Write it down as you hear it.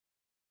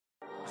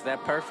Is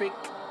that perfect?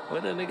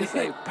 What the nigga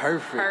say?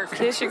 Perfect.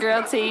 This your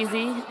girl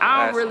Teezy.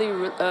 I don't really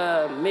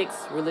mix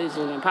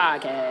religion and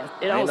podcast.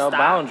 It don't Ain't no stop.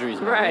 boundaries,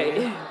 man.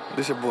 Right.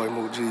 This your boy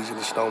Moo G's in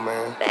the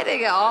Snowman. That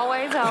nigga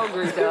always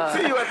hungry, dog.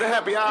 See you at the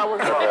happy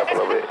hour.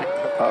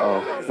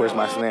 Uh-oh, where's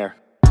my snare?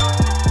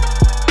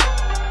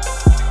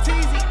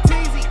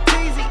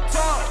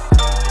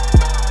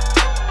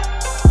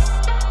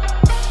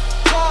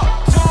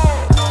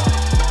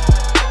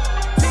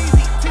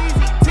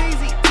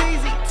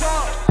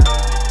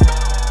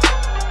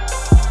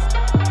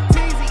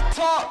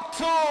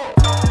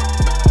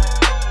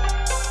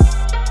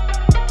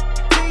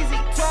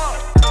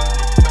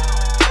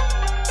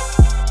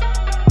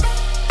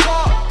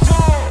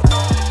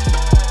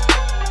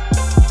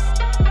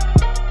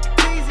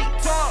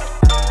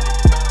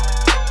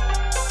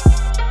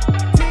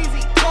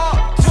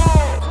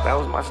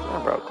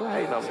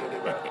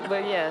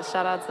 But yeah,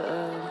 shout out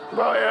to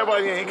Bro,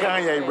 everybody ain't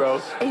Kanye, bro.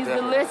 he's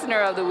the listener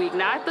of the week,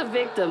 not the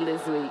victim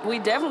this week. We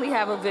definitely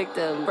have a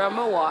victim from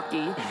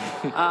Milwaukee.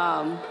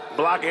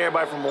 Block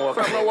everybody from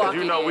Milwaukee. From Milwaukee,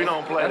 You know we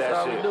don't play That's that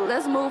all we shit. do.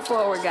 Let's move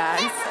forward,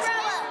 guys.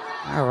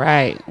 All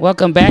right.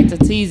 Welcome back to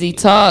TZ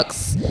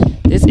Talks.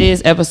 This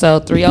is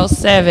episode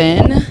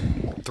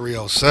 307.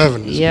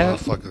 307, this Yep.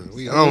 motherfucker.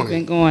 We We've own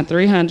been it. going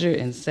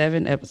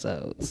 307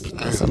 episodes.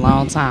 That's a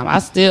long time.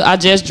 I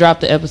just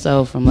dropped the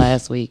episode from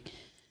last week.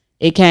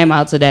 It came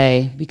out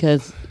today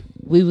because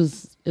it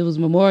was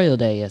Memorial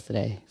Day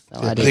yesterday. So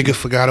I didn't. Nigga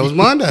forgot it was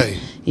Monday.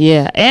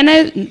 Yeah.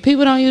 And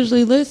people don't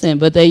usually listen,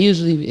 but they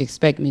usually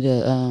expect me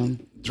to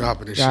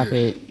Drop it and drop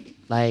shit. it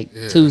like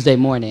Tuesday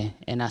morning,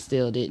 and I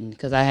still didn't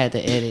because I had to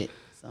edit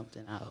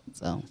something out.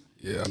 So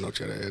Yeah, I know what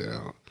you had to edit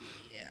out.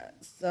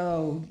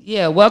 So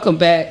yeah, welcome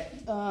back.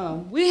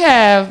 We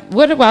have,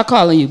 what am I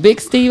calling you? Big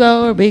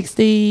Stevo or Big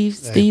Steve?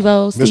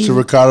 Stevo? Mr.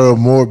 Ricardo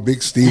Moore,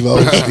 Big Stevo,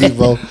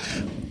 Stevo.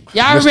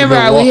 Y'all Mr. remember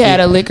how we Milwaukee. had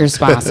a liquor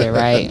sponsor,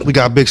 right? We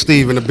got Big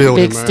Steve in the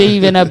building, Big man.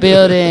 Steve in the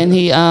building.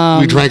 He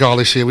We drank all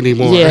this shit. We need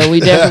more. Yeah, we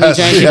definitely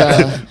drank it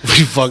up.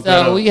 We fucked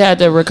that So up. we had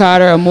the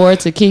Ricardo Amore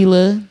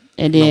tequila,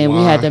 and then No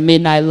we had wine. the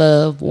Midnight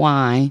Love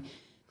wine.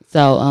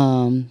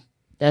 So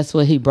that's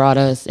what he brought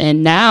us.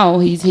 And now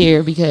he's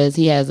here because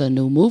he has a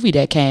new movie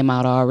that came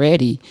out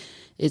already.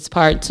 It's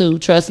part 2,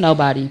 Trust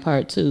Nobody,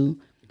 part 2.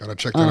 Gotta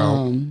check that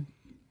out.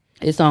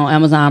 It's on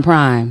Amazon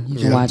Prime. You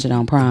can watch it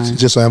on Prime. It's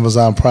just on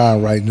Amazon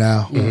Prime right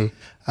now. Mm-hmm.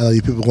 I know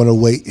you people want to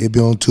wait. It'll be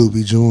on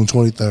Tubi, June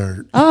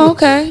 23rd. Oh,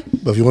 okay.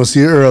 But if you want to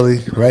see it early,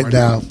 right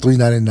now,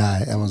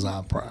 $3.99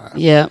 Amazon Prime.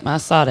 Yeah, I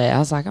saw that. I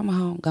was like, I'm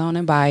going to go on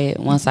and buy it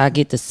once I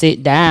get to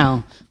sit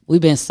down.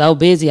 We've been so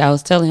busy. I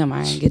was telling him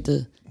I didn't get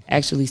to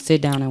actually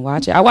sit down and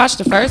watch it. I watched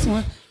the first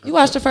one. You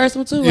watched the first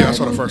one too, Yeah, right? I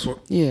saw the first one.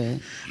 Yeah.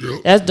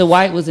 Yep. That's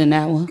Dwight was in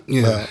that one.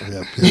 Yeah.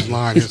 Yeah. His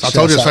line is, I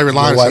told you his Shouts out favorite to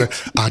line the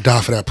is, I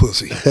die for that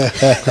pussy.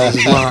 That was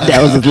his line.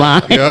 That was his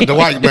line. Yeah, the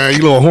white man,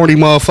 you little horny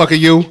motherfucker,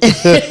 you.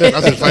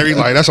 That's his favorite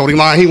line. That's the only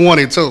line he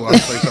wanted, too. I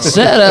say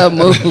so. Shut up,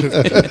 move.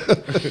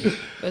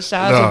 But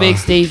shout out to Big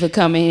Steve for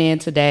coming in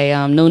today.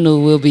 Nunu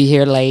will be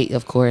here late,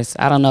 of course.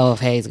 I don't know if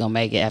Hayes gonna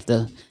make it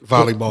after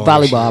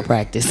Volleyball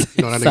practice.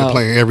 You know, that nigga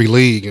playing every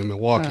league in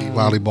Milwaukee.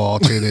 Volleyball,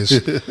 tennis,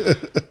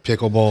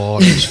 pickleball,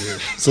 and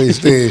shit. So you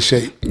stay in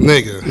shape.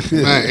 Nigga,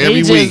 man, every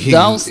just week he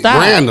don't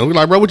stop. random. We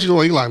like, bro, what you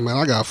doing? He like, man,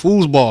 I got a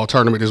foosball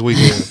tournament this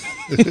weekend.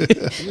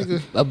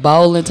 A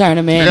bowling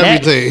tournament.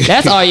 Everything.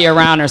 That's all year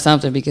round or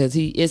something because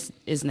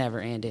it's never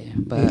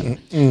ending. But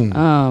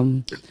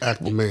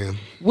Active man.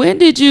 when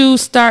did you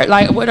start?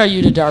 Like, what are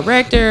you, the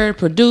director,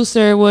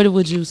 producer? What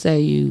would you say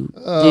you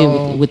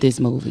did with this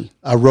movie?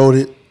 I wrote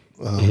it.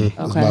 It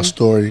was my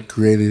story,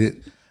 created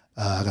it.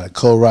 I got a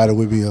co-writer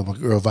with me, my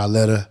girl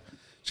Violetta.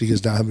 She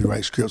gets down, help me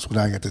write scripts when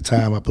I got the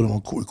time. I put them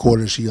on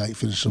recorder. She like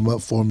finished them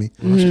up for me.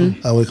 When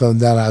it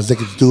comes down, I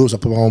executive do it, so I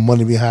put my own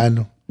money behind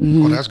them.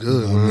 Oh, that's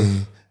good,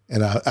 man.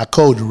 And I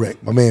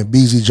co-direct. My man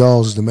BZ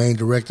Jones is the main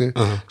director.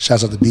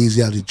 Shouts out to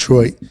BZ out of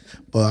Detroit.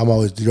 But I'm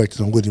always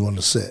directing them with him on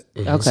the set.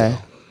 Okay.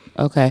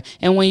 Okay.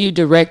 And when you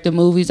direct the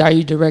movies, are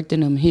you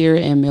directing them here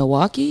in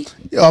Milwaukee?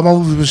 Yeah, all my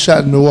movies been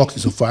shot in Milwaukee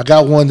so far. I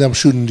got one that I'm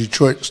shooting in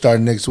Detroit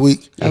starting next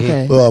week.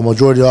 Okay. But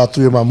majority of all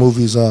 3 of my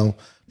movies,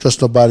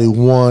 Trust Nobody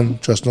 1,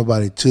 Trust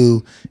Nobody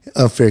 2,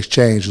 Unfair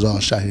Exchange was all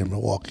shot here in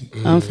Milwaukee.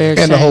 Unfair And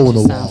Exchange The Hole in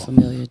the sounds Wall.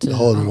 familiar too. The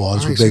Hole in the Wall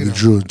is I with ain't Baby seen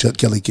Drew and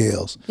Kelly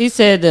Kales. He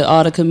said that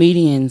all the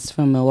comedians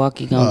from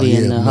Milwaukee gonna be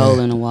in the man. Hole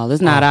in the Wall.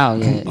 It's not out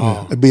yet.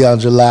 It'll be out in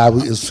July.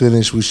 It's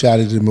finished. We shot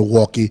it in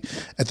Milwaukee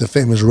at the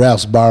famous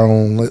Ralph's Bar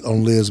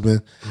on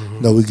Lisbon.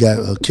 We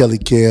got Kelly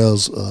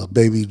Kales,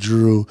 Baby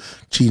Drew,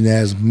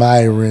 Chinaz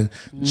Myron,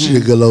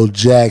 Gigolo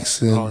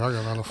Jackson. Oh, I got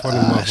a lot of funny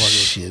motherfuckers.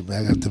 Shit,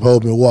 man. I got the whole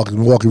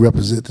Milwaukee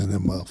representing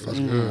them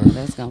motherfuckers.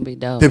 That's gonna be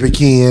dope. Pippi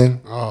Ken.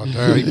 Oh,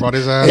 damn, he brought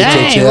his ass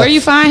Dang, HHF. where you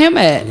find him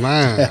at?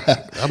 Man,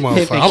 that motherfucker.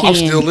 Pippi I'm Ken.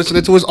 still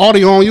listening to his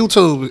audio on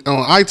YouTube,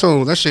 on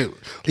iTunes. That shit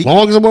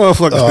long as a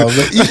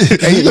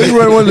motherfucker. And he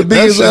run one of the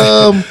biggest.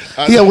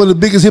 He had one of the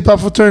biggest hip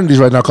hop fraternities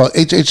right now called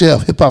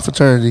HHF, Hip Hop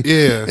Fraternity.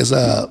 Yeah.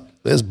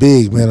 It's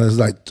big, man. It's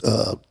like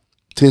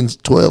 10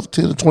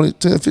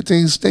 to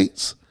 15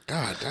 states.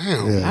 God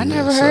damn. I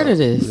never heard of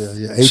this.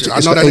 Yeah. I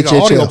know that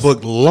nigga audio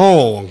book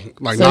long,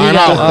 like So 9 you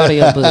got hours. an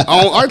audio book.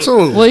 On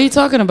iTunes. What are you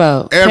talking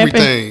about?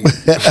 Everything.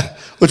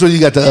 Which one you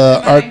got,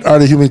 the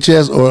Art of Human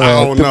Chess or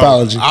I don't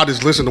Pimpology? know. I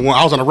just listened to one.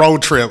 I was on a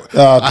road trip.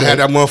 Oh, okay. I had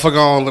that motherfucker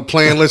on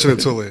playing, listening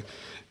to it.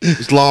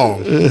 It's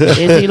long.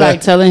 Is he like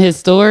telling his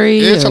story?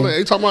 Yeah, or-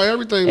 he talking about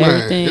everything, man.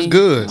 Everything. It's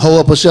good. Hold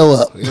up or show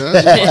up. Yeah,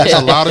 that's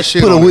a lot of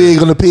shit. Put a on wig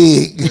on the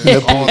pig.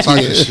 there. All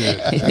types of shit.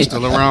 It's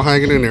still around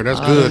hanging in there. That's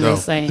good though.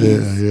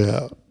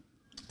 Yeah.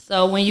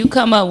 So when you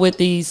come up with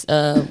these,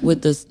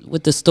 with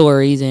the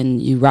stories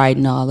and you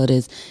writing all of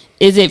this,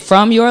 is it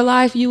from your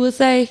life? You would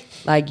say,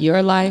 like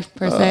your life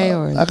per se,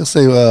 or I can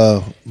say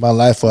my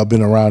life, I've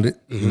been around it.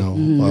 You know,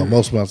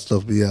 most of my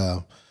stuff be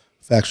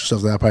factual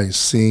stuff that I probably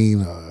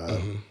seen,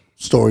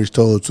 stories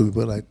told to me,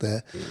 but like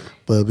that.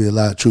 But it'll be a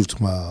lot of truth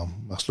to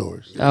my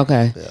stories.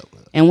 okay.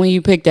 And when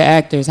you pick the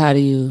actors, what do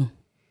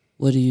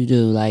you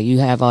do? Like you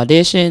have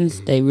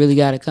auditions, they really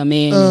got to come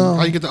in.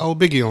 How you get the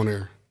old Biggie on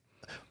there?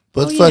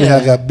 But it's funny how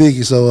I got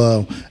Biggie.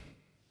 So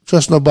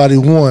Trust Nobody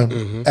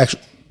One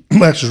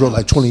actually wrote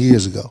like 20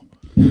 years ago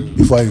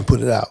before I even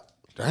put it out.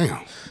 Damn.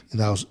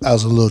 And I was in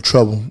a little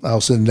trouble. I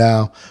was sitting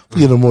down,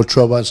 getting more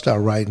trouble. I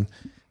started writing.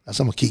 I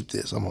said, I'm gonna keep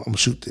this. I'm gonna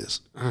shoot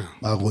this.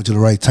 I'll wait till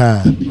the right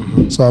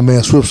time. So our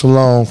man Swift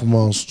Salone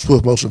from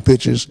Swift Motion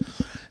Pictures,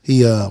 we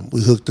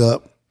hooked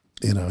up.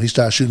 You know, he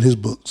started shooting his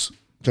books,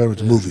 turned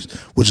into movies,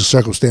 which is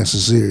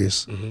Circumstances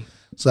Serious.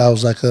 So I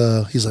was like,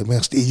 he's like,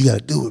 man, Steve, you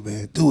gotta do it,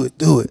 man. Do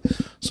it.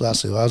 So I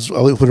said,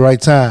 I wait for the right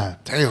time.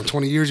 Damn,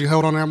 20 years you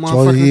held on that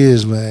motherfucker? 20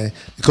 years, man.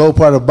 The cold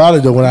part about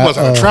it, though, when You must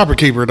have a trapper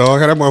keeper,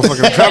 dog. Had that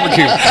motherfucker a trapper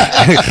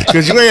keeper.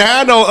 Because you ain't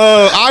had no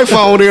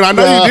iPhone then. I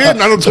know you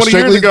didn't. I know 20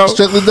 years ago.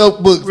 Strictly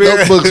notebooks, man.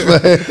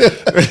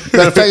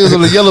 Matter of fact, it was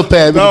on the yellow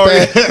pad,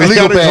 the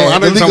legal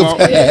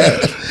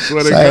pad.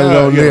 Swear to So I had it God,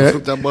 on you there.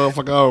 flip that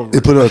motherfucker over.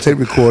 They put it on a tape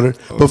recorder.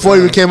 Before it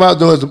even came out,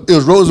 though, it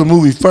was Rosa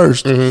movie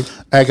first.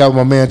 I got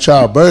my man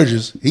Charles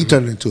Burgess. He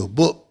turned it into a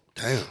book.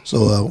 Damn.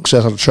 So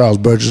shout out to Charles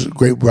Burgess,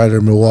 great writer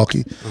in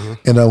Milwaukee.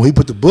 And when he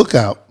put the book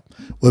out,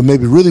 what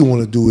made me really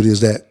want to do it is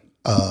that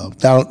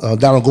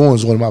Donald Goins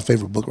is one of my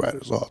favorite book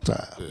writers of all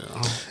time.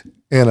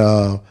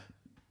 And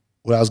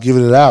when I was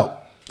giving it out,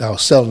 I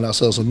was selling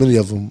so many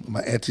of them.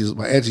 My auntie used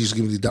to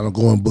give me these Donald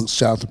Goins books.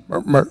 Shout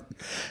out to Mert.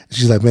 And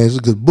she's like, man, it's a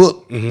good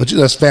book, but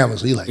that's family.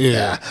 So he's like,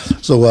 yeah.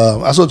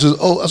 So I saw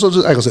just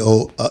I can say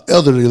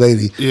elderly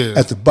lady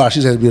at the bar.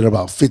 She's had to be in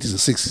about 50s or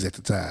 60s at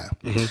the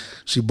time.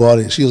 She bought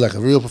it. She was like a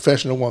real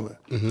professional woman.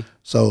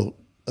 So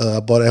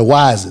I bought it at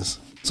Wise's.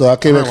 So I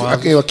came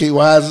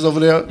Wise's over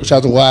there. Shout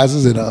out to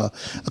Wise's. And a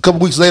couple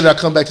weeks later, I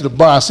come back to the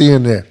bar. I see her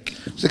in there.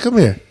 She said, come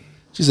here.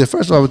 She said,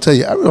 first of all, I would tell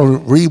you, I really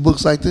don't read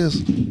books like this.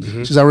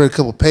 She said, I read a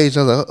couple pages.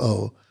 I was like,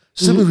 uh-oh.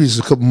 She said, let me read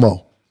just a couple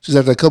more. She said,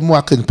 after a couple more,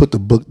 I couldn't put the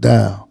book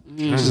down.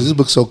 She said, this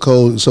book's so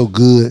cold and so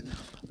good.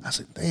 I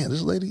said, damn,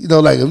 this lady, you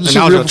know, like, And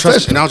that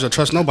was your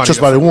Trust Nobody.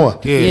 Trust Nobody One.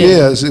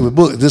 Yeah. It's a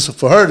book. This is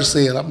for her to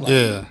say it. I'm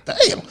like,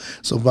 damn.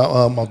 So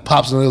my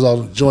pops and them was all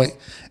in the joint,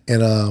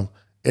 and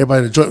everybody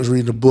in the joint was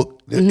reading the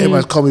book.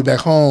 Everybody called me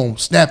back home,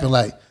 snapping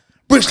like,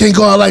 Bricks can't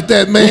go out like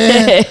that,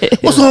 man.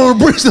 What's wrong with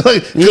Bricks?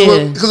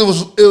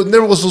 Because it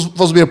never was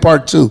supposed to be a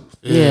part two.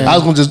 Yeah. I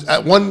was going to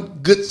just one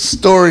good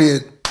story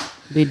and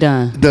be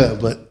done.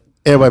 But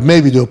everybody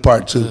maybe do a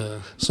part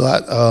two. So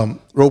I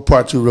wrote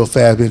part two real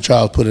fast. Me and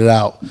Charles put it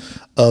out.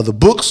 The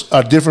books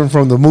are different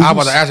from the movies. I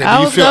was about to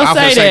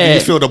ask you, do you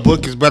feel the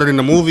book is better than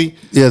the movie?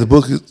 Yeah, the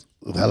book is.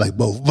 I like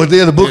both, but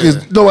then the book is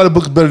the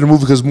book is better than the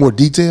movie because it's more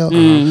detail.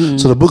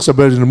 So the books are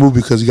better than the movie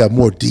because you got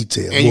more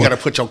detail, and you got to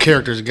put your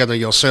characters together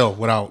yourself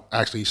without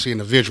actually seeing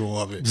the visual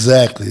of it.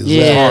 Exactly. And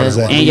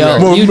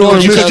you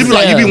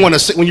be want to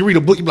sit when you read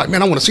a book. You be like,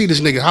 man, I want to see this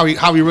nigga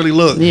how he really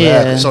look.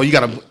 Yeah. So you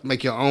got to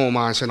make your own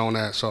mindset on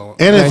that. So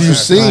and if you've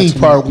seen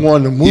part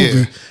one of the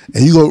movie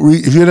and you go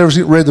read, if you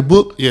never read the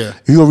book,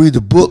 if you go read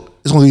the book,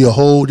 it's gonna be a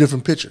whole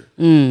different picture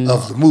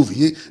of the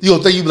movie. You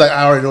gonna think you be like,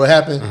 I already know what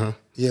happened.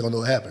 You ain't gonna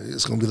know what happened.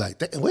 It's gonna be like,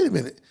 wait a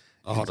minute.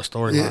 Oh, the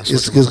storyline.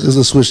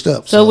 It's switched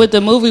up. So with the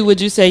movie, would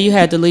you say you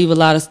had to leave a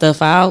lot of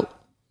stuff out?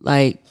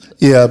 Like,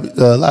 a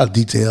lot of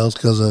details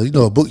because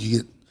a book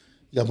you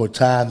got more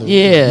time. The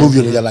movie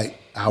only got like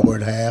hour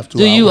and a half. 2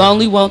 hours. Do you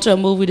only want your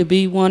movie to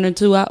be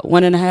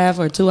 1.5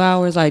 or 2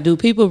 hours? Like, do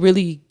people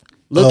really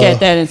look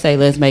at that and say,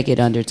 let's make it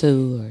under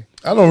 2? Or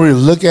I don't really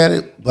look at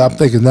it, but I'm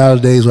thinking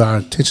nowadays with our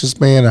attention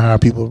span and how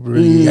people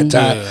really got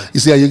time. Yeah. You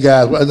see how you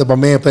guys, my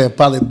man playing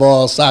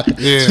volleyball, soccer,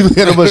 you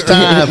had so much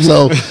time.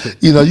 So,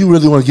 you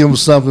really want to give them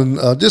something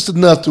just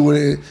enough to where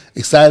they're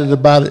excited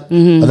about it,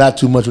 but not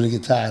too much when they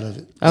get tired of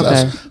it.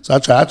 Okay. So I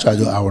try to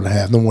do an hour and a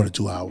half, no more than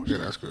 2 hours. Yeah,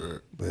 that's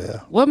good.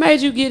 Yeah. What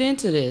made you get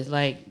into this?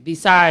 Like,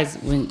 besides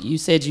when you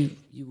said you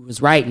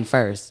was writing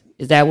first,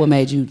 is that what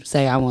made you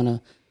say, I want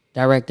to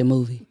direct a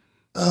movie?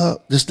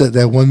 Just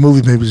that one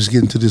movie made me just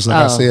get into this.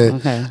 Like I said, I'm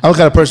the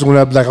kind of person when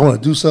I'm like, I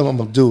want to do something, I'm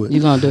going to do it.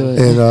 You're going to do it.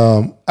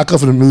 And I come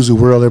from the music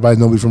world. Everybody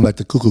know me from like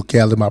the Cuckoo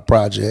Cali, my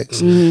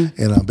projects,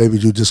 and Baby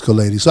Drew Disco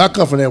Lady. So I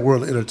come from that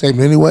world of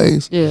entertainment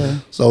anyways. Yeah.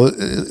 So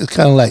it's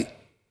kind of like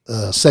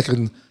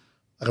second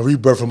like a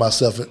rebirth of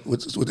myself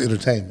with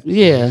entertainment.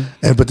 Yeah.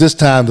 But this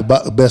time,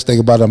 the best thing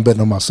about it, I'm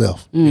betting on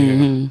myself.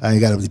 Mm-hmm. I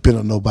ain't got to depend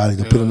on nobody,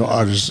 depend on no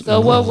artists.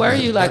 So what were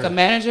you, like a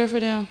manager for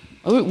them?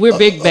 We're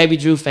big Baby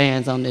Drew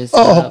fans on this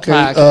okay.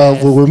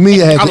 podcast. Well, with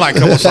me, I like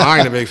him, so I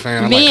ain't a big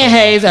fan. Me and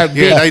Hayes are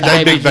big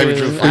they big Baby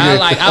Drew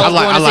fans. I was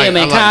going to see him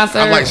in concert.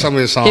 I like some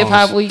of his songs. Hip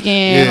Hop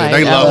Weekend. Yeah,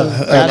 they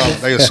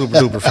love. They a super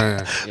duper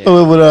fan.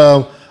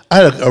 But I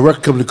had a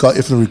record company called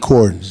Infinite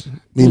Recordings.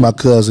 Me and my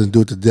cousin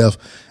Do It to Death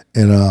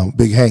and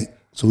Big Hank.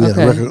 So we had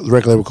a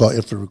record label called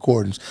Infinite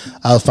Recordings.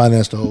 I was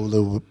financed the whole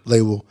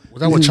label.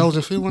 Was that what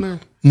Chosen Few went in?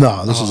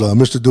 No, this is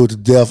Mr. Do It to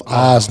Death,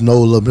 Oz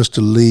Nola, Mr.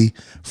 Lee,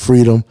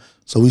 Freedom.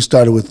 So we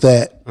started with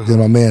that. Then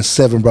my man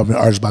Seven brought me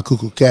an artist by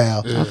Cuckoo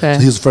Cow. Okay. So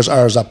he was the first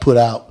artist I put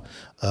out.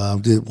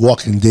 Did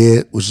Walking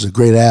Dead, which is a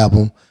great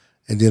album.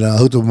 And then I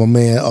hooked up with my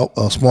man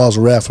Smalls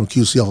Rap from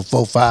QC off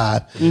of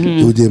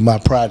 4-5. We did My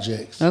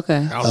Projects.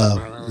 Okay.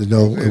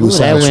 It was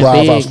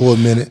Suave House for a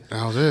minute.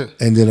 That was it.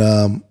 And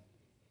then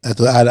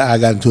after I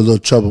got into a little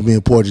trouble, me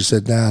and Porgy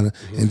sat down,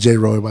 and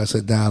J-Ro, everybody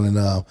sat down, and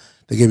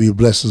they gave me a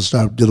blessing to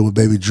start dealing with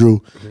Baby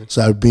Drew.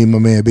 So I being my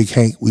man Big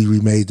Hank, we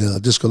remade the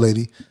Disco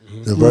Lady,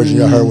 the version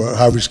y'all heard with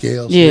Harvey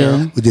Scales.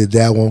 Yeah. We did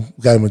that one.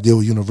 Got him a deal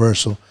with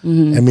Universal.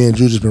 And me and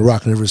Drew just been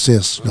rocking ever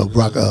since.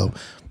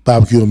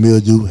 Barbecue and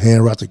Mildew,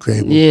 Hand Rock the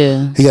Cradle.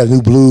 Yeah. He got a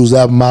new blues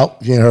album out.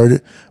 You ain't heard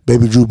it.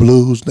 Baby Drew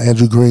Blues, the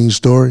Andrew Green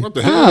story. What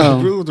the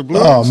hell? Drew the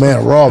blues? Oh,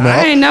 man, raw, man.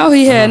 I didn't know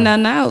he had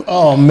nothing out.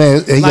 Oh,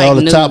 man. He got all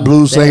the top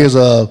blues singers.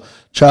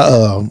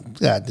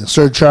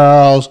 Sir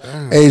Charles,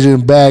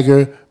 Adrian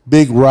Bagger,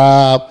 Big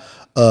Rob,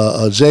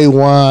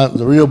 J1,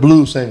 the real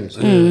blues singers.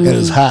 And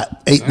it's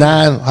hot.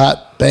 8-9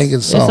 hot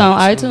banging songs. It's on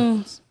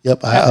iTunes?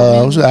 Yep.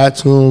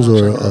 iTunes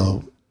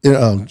or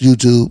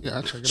YouTube,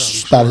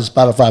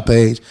 Spotify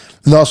page.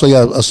 And also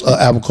got an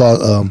album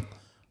called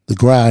The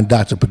Grind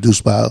Doctor,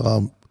 produced by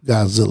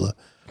Godzilla.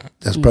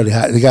 That's pretty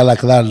hot. They got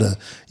like a lot of the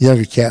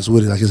younger cats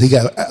with it. Like he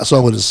got a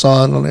song with his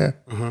son on there.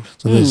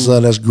 So his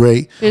son, that's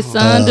great. His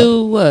son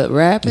do what?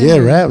 Rapping? Yeah,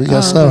 rap. He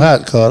got something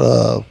hot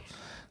called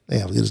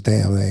damn, forget his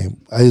damn name.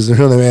 He's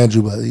her name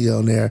Andrew, but he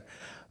on there.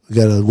 We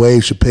got a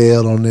Wave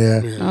Chappelle on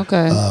there.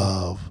 Okay.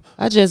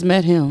 I just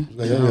met him.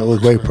 He's a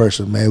great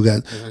person, man. We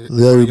got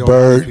Larry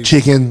Bird,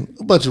 Chicken,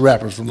 a bunch of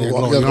rappers from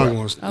Milwaukee.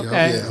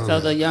 Okay, so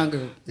the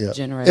younger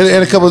generation.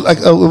 And a couple, like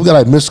we got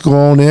like Mystical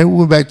on there. We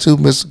went back to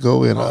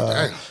Mystical. And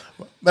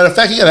matter of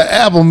fact, he got an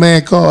album,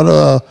 man, called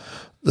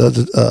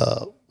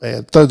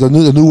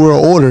the New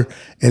World Order,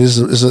 and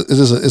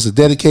it's a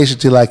dedication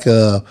to like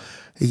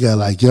he got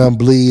like Young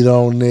Bleed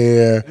on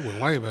there.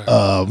 Way back.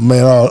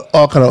 Man,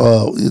 all kind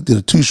of. He did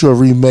a Too Short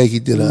remake. He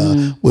did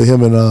with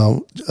him and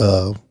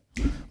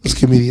what's the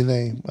comedian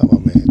name? Oh my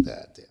man,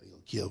 God damn, he'll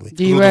kill me.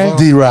 D-Rock.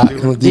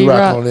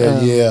 D-Rock on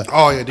there, yeah.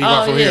 Oh yeah,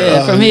 D-Rock from here.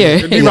 Yeah, from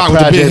here. D-Rock with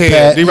the big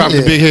head. D-Rock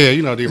with the big head.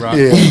 You know D-Rock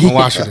from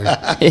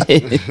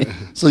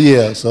Washington.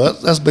 So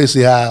that's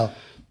basically how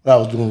what I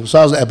was doing. So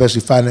I was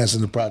basically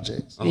financing the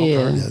projects.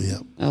 Yeah.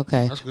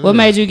 Okay. What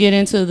made you get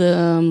into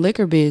the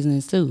liquor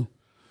business too?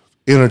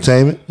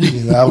 Entertainment.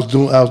 I was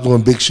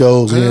doing big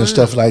shows and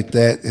stuff like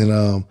that,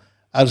 and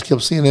I just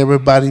kept seeing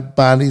everybody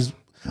buying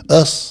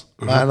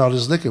buying all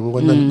this liquor, but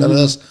wasn't none of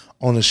us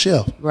on the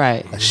shelf.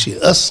 Right. Like,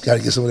 shit, us got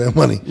to get some of that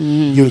money.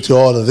 Give it to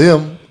all of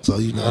them. So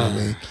you know what I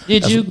mean.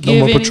 Did you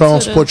give any Patron,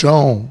 support your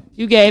own.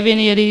 You gave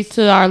any of these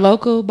to our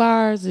local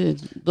bars,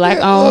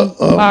 black-owned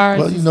bars?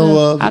 Well, you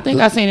know, I think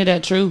I seen it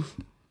at Truth.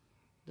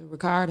 The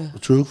Ricardo.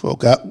 Truth.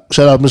 Okay.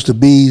 Shout out Mr.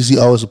 B's. He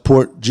always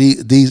support.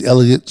 D's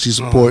Elegant. She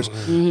supports.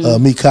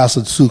 Me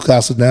Casa, Sue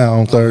Casa now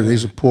on third. They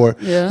support.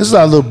 Yeah. This is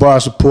our little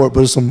bar support,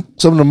 but it's some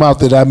of them out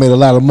there that I made a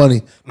lot of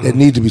money that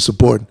need to be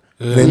supported.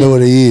 They know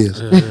what it is,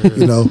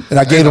 you know. And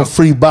I gave them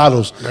free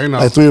bottles,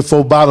 like 3 or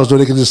 4 bottles, so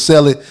they could just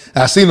sell it.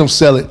 I seen them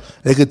sell it.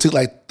 They could take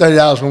like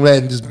 $30 from that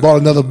and just bought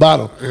another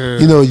bottle.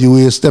 You know what you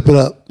is. Step it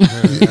up.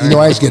 You know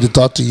I ain't scared to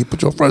talk to you.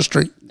 Put your front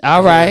street.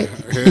 All right.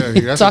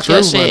 That's Talk the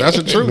truth, that man. shit. That's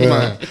the truth,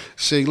 man.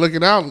 Shit, look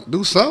it out.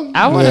 Do something.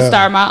 I want to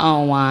start my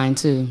own wine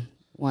too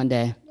one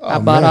day. I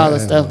bought all the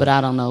stuff, but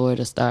I don't know where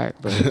to start.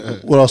 But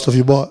what all stuff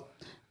you bought?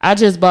 I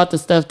just bought the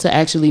stuff to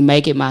actually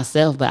make it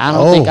myself, but I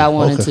don't think I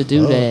wanted to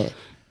do that.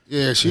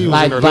 Yeah, she was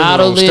Like in her living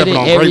bottle room it stepping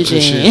and on grapes and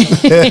everything.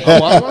 shit.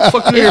 Oh, why the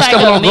fuck you here It's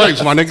stepping like a on mix.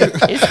 grapes, my nigga?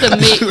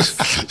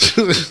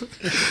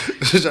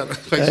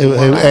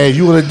 Hey,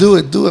 you want to do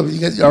it? Do it.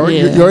 You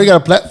already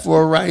got a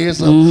platform right here,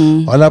 so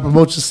why not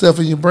promote yourself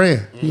and your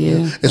brand?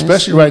 Yeah,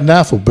 especially right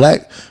now for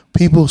black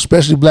people,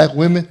 especially black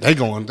women. They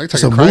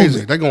taking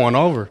crazy. They going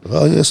over.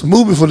 Oh yeah, it's a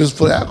movement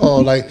for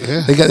alcohol. Like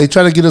they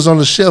try to get us on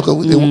the shelf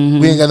because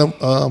we ain't got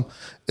no.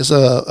 It's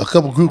a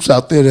couple groups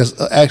out there that's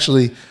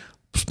actually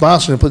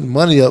sponsoring, putting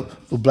money up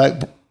for black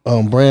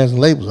brands and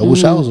labels. I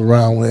wish I was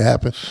around when it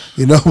happened,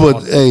 you know. But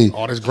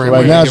all this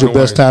right now is your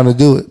best time to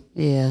do it.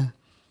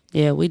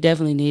 Yeah, we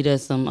definitely need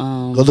us some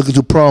go look at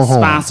your Pronghorn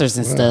sponsors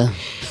and stuff.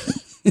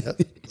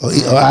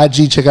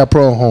 IG, check out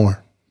Pronghorn.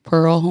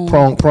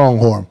 Pronghorn.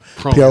 Pronghorn.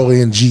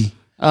 PRONG.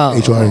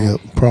 HOR.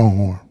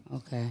 Pronghorn.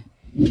 Okay.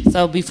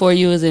 So before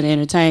you was in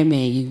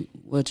entertainment,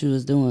 what you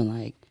was doing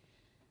like?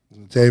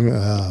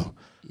 Entertainment.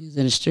 You was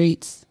in the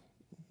streets.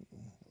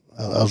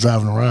 I was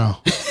driving around.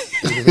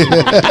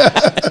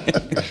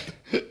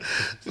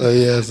 So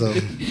yeah, so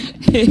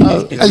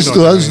I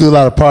used to do a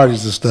lot of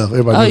parties and stuff.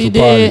 Everybody you do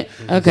party. did?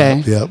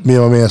 Okay. Yeah, me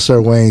and my man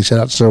Sir Wayne. Shout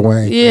out to Sir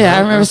Wayne. Yeah,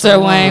 I remember Sir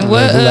Wayne.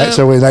 What?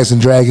 Sir Wayne, Knights and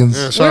Dragons.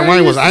 Yeah, Sir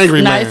Wayne was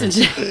angry man. Nice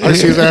and I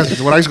used to see his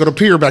ass when I used to go to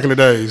Pier back in the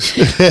days.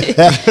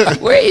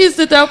 Where you used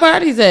to throw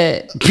parties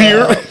at?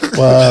 Pier.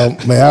 Well,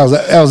 man,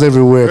 I was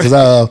everywhere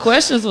because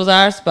Questions was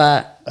our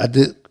spot. I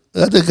did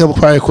a couple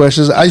prior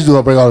questions. I used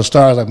to bring all the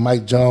stars like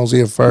Mike Jones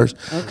here first.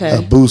 Okay.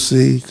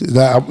 Boosie.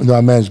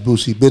 I managed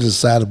Boosie, business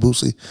side of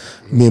Boosie.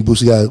 Me and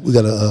Boosie we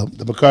got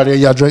the Bacardi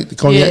y'all drink, the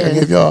cognac I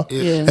gave y'all.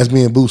 Yeah. That's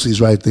me and Boosie's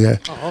right there.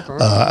 Oh,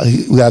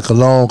 okay. We got a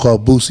cologne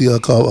called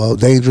Boosie, called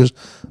Dangerous.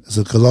 It's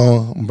a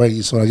cologne. I'm bringing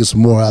you some. I get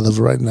some more out of it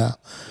right now.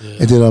 Yeah.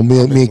 And then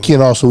me and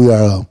Ken also, we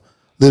are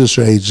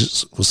literature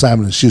agents for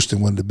Simon & Schuster,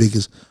 one of the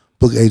biggest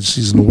book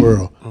agencies in the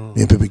world.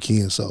 Me and Pippi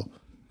Ken. So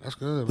that's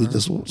good, man.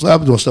 so I've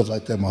been doing stuff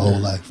like that my whole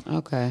life.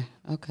 Okay,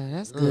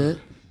 that's good.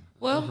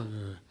 Well,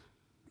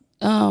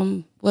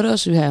 what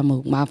else you have?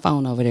 My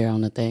phone over there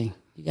on the thing.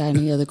 You got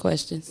any other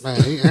questions?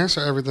 Man, he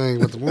answered everything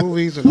with the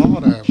movies and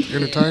all that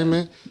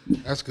entertainment.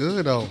 That's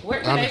good though.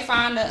 Where can they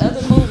find the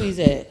other movies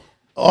at?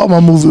 All my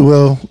movies,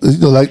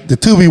 like the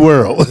Tubi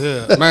world.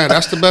 Yeah, man,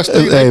 that's the best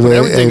thing. They put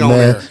everything on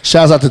there.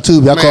 Shouts out to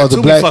Tubi. I call it the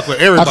Tubi black. fuck with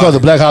I everybody. call it the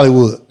Black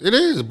Hollywood. It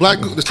is It's the Black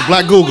Google. That's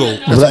Black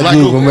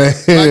Google, man.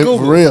 Black Google.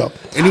 For real.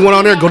 Anyone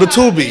on there, go to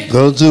Tubi.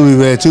 Go to Tubi,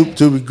 man.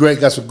 Tubi great.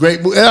 Got some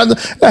great movies.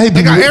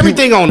 They got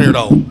everything on there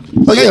though.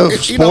 Oh yeah,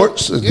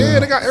 sports. Yeah,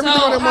 they got everything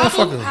on that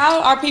motherfucker.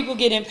 How are people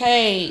getting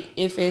paid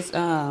if it's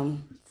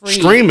free?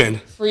 Streaming.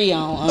 Free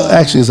on.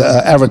 Actually, it's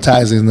an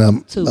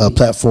advertising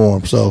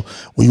platform. So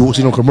when you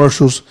see no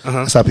commercials,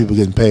 that's how people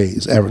getting paid.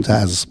 It's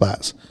advertising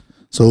spots.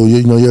 So you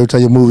every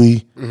time your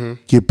movie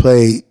get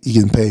played, you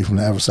getting paid from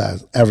the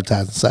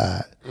advertising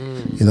side.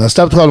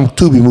 Stop calling them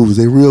Tubi movies.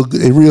 They real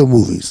good. They real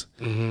movies.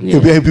 You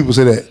hear people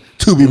say that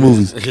Tubi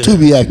movies,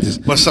 Tubi actors.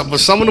 But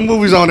some of the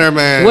movies on there,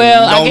 man,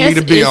 well, don't I guess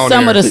need to be it's on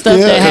some there. of the stuff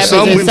that happens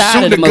some inside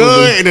shoot of the the movie.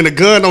 gun, and then the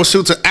gun don't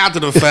shoot till after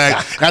the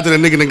fact, after the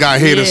nigga done got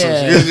hit or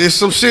something. It's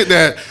some shit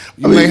that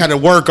you may have to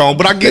work on.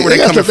 But I get where they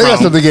coming from. They got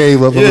stuff they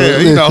gave up.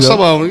 Yeah, some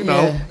of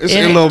them, it's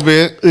a little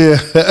bit. Yeah,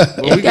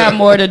 it got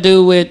more to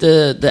do with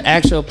the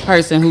actual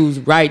person who's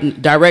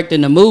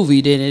directing the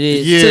movie than it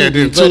is.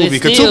 Tubi,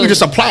 because Tubi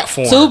just a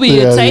platform. Tubi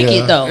will take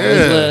it though.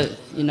 Yeah. But,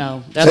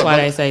 that's why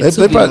they say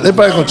they probably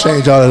gonna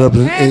change all that up.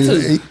 And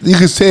you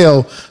can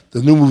tell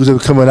the new movies that are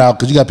coming out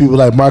because you got people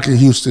like Mark and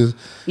Houston.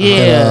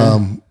 Yeah.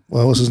 And,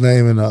 what's his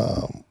name? And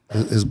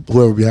is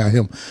whoever behind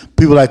him.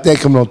 People like that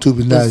coming on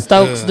Tubi now.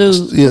 Stokes dude.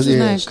 What's his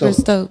name? Chris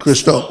Stokes. Chris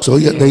Stokes. So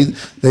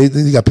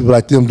they got people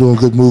like them doing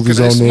good movies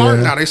on there. Smart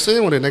now. They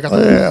seeing with it. They got.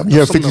 You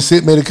heard 50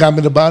 Cent made a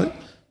comment about it.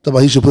 Talk about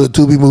he should put a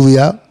Tubi movie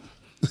out.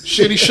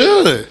 Shit, he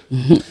should.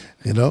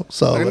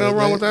 So ain't nothing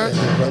wrong with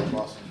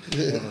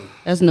that.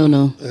 That's no.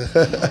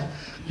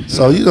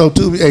 So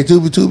Tubi,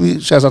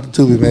 Tubi, shouts out to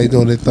Tubi, man, they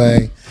doing their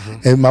thing.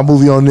 And my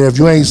movie on there, if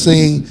you ain't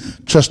seen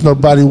Trust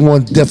Nobody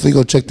One, definitely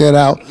go check that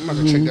out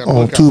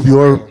on Tubi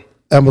or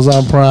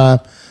Amazon Prime.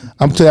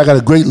 I'm telling you, I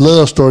got a great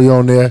love story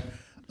on there.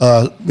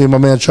 Me and my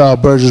man Charles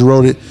Burgess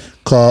wrote it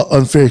called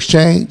Unfair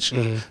Exchange.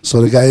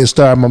 So the guy here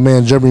starred my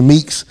man Jeremy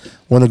Meeks,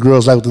 one of the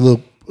girls like with the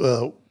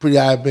little pretty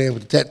eye band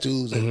with the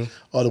tattoos and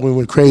all the women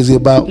went crazy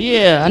about.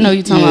 Yeah, I know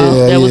you talking about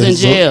that was in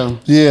jail.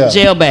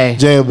 Jail Bay.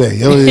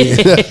 Oh,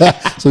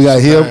 yeah. So we got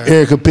him,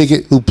 Erica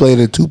Pickett, who played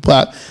in a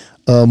Tupac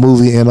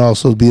movie and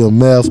also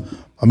BMF.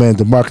 My man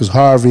DeMarcus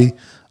Harvey,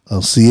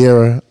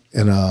 Sierra,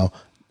 and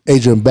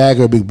Adrian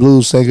Bagger, big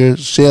blues singer,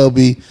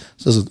 Shelby.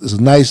 So it's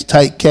a nice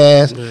tight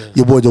cast.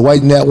 Your boy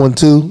DeWhite in that one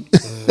too.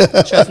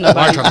 Trust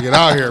nobody. Trying to get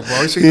out here,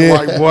 boy. You see the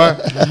white boy?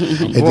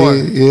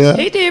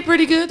 He did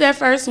pretty good that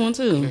first one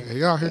too.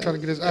 He out here trying to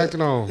get his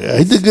acting on. Yeah,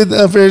 he did good in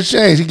Unfair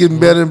Exchange. He getting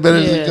better and better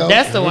as he goes.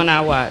 That's the one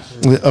I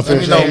watched. Let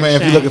me know,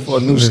 man, if you're looking for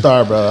a new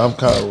star, bro. I'm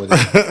covered with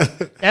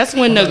it. That's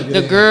when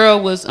the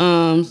girl was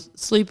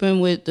sleeping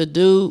with the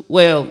dude.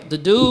 Well, the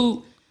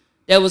dude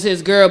that was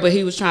his girl, but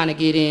he was trying to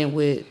get in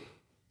with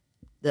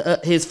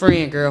his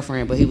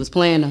girlfriend, but he was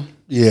playing her.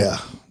 Yeah,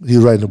 he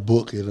was writing a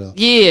book. Basically,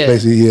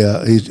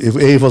 if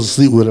he ain't supposed to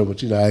sleep with her,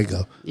 but I ain't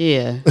go.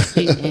 Yeah,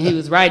 he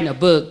was writing a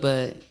book,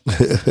 but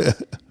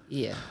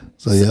yeah.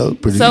 So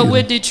pretty. So good.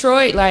 with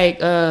Detroit, like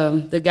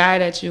the guy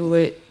that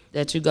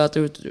you go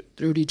through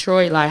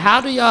Detroit, like how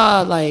do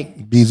y'all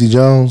like BZ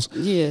Jones?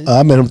 Yeah,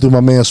 I met him through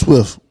my man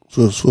Swift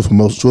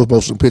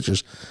Motion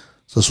Pictures.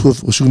 So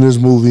Swift was shooting this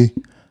movie,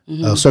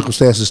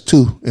 Circumstances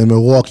 2 in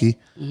Milwaukee,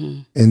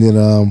 and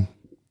then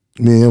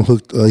me and him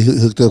hooked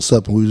us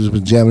up, and we've just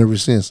been jamming ever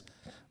since.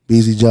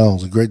 BZ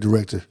Jones, a great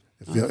director.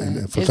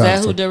 Is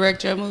that who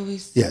direct your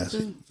movies? Yeah,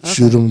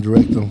 shoot them,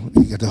 direct them.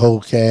 You got the whole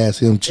cast,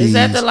 him, Cheese. Is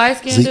that the light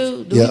skinned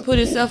dude? Do he put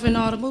himself in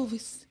all the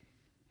movies?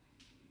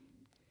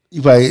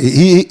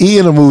 He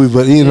in the movie,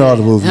 but he in all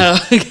the movies. Oh,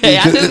 okay,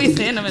 I knew we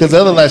seen him. Because the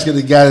other light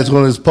skinned guy that's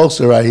on his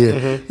poster right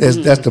here, that's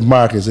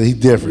DeMarcus, and he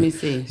different. Let me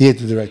see. He hit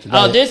the director.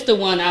 Oh, this the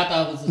one I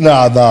thought was.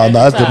 No,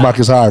 that's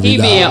DeMarcus Harvey. He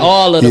be in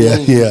all of the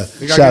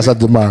movies. Yeah. Shouts out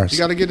to Mars. You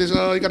gotta get his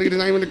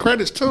name in the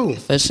credits too.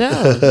 For sure.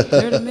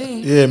 Clear to me.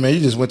 Yeah, man, you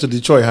just went to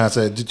Detroit. I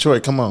said,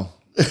 Detroit, come on.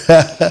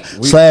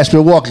 Slash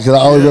Milwaukee, because I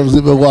always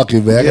represent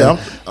Milwaukee, man. I got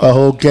a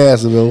whole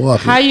cast of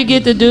Milwaukee. How you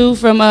get the dude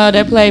from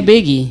that played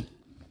Biggie?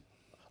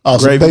 Oh,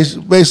 so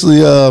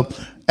basically,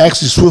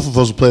 actually, Swift was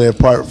supposed to play that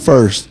part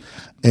first,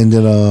 and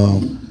then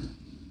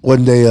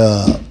one day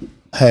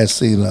had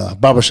seen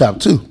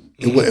Barbershop 2.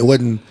 It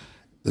wasn't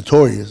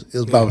Notorious. It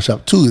was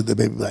Barbershop 2 that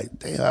made me like,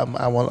 damn,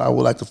 I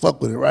would like to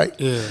fuck with it, right?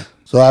 Yeah.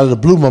 So out of the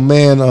blue, my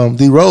man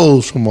D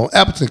Rose from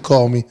Appleton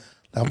called me.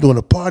 I'm doing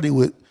a party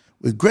with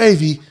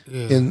Gravy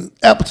in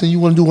Appleton. You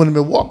want to do one in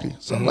Milwaukee?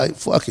 So I'm like,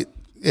 fuck it.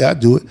 Yeah, I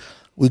do it.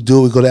 We do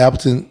it. We go to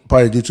Appleton.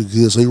 Party do too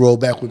good. So he rolled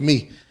back with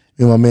me.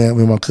 Me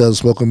and my cousin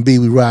Smoking B.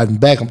 We riding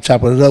back. I'm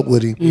chopping it up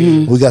with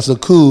him. We got so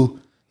cool.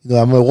 You know,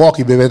 I'm in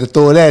Milwaukee, baby. I had to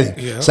throw it at him.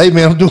 Yeah. Say,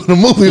 man, I'm doing a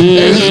movie,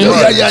 man.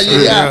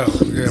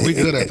 Yeah, we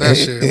good at that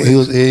shit. He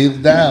was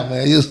down,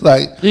 man. He was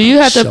like, do you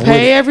have to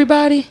pay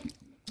everybody?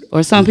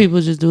 Or some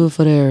people just do it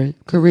for their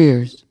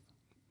careers?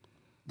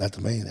 Not the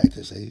main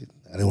actors. I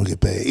didn't want to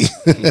get paid.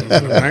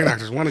 The main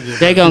actors want to get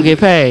paid. They gonna get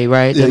paid,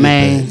 right? Yeah, the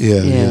main.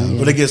 Yeah.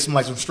 Do they get some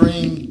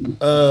stream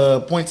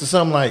points or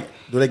something? Like,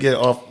 do they get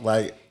off,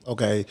 like,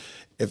 okay,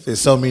 if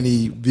there's so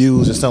many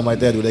views or something like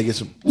that, do they get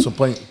some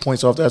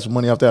points off that, some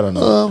money off that or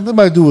no? They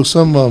might do with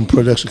some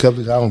production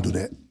companies. I don't do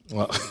that.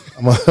 Well,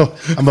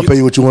 I'm going to pay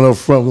you what you want up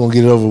front. We're going to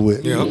get it over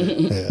with.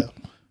 Yeah.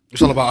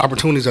 It's all about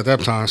opportunities at that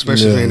time,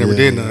 especially if they never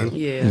did none.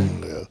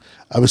 Yeah.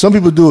 I mean, some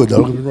people do it,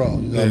 though. Don't get me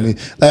wrong. You know what I mean?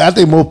 Like, I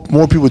think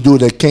more people do it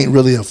that can't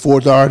really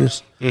afford the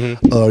artist,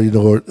 or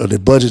their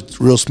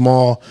budget's real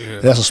small. Yeah.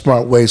 That's a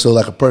smart way. So,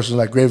 like a person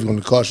like Gravy going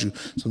to cost you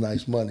some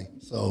nice money.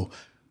 So,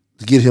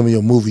 to get him in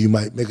your movie, you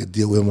might make a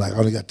deal with him. Like, I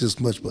only got this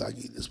much, but I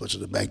get this much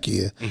of the back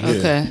end.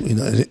 Okay. You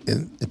know,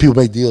 and people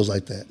make deals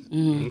like that.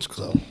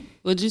 So,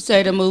 would you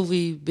say the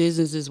movie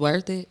business is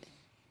worth it?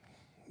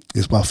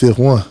 it's my fifth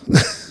one. Yeah,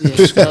 so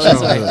it's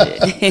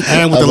worth it.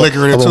 And with the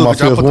liquor in it, too. I'm on my Y'all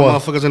put the fifth one.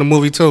 motherfuckers in the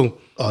movie, too.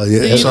 Oh,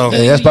 yeah. So-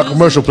 And that's my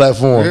commercial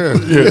platform. Yeah.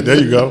 There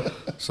you go.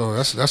 So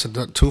that's a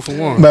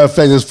 2-for-1. Matter of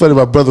fact, it's funny.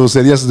 My brother was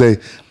saying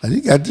yesterday, like,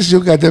 you got this,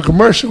 you got that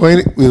commercial,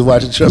 ain't it? We was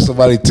watching Trust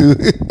Somebody too.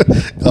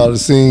 All the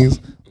scenes.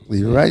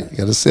 You're right. You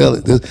got to sell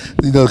it.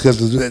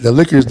 Because the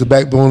liquor is the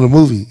backbone of the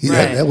movie.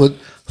 Right. That would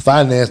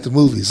finance the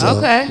movie. So,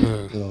 Okay.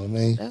 You know what I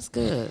mean? That's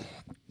good.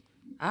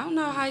 I don't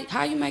know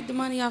how you make the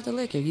money off the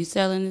liquor. You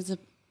selling it to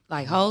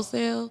like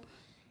wholesale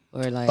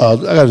or like? I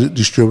got a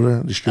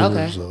distributor.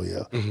 Okay. So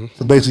yeah.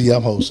 So basically,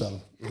 I'm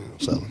wholesaling.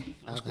 Selling.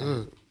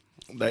 Okay.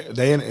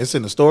 It's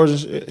in the stores and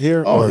shit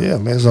here? Oh or? yeah,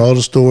 man! It's in all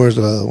the stores,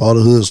 all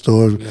the hood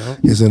stores. Yeah.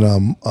 It's in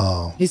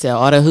He said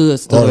all the hood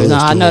stores. hood No,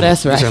 I know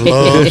stores. that's right. It's in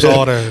Love's,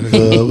 all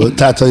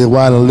that. I tell you,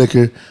 wine and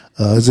liquor.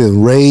 It's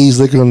in Ray's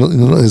Liquor.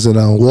 It's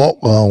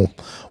in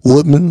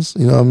Woodman's.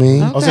 You know what I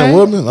mean? Okay. I was in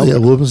Woodman? Yeah,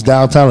 Woodman's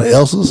downtown at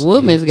Elsa's.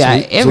 Woodman's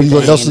got So everything. you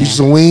go to Elsa's, get you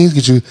some wings,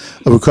 get you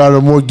a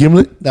Ricardo Moore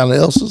gimlet down at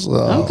Elsa's.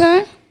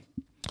 Okay.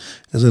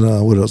 And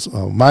then what else?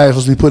 Maya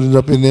supposed to be putting it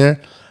up in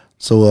there.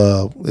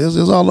 So it's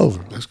all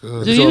over. That's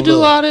good. Do you do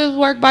all this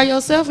work by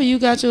yourself, or you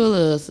got your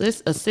little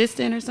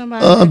assistant or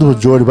somebody? I'm the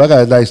majority, but I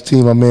got a nice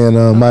team. My man,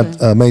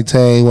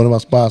 Maintain, one of my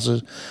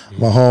sponsors.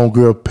 My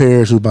homegirl,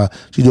 Paris,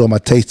 she do all my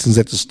tastings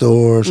at the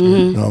stores.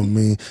 You know what I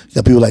mean? You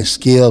got people like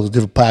Scales,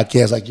 different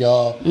podcasts like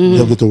y'all.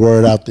 They'll get the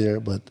word out there,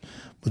 but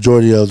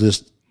majority of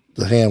this,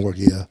 the handwork,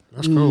 yeah.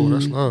 That's cool.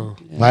 That's love.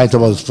 I ain't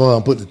talking about it's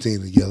fun putting the team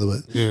together,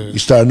 but Yeah. you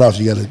starting off,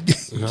 you got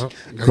to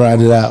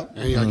grind it out.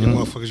 And you gotta get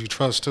motherfuckers you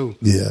trust, too.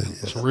 Yeah.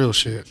 That's real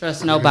shit.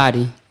 Trust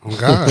nobody. Oh,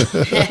 God.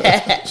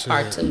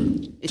 Part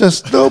 2.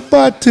 Just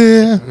nobody.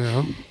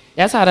 Yeah.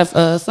 That's how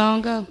the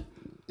song go.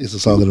 It's a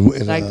song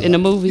In the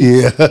movie.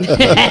 Yeah.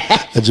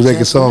 A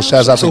Jamaican song.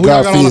 Shouts out So to who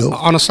y'all got Garfield.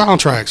 on the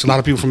soundtracks? A lot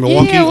of people from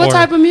Milwaukee? Yeah, what or-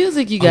 type of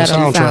music you got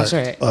on the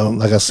soundtrack. soundtrack?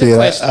 Like I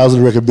said, I was in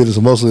the record business,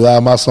 so mostly a lot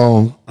of my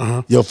songs,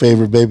 your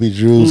favorite, Baby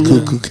Drew's,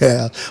 Cuckoo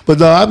Cow. But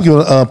no, I'm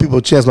giving people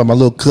a chance by my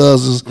little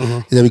cousins.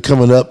 And they be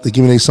coming up, they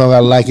give me their song. I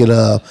like it.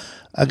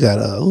 I got,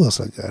 who else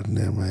I got in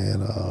there, man?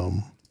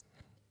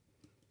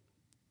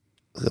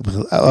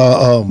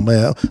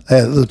 Man, I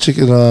had a little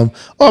chicken.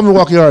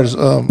 Milwaukee artist,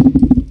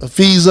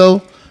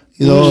 Fizo.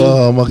 You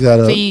know, I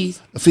got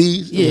Fees.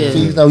 Fees. Yeah.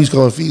 Fees. No, he's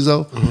called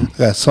Fizo. I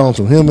got songs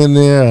from him in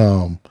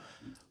there.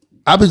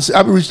 I've been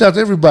reaching out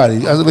to everybody.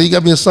 I said, man, you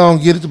got me a song,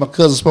 get it to my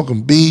cousin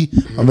Smoking B,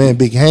 my man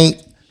Big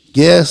Hank,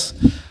 Guess.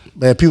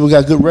 Man, people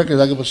got good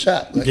records, I give them a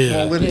shot. Like, come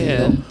on with it, you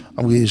know? I'm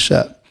gonna get a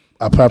shot.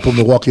 I probably put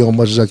Milwaukee on as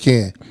much as I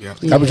can. Yeah. I've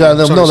been trying to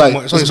let them know, like,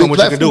 it's only so much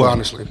you can do,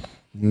 honestly.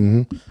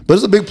 But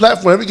it's a big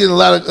platform. We getting a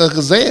lot of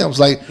Kazams,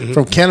 like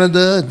from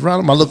Canada,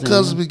 around my little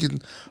cousins, we getting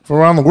from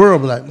around the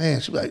world. But like, man,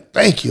 she be like,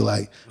 thank you.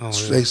 Like,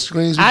 they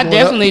screens. I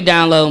definitely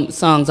download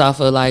songs off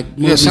of like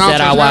movies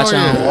that I watch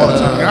on all the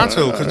time. Got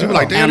to, because you be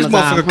like, damn, this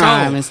Amazon motherfucker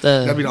Prime cold. and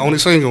stuff. That'd be the only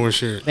single and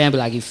shit. Man be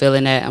like, you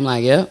feeling that? I'm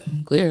like, yep,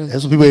 clearly.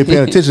 That's when people ain't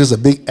paying attention. It's a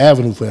big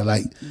avenue for that.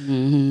 Like,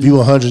 View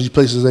 100, these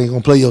places ain't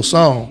gonna play your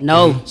song.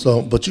 No.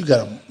 So, but you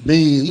got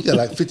you got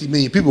like 50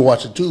 million people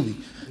watching Tubi.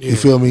 You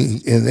feel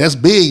me? And that's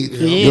big. If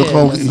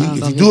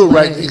you do it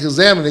right, they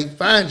examine, they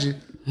find you.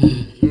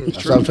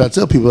 That's what I'm trying to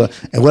tell people.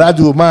 And what I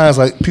do with mine is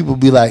like people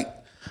be like,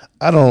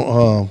 I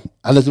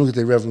let them get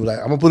their revenue. Like,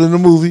 I'm gonna put it in a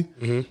movie.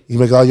 You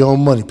make all your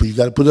own money, but you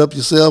got to put it up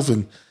yourself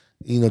and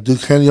do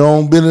kind of your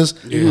own business.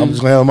 I'm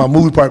just gonna have my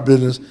movie part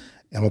business, and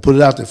I'm gonna put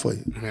it out there for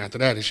you. And after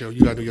that,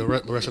 you got to do the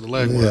rest of the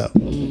leg work.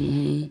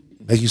 Yeah,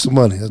 make you some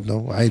money.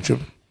 I ain't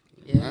tripping.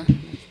 Yeah,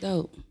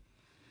 dope.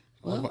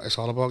 It's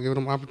all about giving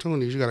them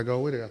opportunities. You got to go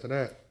with it after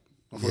that.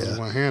 Motherfuckers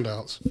want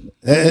handouts.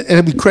 And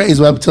it'd be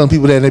crazy when I be telling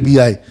people that, and they be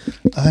like,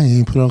 I ain't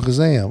even put on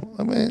Kazam.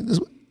 I mean,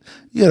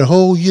 you had a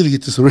whole year to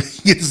get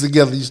this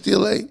together. You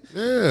still ain't.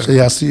 Yeah. So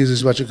y'all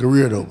serious about your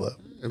career though, but.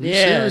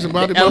 Serious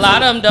about it, a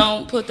lot of them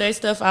don't put their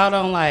stuff out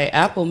on like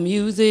Apple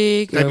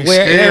Music or where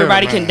scared,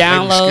 everybody man. can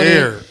download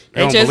it.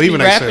 They don't just believe be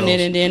in rapping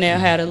themselves. it, and then they'll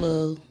have a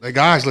little They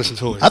guys listen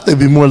to it. I think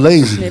be more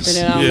lazy. snipping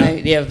it on.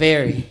 Like, yeah,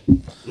 very.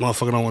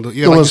 Motherfucker don't want to do.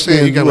 Yeah, like you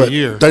said, you got a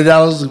year.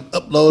 $30 to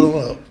upload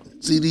on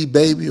a CD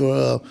Baby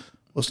or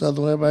what's the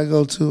other one everybody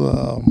go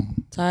to?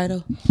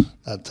 Title.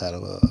 Not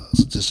Title.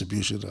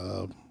 Distribution.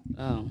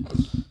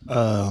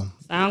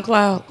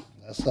 SoundCloud.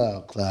 That's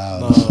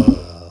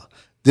SoundCloud.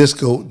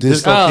 Distro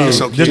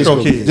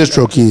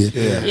Kid.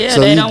 Yeah, So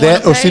they you don't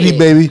that wanna or pay CD it.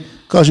 Baby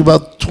cost you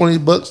about $20,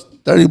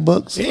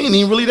 $30. It ain't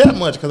even really that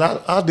much because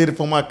I did it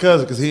for my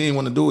cousin because he didn't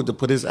want to do it to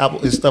put his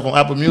stuff on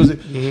Apple Music.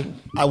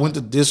 I went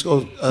to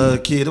Disco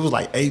Kid. It was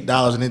like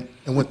 $8 and it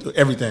went through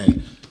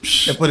everything.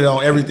 And put it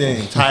on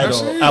everything.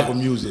 Tidal, Apple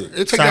Music.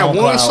 It take that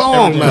one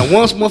song, man.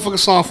 One motherfucking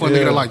song for a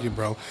nigga that like you,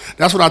 bro.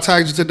 That's what I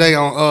tagged you today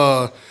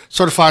on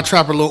Certified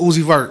Trapper, Lil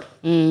Uzi Vert.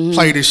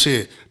 Play this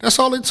shit. That's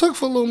all it took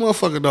for a little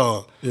motherfucker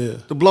dog. Yeah.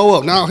 To blow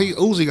up. Now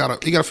Uzi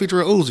got a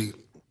feature of Uzi.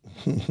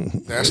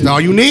 That's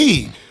all you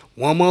need.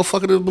 One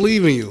motherfucker to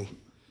believe in you.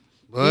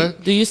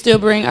 But Do you still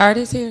bring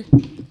artists here? I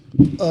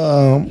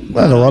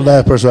know. One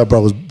last person I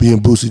brought was being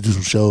Boosie do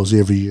some shows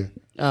every year.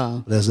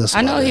 Oh, That's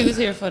I know about he it. was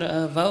here for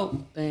the vote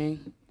thing.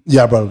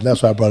 Yeah, I brought him.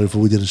 That's why I brought him for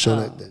we did a show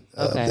Okay.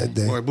 that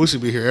day. boy,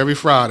 Boosie be here every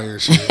Friday and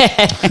shit.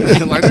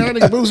 Like that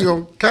nigga Boosie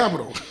on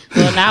Capitol.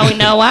 Well, now we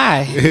know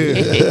why.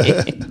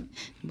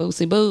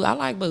 Boosie Boo. I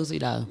like Boosie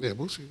though. Yeah,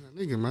 Boosie, that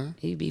nigga, man.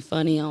 He be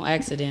funny on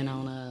accident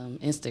on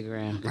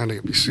Instagram. That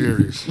nigga be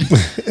serious.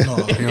 He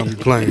don't be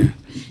playing.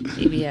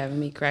 He be having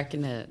me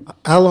cracking up.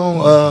 How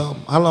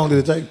long did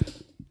it take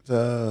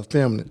to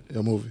film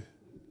your movie?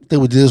 I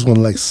think we did this one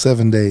in like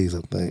 7 days,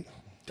 I think.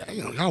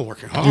 Damn, y'all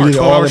working You hard. did, it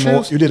 12 all hour in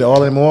shifts? you did it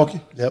all in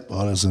Milwaukee? Yep,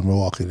 all that's in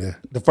Milwaukee there.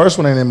 The first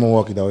one ain't in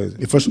Milwaukee though, is it?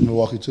 The first one in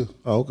Milwaukee too.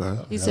 Oh, okay.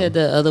 He said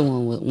the other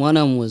one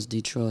of them was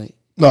Detroit.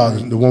 No,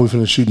 the one we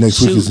finna shoot next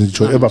week is in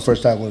Detroit. It's my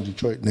first time going to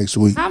Detroit next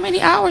week. How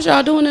many hours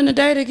y'all doing in a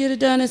day to get it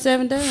done in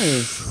 7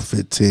 days?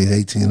 15,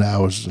 18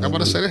 hours. I'm about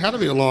to say, it had to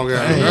be a long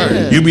ass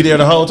day. You be there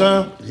the whole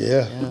time?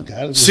 Yeah.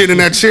 Gotta be. Sit in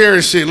that chair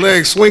and shit,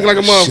 legs swing like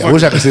a Shit, I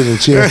wish motherfucker. I could sit in the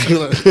chair.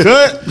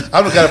 Good.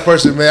 I'm the kind of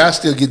person, man. I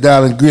still get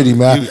down and gritty,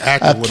 man. You I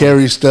active with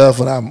carry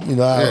stuff, and I'm,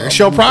 it's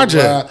your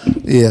project.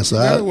 Yeah, so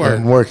gotta work.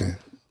 I'm working.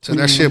 So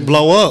that shit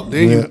blow up.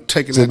 Then Yeah. you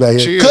taking Sit that back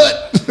here. chill.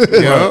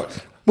 Cut. Yeah.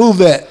 Move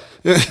that.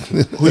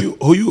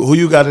 Who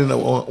you got in the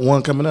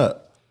one coming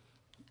up?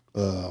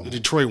 The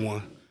Detroit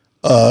one.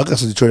 I got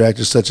some Detroit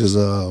actors such as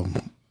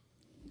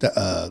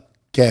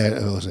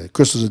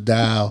Crystal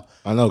Dow.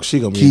 I know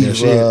she gonna be in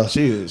Keith, there.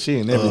 She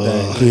in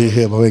everything.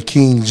 Yeah, my man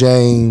King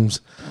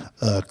James,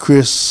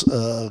 Chris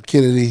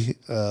Kennedy.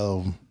 Any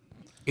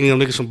of them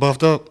niggas from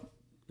Buffed Up?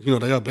 You know,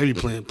 they got baby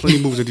playing plenty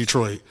of movies in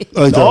Detroit.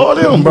 All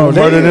them, bro.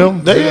 Murder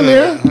them. They in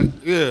there.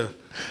 Yeah.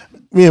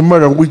 Me and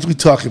Murder, we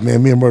talking,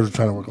 man. Me and Murder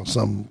trying to work on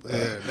something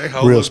They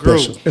whole real little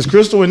group. special. Is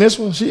Crystal in this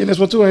one? She in this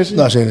one too, ain't she?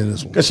 No, she ain't in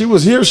this one. Cause she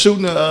was here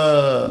shooting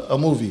a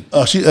movie.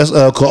 That's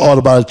called All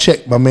About a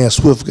Check. My man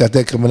Swift got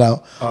that coming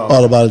out.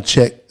 All About a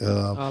Check.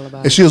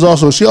 And she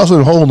also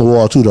in Hole in the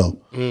Wall too, though.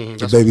 The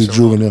that's baby what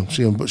Drew and them.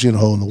 She in the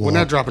Hole in the Wall. When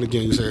that dropping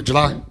again, you said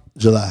July?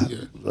 July.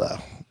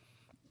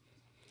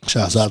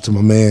 Shouts out to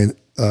my man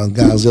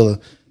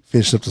Godzilla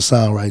finishing up the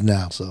sound right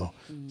now. So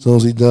as soon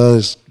as he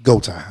does,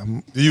 go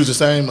time. You use the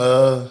same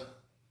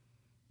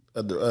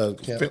the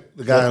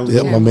guy who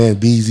Yep, my man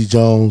BZ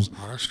Jones,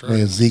 that's straight.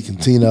 man Zeke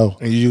and Tino.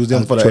 and you use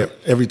them for that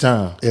every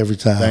time. Every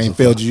time. They ain't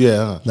failed you yet,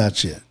 huh?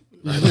 Not yet.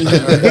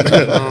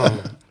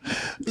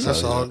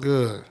 That's all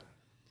good.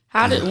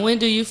 When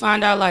do you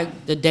find out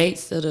like the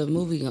dates of the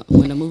movie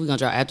when the movie gonna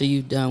drop after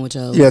you done with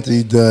your? You have to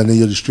be done, then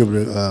your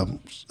distributor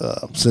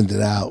send it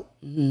out.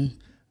 And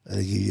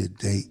they give you a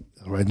date.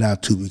 Right now,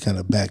 Tubi kind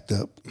of backed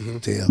up. You can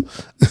tell,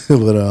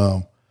 but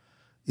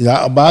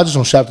I just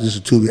don't shop to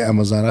just Tubi,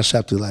 Amazon. I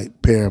shop to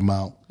like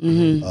Paramount,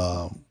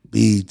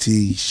 BET,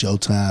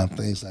 Showtime,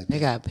 things like They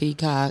that. got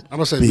Peacock. I'm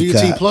gonna say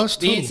Peacock. BET Plus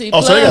too. BET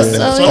Oh, so they got Plus.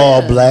 that. It's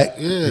all black.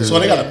 Yeah. So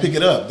they got to pick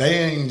it up. They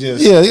ain't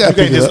just. Yeah, they you gotta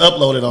can't pick it just up.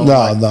 upload it on.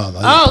 No.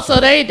 Oh, so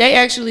they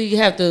actually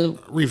have to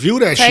Review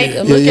that take a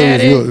shit. look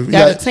at review it. You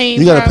Got a team.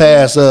 You got to probably?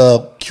 pass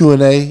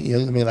Q&A. You know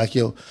what I mean? Like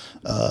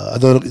I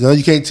know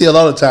you can't tell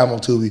all the time on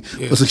Tubi,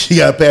 but so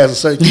you got to pass a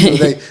certain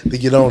Q&A to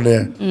get on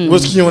there.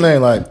 What's Q&A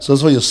like? So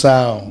it's for your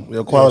sound,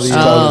 your quality,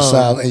 your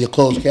sound, and your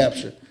closed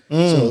capture.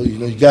 So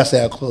you got to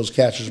have closed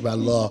captures by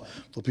law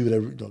for people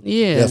that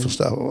deaf and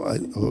stuff.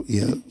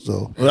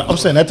 So Well, I'm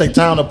saying that take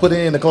time to put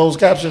in the closed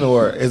caption,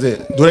 or is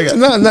it? Do they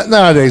got?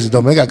 nowadays it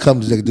don't. They got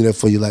companies that can do that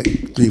for you like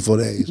 3-4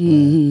 days.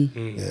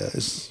 Yeah,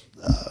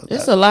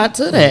 It's a lot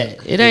to that.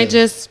 It ain't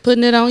just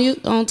putting it on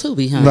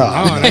Tubi,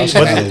 huh?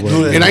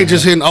 It ain't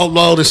just hitting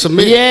upload and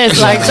submit. Yeah,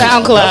 it's like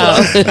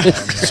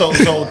SoundCloud. So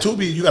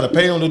Tubi, you got to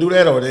pay them to do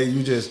that, or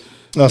you just?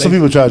 No, some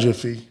people charge you a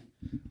fee.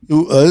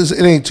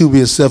 It ain't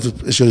Tubi itself.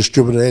 It's your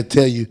distributor. They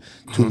tell you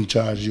Tubi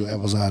charges you,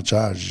 Amazon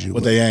charges you,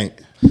 But they ain't.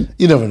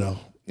 You never know.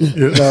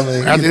 You know what I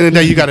mean? At the end of the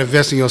day, you got to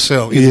invest in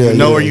yourself. Either you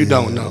know or you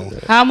don't know.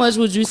 How much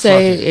would you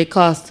say it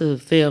costs to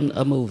film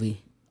a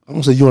movie? I'm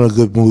gonna say you want a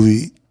good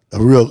movie,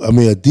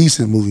 a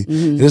decent movie.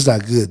 And it's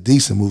not good,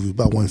 decent movie,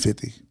 about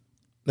 $150.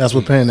 That's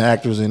what paying the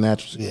actors and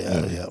actresses.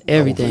 Yeah.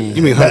 Everything.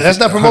 You mean That's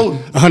not promoting.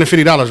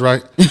 $150,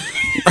 right?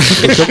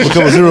 A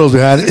couple zeros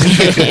behind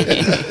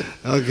it.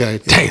 Okay,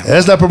 damn.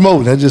 That's not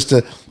promoting. That's just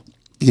to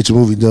get your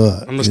movie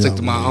done. I'm gonna stick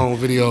to my own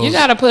videos. You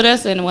gotta put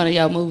us in one of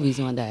your movies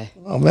one day.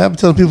 Oh man, I'm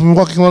telling people I'm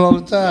walking on all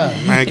the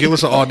time. Man, give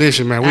us an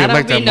audition, man. I We'll don't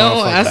make that be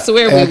knowing. I motherfucker.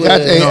 swear we would.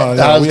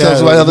 I was telling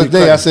somebody the other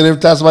day. I said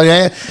every time somebody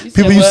asked,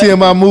 people you what? see in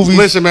my movies.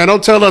 Listen, man,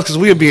 don't tell us because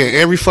we'll be in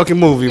every fucking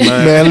movie,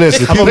 man. Man,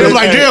 listen. They be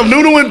like, damn,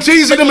 Noodle and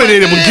Cheesy, them in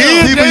it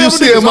again. People you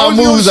see in my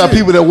movies are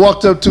people that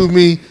walked up to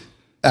me.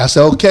 I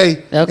said,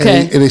 okay.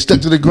 And they stuck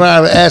to the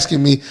grind and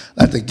asking me,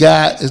 like the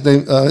guy, his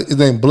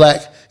name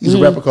Black. He's a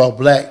rapper called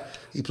Black.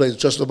 He plays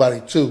Trust Nobody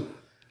too.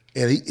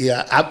 And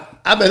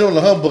I met him on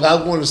the Humbug. I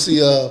wanted to see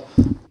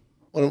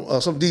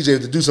some DJ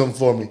to do something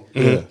for me.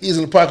 He's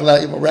in the parking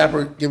lot. I'm a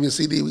rapper. Give me a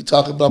CD. We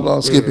talking, blah, blah,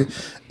 skipping.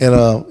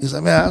 And he's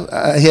like, man,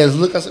 he had his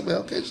look. I said, man,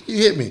 okay, you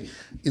hit me.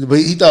 But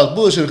he thought it was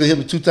bullshit because he hit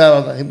me 2 times. I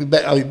was like, hit me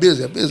back. I'll be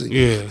busy. I'm busy.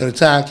 Yeah. And the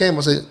time came,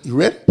 I said, you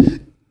ready?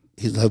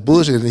 He's like,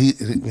 bullshit. And he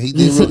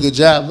did a real good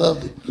job.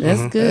 Loved it.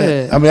 That's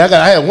good. I mean,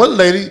 I had one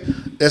lady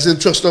that's in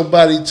Trust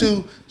Nobody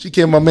too. She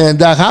came with my man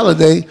Doc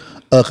Holliday,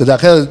 because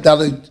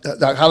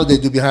Doc Holliday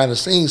do behind the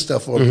scenes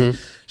stuff for me.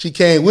 She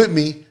came with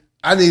me.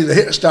 I needed a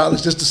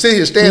hairstylist just to sit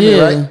here standing,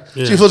 right?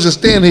 Yeah. She was just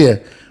stand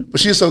here.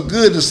 But she was so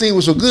good, the scene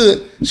was so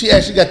good, she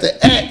actually got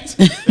to act.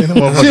 She was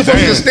supposed to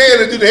just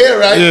stand and do the hair,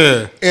 right?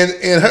 Yeah.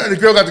 And her and the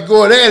girl got to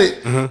going at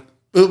it.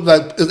 It was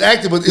like, it was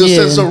acting, but it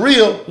was so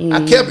real. I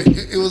kept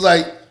it. It was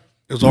like,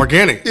 it was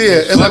organic.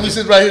 Yeah, it's like we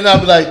sit right here and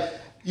I'll be like,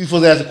 you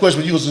supposed to ask a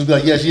question, but you was just be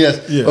like, yes.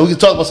 Yeah. But we can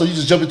talk about, so you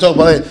just jump and talk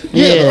about it.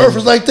 Yeah, the earth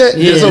was like that.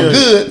 Yeah. It's so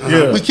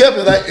good. We kept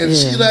it like, and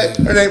she like,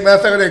 her name, matter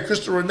of fact, her name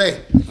Crystal Renee.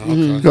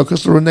 Girl,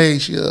 Crystal Renee,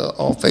 she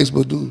on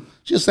Facebook, dude.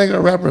 She's a singer,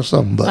 a rapper or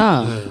something.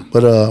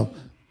 But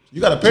you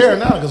got to pay her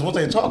now because once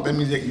they talk, that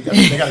means they got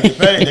to get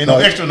paid. They ain't no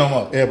extra no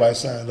more. Everybody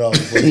signed off.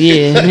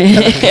 Yeah.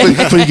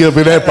 Before you get up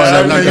in that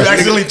part. You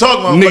accidentally talk,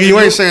 nigga, you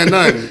ain't saying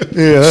nothing.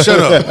 Yeah. Shut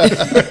up.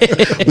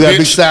 We got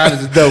big sign at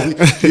the door.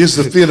 It's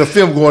a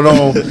film going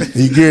on. And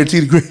you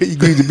guaranteed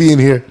to be in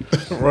here.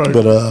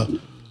 Right.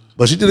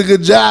 But she did a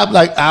good job.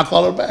 Like, I'll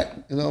call her back.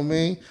 You know what I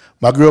mean?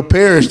 My girl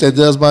Parrish that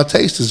does my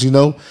tasters, you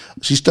know.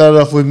 She started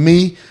off with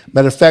me.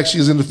 Matter of fact, she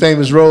was in the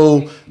famous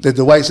role that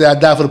the white said I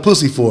die for the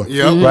pussy for.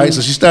 Yep. Right?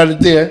 So she started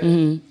there.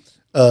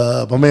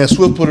 My man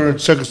Swift put her in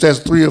Circumstance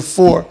 3 or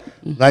 4.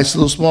 Nice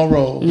little small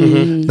role.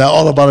 Now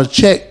all about a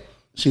check.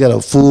 She got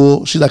a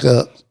full, she's like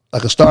a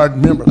starred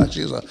member. Like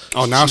she's a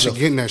now she's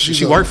getting that shit.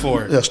 She worked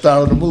for it. Yeah,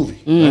 star of the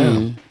movie.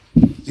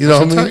 You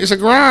know what I mean? It's a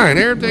grind.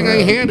 Everything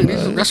ain't handed.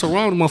 That's what's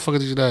wrong with motherfuckers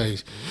these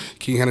days.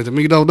 Can't hand it to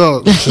me, though,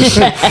 dog. I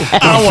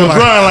don't want to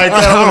grind like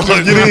that. I want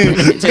to get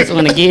in. Just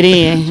want to get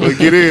in.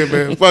 Get in,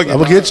 man. Fuck it. I'm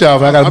going to get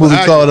y'all. I got a movie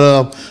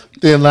called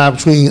Thin Line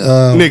Between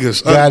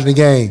Niggas. God and the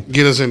Game.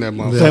 Get us in that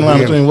motherfucker. Thin line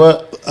between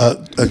what? A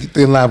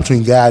Thin Line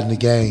Between God and the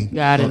Game.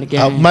 God and the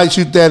I Game. might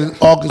shoot that in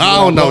August. I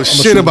don't know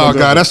shit about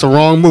God. That's the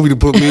wrong movie to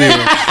put me in.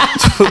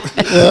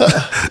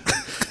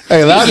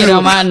 Hey, a lot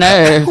on my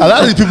nerves. A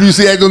lot of these people you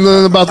see acting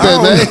nothing about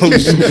that,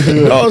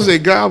 man. I was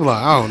saying God, I'm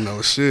like, I don't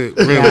know shit.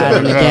 Really,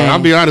 I'll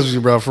be honest with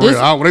you, bro. For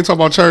real, when they talk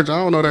about church, I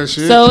don't know that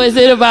shit. So is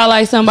it about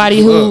like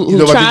somebody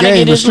who trying to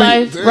get his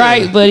life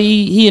right, but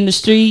he in the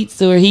streets,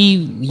 or he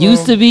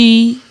used to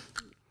be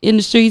in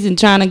the streets and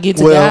trying to get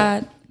to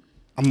God?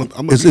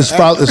 It's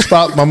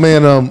about my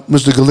man,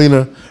 Mr.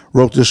 Galena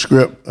wrote this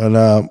script,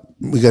 and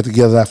we got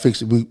together. I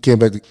fixed it. We came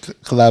back to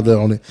collaborate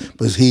on it.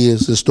 But it's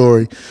his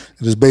story.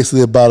 And it's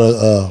basically about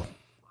a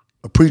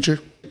preacher.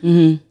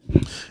 And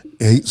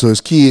so his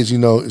kids,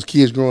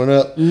 growing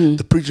up,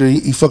 the preacher,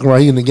 he fucking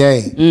around. He in the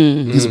game.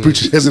 He's a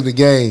preacher that's in the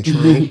game.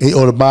 And he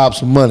owed the mob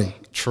some money.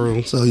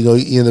 True. So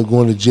he ended up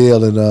going to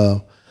jail, and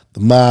the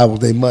mob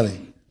with their money.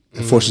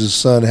 And forces his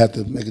son to have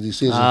to make a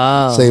decision,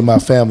 save my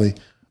family.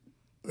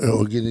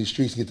 or get in these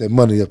streets and get that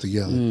money up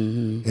together.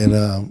 And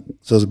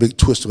so it's a big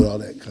twist with all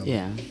that coming.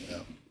 Yeah.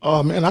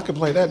 Oh man, I can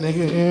play that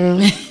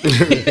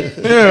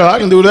nigga. Yeah, yeah, I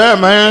can do that,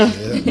 man.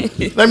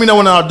 Yeah. Let me know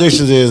when the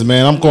auditions is,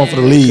 man. I'm going for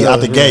the lead out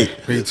the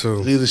gate. Me too.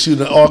 It's either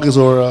shooting in August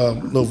or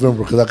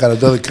November because I got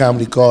another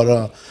comedy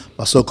called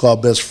My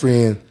So-Called Best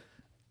Friend.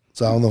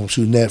 So I don't know if I'm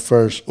shooting that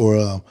first or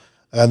I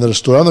got another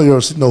story. I don't know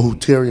if you know who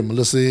Terry and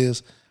Melissa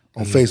is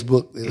on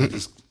Facebook. They're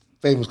this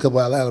famous couple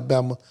out of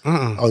Alabama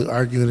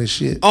arguing and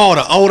shit. Oh,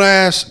 the old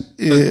ass.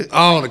 Yeah.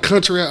 The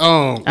country. I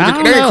don't They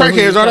ain't know who crackheads,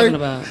 you're are they? talking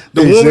about.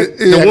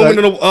 The woman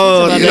and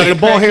the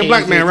bald head crackheads,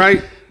 black man,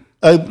 right?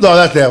 No,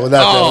 not that one.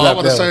 Not Oh, that I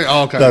one. was gonna say,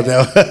 okay. Not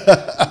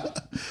that one.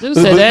 Who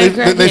said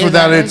that? They from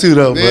down there too,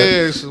 though. But,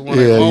 Yeah, it's one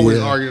they always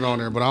arguing on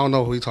there, but I don't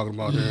know who he talking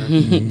about there.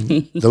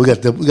 So we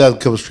got a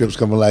couple strips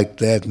coming like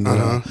that, and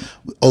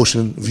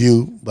Ocean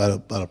View by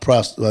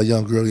a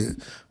young girl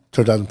that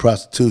turned out in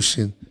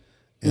prostitution,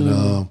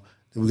 and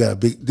we got a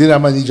big. Then I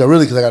might need y'all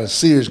really because I got a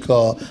series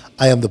called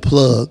 "I Am the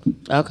Plug."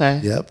 Okay.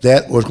 Yep,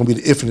 that or it's gonna be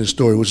the Infinite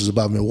Story, which is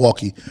about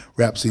Milwaukee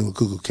rap scene with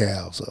Cuckoo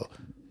Cow. So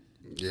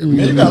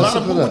Man, you got a lot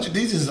of people.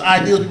 These is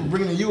ideas people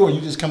bringing to you, or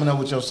you just coming up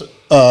with your.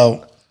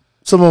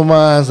 some of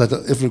mine's like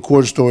the Infinite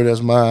Quarter Story.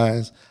 That's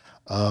mine's.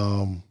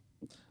 The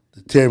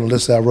Terry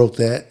Melissa, I wrote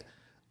that.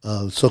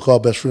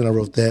 So-Called Best Friend, I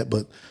wrote that.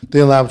 But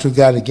then line between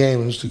God in the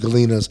Game and Mr.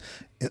 Galena's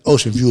and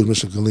Ocean View is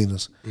Mr.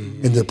 Galena's.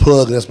 And the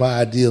plug, that's my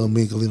idea, and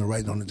me and Galena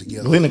writing on it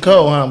together. Galena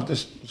Cole, huh?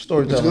 This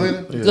storyteller.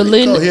 Galena? Yeah.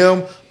 Galena.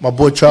 Him, my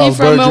boy Charles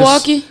He from Burgess.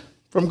 Milwaukee?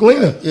 From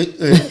Galena.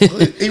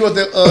 He wrote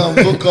that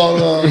book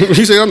called...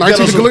 He said, I'm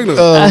 19 to Galena.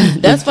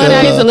 That's funny.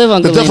 I used to live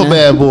on The Galena. Duffel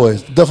Bad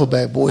Boys. The Duffel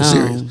Bad Boys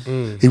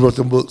series. He wrote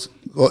them books.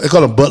 Well, they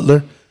call him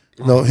Butler.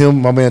 You know,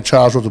 him, my man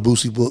Charles wrote the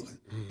Boosie book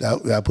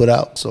that I put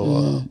out. So...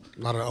 A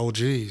lot of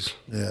OGs.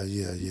 Yeah.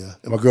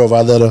 And my girl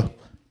Violetta,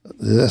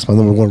 that's my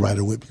number one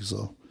writer with me.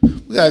 So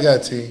I got a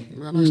team.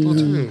 We got nice little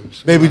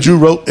teams. Baby Drew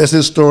wrote, that's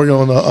his story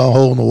on the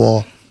Hole in the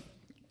Wall.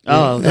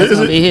 Oh, that's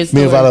going to be his Me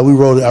story. and Violetta, we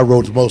wrote it. I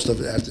wrote most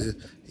of it after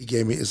he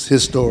gave me. It's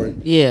his story.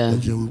 Yeah.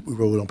 And then we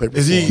wrote it on paper.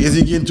 Is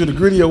he getting to the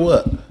gritty or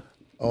what?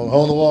 on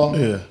Hole in the Wall?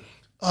 Yeah.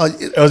 Or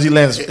is he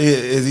landing?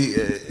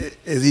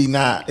 Is he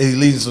not? Is he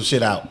leaving some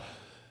shit out?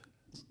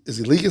 Is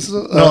he leaking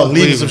some? No,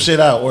 leaving some shit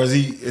out, or is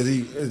he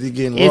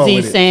getting Is wrong he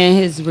with it? saying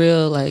his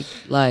real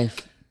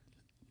life?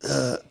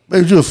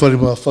 Baby Drew a funny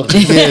motherfucker.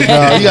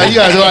 Yeah, no, you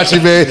gotta watch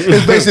it, man.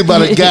 It's basically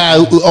about a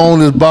guy who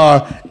owned his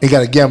bar and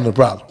got a gambling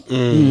problem.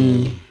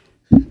 And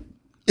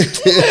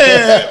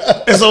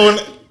so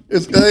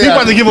He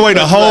about to give away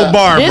the whole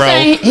bar, This bro.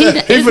 ain't- He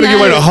it's finna give not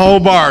away the his- whole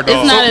bar, dog.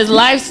 It's not his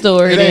life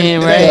story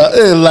then, Yeah, right?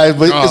 it's life,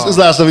 but it's a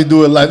lot of stuff he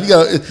do in life. You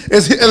got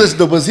listen,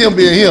 but it's him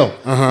being him.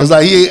 It's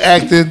like he ain't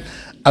acting.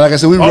 Like I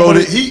said, we wrote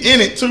it. He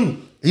in it too.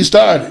 He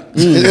started.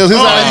 It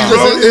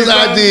was his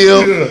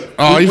idea.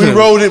 Oh, we even-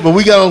 wrote it, but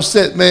we got on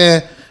set,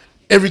 man.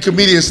 Every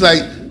comedian's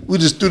like, we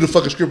just threw the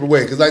fucking script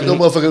away because like no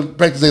motherfucker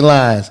practice their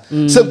lines.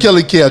 Except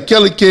Kelly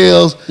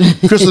Kells,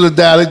 Crystal the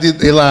Dial, they did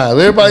their lines.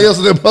 Everybody else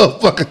in that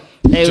motherfucker.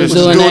 They was just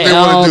doing do what they their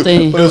wanna own do.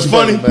 thing. But it was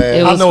funny, man.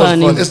 It was I know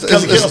funny. it's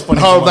funny. It's funny.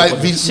 Hard Night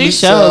She meets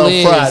sure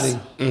is.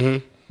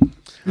 Friday.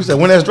 You said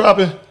when that's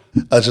dropping?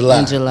 July.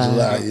 In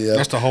July. Yeah.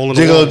 That's the hole in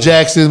the Gigolo wall.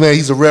 Jackson, man,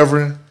 he's a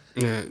reverend.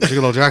 Yeah,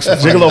 Gigolo Jackson.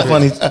 Gigolo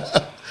funny.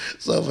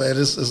 So man,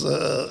 it's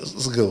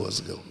a good one. It's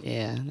a good one.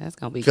 Yeah, that's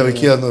gonna be Kelly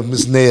good. Kells,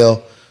 Miss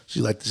Nail,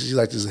 she like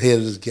this head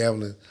of this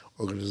gambling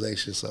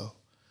organization. So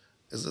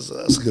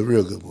it's a good,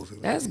 real good movie.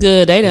 Man. That's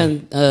good. They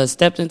done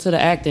stepped into the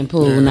acting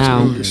pool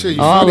now. Good. Shit,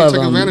 you All finally of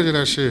take them. advantage of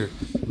that shit.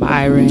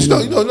 Myron. You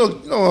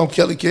know,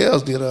 Kelly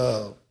Kells did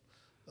a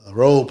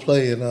role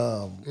play in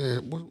Yeah,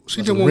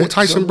 she did one with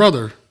Tyson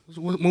brother.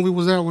 What movie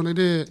was that when they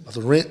did? was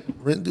it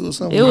Rent do or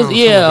something. It was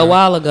a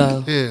while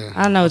ago. Yeah,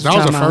 I know what that you're was the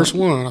talking about. first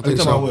one. I think You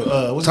so. talking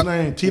about with, what's his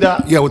name?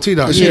 T-Dot? Yeah, with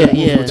T-Dot. Yeah, Shit,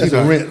 yeah. with That's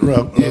T-Dot. a Rent.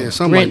 Yeah,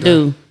 something Rent like that.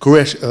 due.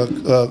 Correction.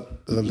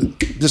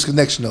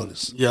 Disconnection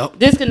notice. Yep.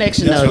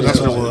 Disconnection notice. That's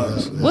what it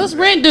was. What's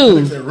Rent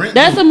due?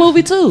 That's a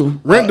movie too.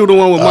 Rent do the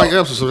one with Mike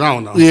Epps, so I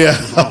don't know. Yeah,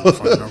 I don't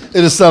fucking know.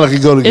 it just sound like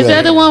it go together. Is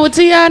that the one with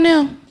T.I.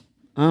 now?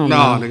 I don't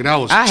No, know. nigga, that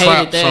was I trap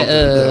hated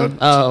that.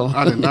 something.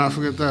 I did not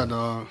forget that,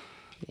 dog.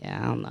 Yeah,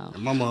 I don't know.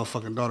 My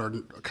motherfucking daughter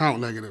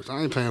account negatives.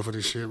 I ain't paying for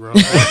this shit, bro.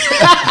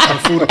 I got a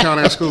food account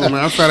at school, man.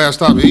 I fat ass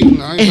stopped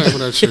eating. I ain't paying for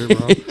that shit,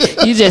 bro.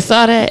 You just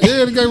saw that?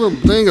 Yeah, they gave a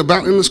thing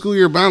about in the school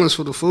year balance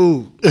for the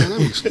food. Man, that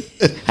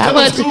was- How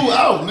much? School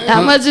out, man.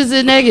 How much is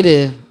it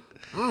negative?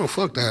 I don't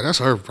fuck that. That's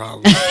her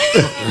problem. Fuck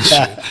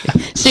that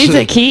shit. She's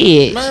a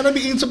kid. Man, they be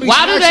eating some of these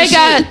Why do snacks they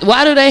and shit.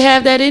 Why do they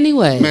have that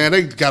anyway? Man,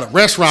 they got a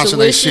restaurants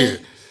and they Tuition?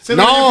 shit. Send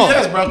her No,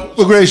 GPS, bro.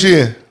 What grade she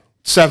in?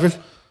 7.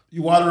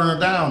 You watering her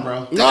down, bro.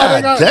 No,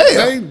 they got.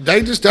 damn.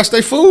 They just that's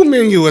their food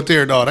menu at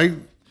there, dog. They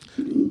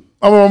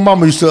I remember my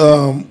mama used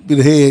to be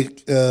the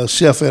head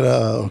chef at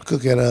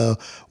cook at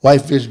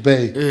Whitefish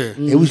Bay. Yeah.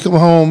 And we was coming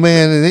home,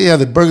 man, and they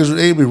had the burgers.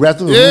 They be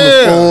wrapped up in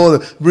Yeah. foil,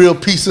 the real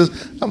pieces.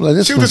 I'm like,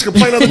 this She was just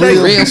complaining the other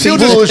day. real She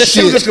was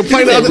bullshit. just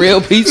complaining the other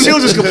Real pizza. She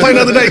was just complaining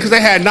the other day because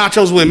they had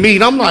nachos with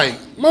meat. I'm like,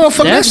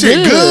 Motherfucker, that That's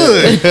shit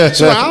good.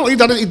 So I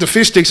don't eat the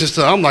fish sticks and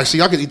stuff. I'm like, see,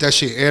 I can eat that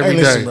shit every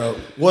day. Listen, bro.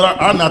 What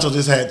our nachos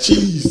just had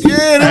cheese.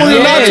 Yeah, they was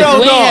Yes, nachos,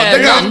 we dog. had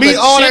They got nothing meat,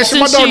 but all that chips shit.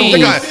 My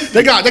and dog,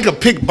 cheese. they could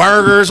pick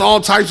burgers,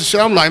 all types of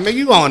shit. I'm like, man,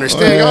 you don't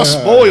understand. Y'all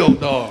spoiled,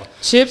 dog.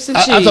 Chips and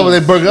I cheese. thought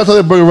that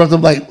burger wrapped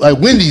up like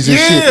Wendy's and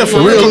shit. Yeah, for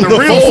real, the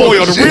real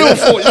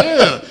foil,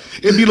 yeah.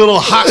 It'd be little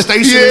hot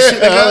station and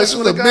shit. Yeah,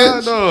 Swear to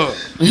God, dog.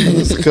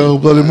 That's a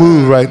cold-blooded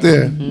move right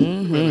there.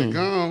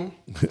 Gone.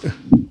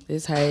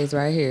 This Hayes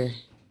right here.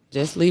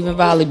 Just leaving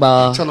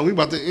volleyball. Tell them we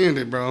about to end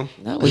it, bro.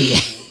 No, we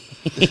ain't.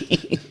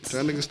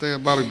 That nigga stay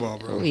at volleyball,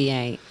 bro. We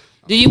ain't.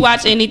 Do you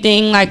watch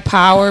anything like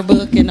Power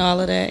Book and all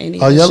of that? Any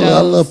Oh, of the yeah, I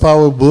shows? love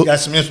Power Book. Got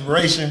some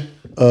inspiration.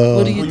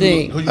 What do you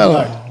think? Who you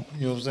like?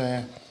 You know what I'm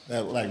saying?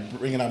 That like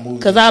bringing out movies.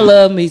 Because I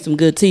love me some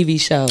good TV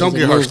shows. Don't and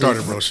get her movies.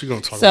 started, bro. She gonna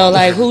talk. So about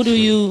like, that.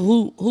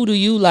 who do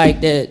you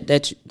like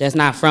that's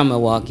not from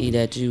Milwaukee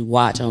that you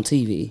watch on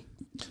TV?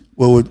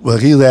 Well,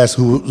 he asked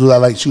who I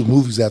like shooting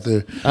movies out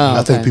there. Oh,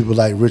 I think okay. people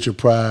like Richard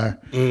Pryor,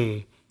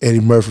 Eddie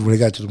Murphy when they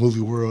got to the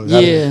movie world.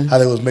 Yeah. How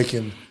they was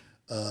making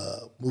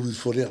movies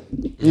for them.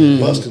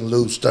 Busting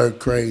Loose, Stir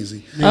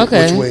Crazy.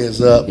 Okay. Which Way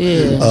Is Up.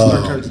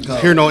 Yeah.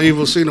 Hear No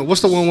Evil, See No.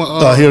 What's the one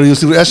with? Here you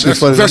see that shit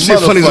funny. That shit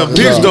funny as a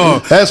bitch,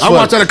 dog. That's I funny.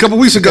 watched that a couple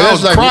weeks ago. I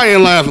was That's like-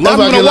 crying, laughing. A That's lot of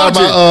why I people get a don't lot watch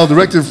of it. my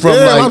directing from Yeah,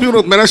 a lot of like. people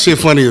don't, man, that shit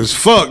funny as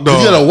fuck, dog.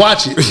 You gotta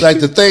watch it. Like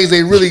the things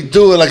they really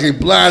do it, like they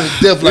blind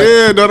and deaf. Like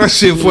Yeah, no, that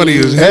shit funny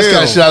as hell. that's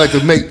kind of shit I like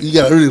to make. You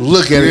gotta really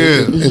look at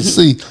it Yeah. and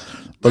see.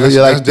 But That's,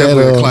 you like that's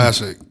definitely that, a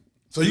classic.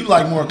 So you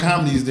like more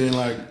comedies than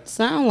like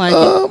Sound like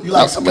it. you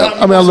like I mean, I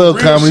some love real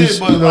comedies, shit,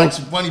 but you know. like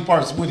some funny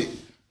parts with it.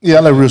 Yeah, I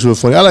like real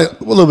funny. I like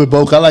a little bit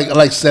both. I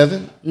like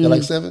Seven. You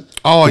like Seven?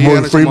 Oh, With yeah,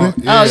 Morgan that's Freeman.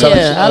 the one. Oh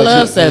yeah, I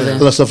love Seven.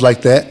 Little stuff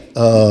like that.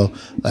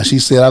 Like she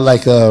said, I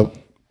like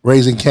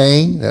Raising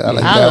Cain. I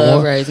like I that love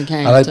one. Raising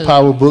Cain, I like too.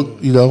 Power Book.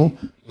 You know,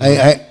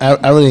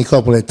 I really ain't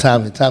couple that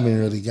time. The timing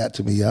really got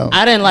to me, y'all.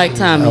 I didn't like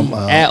Tommy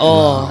at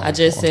all. I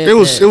just said It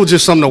was that.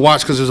 just something to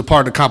watch because it was a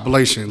part of the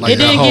compilation. Like It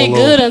that didn't whole get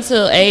little- good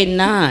until 8 and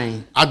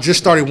 9. I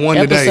just started one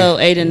today. Episode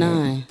 8 and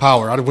 9.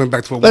 Power. I went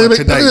back to it Like, one they-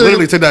 today. they-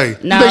 Literally today.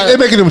 Now, They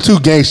making them too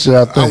gangster.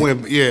 I I think.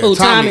 went. Yeah, who,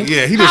 Tommy.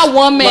 Yeah, he just how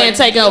one man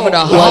take over the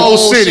whole whole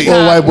city. Chicago-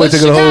 Old white boy What's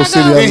taking the whole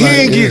Chicago? city. and he Like,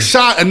 didn't yeah. get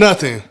shot or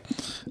nothing.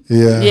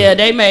 Yeah. Yeah,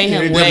 they made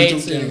him they way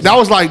definitely too. took That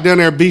was like down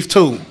there Beef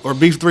 2 or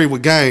Beef 3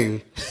 with Game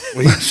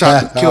when he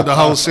killed the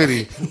whole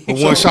city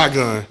with one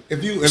shotgun.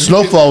 If you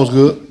Snowfall was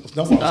good.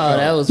 Snowfall. Oh,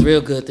 that was real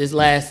good this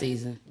last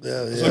season.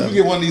 Yeah, So if you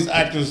get one of these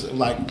actors,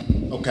 like,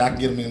 okay, I can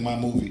get him in my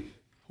movie.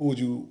 Who would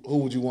you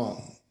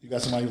want? You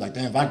got somebody you're like,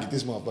 damn, if I get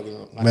this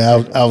motherfucker.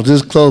 Man, I was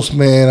this close,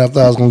 man. I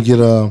thought I was gonna get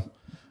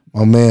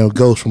my man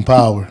Ghost from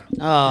Power.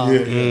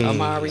 Oh,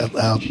 Amari.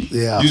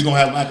 Yeah. You just gonna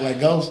have him act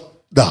like Ghost?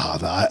 No.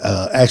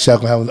 Actually, I'm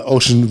gonna have an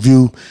ocean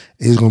view.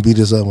 He's gonna be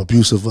this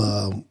abusive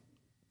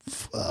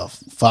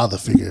father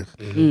figure.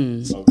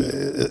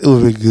 It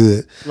would be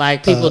good.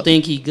 Like people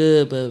think he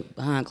good, but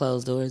behind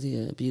closed doors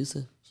he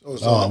abusive. Oh,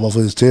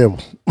 motherfucker's terrible.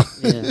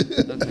 Yeah.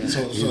 Okay.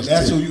 So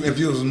that's who you. If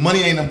it was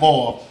money ain't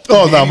involved.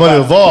 Oh, you no, can get money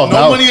anybody. involved,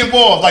 No no. money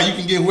involved. Like you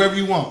can get whoever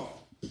you want.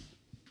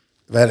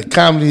 If I had a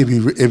comedy,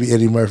 it'd be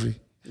Eddie Murphy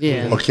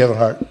Yeah. or Kevin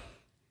Hart.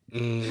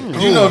 You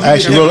know, if I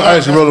you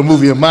actually wrote a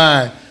movie of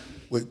mine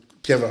with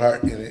Kevin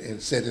Hart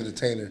and Seth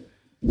Entertainer.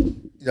 You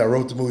know, I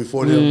wrote the movie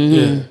for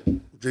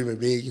them. Dreaming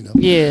big, you know.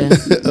 Yeah.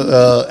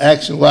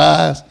 Action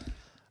wise,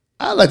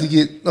 I like to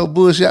get no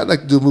bullshit. I'd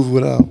like to do a movie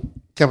with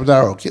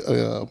Caponaro,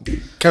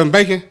 Kevin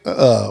Bacon.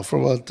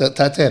 from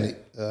Titanic,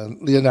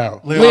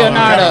 Leonardo.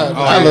 Leonardo.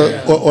 I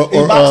love, or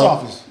He box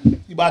office.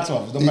 He box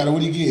office. No matter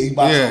what he get, he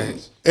box Yeah.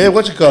 office. and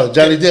what you call it,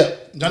 Johnny Depp.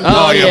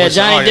 Oh, yeah,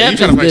 Johnny Depp You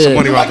trying to make is some good.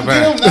 money You off the might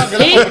get him bat. now.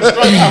 Get him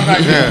straight out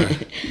right now.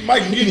 You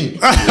might can get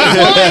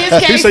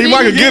him. He said you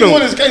might could get him.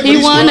 won his case, He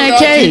but won struck that out,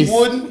 case. He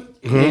wouldn't.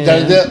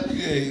 Johnny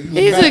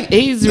Depp,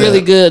 He's really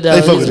good though.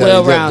 They fuck He's with Johnny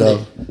Depp, well rounded.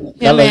 though.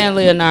 Him like and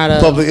Leonardo.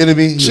 Public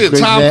Enemy. he was Shit, great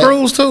in Tom that.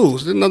 Cruise too.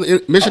 There's another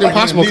Mission I like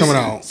Impossible him coming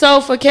decent. out.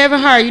 So for Kevin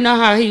Hart, you know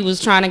how he was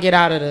trying to get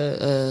out of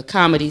the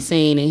comedy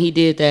scene, and he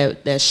did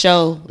that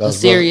show, That a was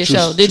serious true-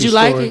 show. Did true you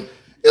like story. it?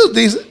 It was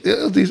decent. It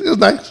was decent. It was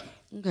nice.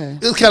 Okay.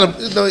 It was kind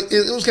of,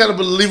 it was kind of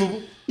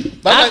believable.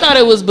 But I thought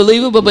it was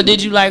believable, but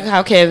did you like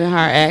how Kevin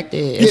Hart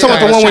acted? You talking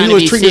about the one when he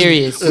was treating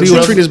serious? when he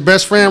was treating his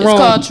best friend It's wrong?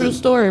 called True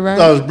Story, right?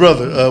 his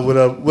brother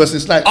with Wesley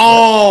Snipes.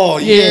 Oh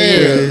yeah.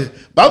 Yeah.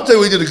 But I'm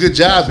telling you, he did a good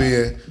job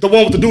here. The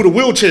one with the dude with the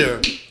wheelchair.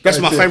 That's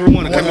my favorite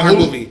one. The Kevin Hart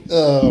movie.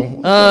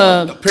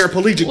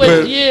 Paraplegic. Wait,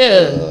 but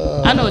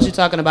yeah, I know what you're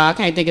talking about. I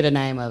can't think of the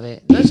name of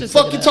it. Let's just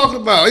fuck look you it up.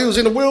 talking about? He was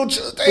in the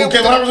wheelchair. Who,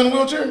 Kevin Hart was in a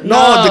wheelchair?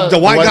 No, the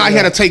white white guy he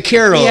guy. had to take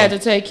care of. He had to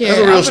take care.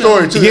 That's a real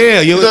story too.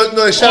 Yeah, you you- know,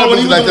 they shot a When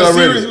he movie was like that on the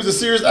series, already. he was a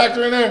serious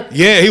actor in there.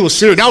 Yeah, he was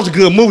serious. That was a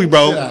good movie,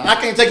 bro. Yeah, I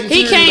can't take him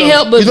He serious, can't though.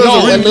 help but You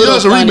know be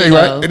it's a a remake, little funny,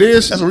 right? though. It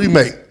is. That's a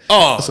remake.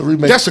 Oh, That's a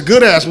remake. That's a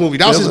good ass movie.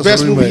 That was Yeah, his that's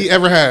best a movie remake. he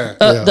ever had.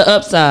 The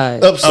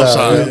Upside.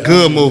 Upside. yeah.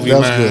 Good movie, That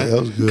was man. good. That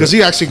was good. Because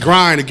he actually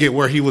grinded to get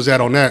where he was at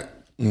on that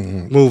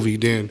movie.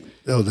 Then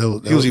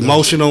he was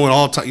emotional and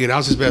all. Yeah, that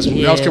was his best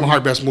movie. That was Yeah. Kevin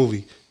Hart's best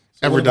movie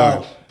ever What done.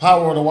 about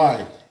Power of the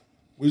Wife?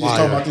 We was just Wire.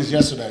 talking about this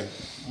yesterday.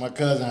 My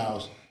cousin's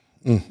house.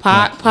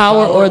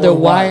 Power or The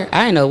Wire?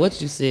 I didn't know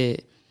what you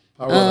said.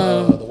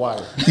 The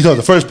Wire. You know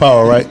the first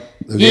Power, right?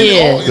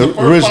 Yeah. The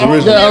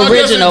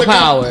original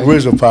Power.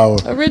 Original Power.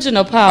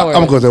 Original Power.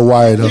 I'm gonna go with The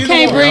Wire though. You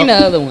can't bring the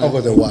other one. I'm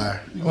gonna go with The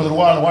Wire. You go to The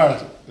Wire. The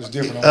Wire is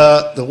different.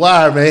 The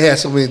Wire, man, it had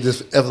so many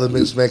different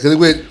elements, man. Because it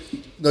went,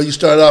 you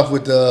start off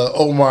with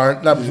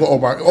Omar, not before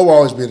Omar. Omar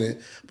always been in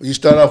it, but you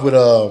start off with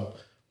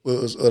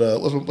what's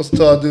the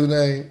tall dude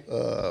name?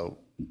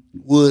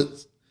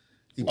 Woods.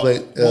 He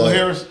played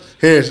Harris.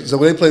 Harris. So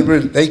when they played,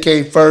 they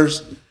came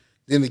first.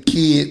 Then the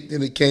kid.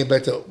 Then it came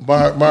back to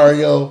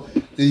Mario.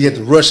 Then you had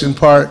the Russian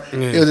part.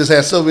 It just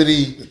had so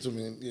many.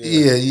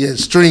 Yeah, you had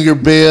Stringer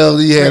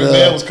Bell. You had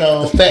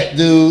the fat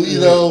dude.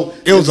 You know,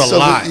 it was a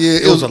lot. Yeah,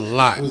 it was a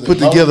lot. Put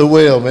together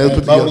well, man.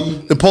 Put together.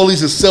 The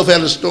police itself had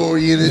a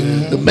story in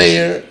it. The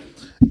mayor.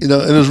 And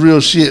it was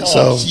real shit.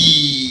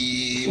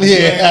 It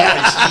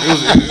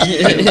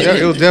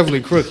was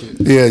definitely crooked.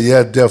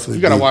 Yeah, definitely.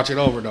 You gotta watch it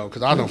over though,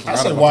 because I don't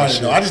forget about that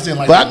shit. I just didn't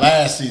like the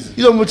last season.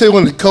 I'm gonna tell you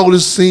one of the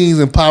coldest scenes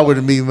in Power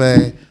to me,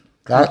 man.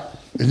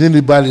 And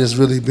anybody that's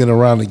really been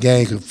around the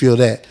game can feel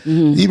that.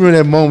 You remember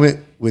that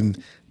moment when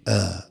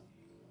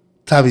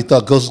Tommy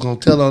thought Ghost was gonna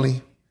tell on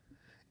him,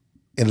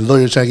 and the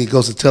lawyer trying to get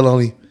Ghost to tell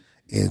on him,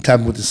 and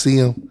Tommy went to see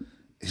him.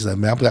 He's like,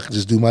 man, I can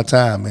just do my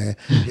time, man.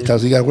 He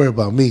tells you got to worry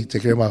about me,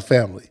 take care of my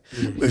family.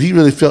 But if he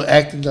really felt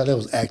acting, no, that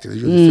was acting.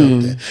 He really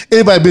felt that.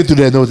 Anybody been through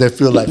that knows that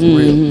feel like for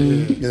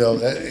real.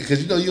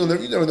 Because you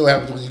never know what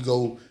happens when you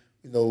go,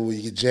 when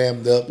you get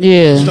jammed up.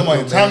 Yeah. You talking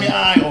about Tommy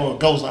eye or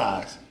Ghost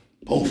eyes?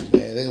 Both,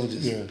 man. They was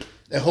just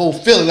that whole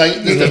feeling, like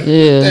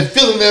that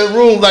feeling in that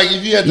room, like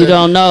if you had you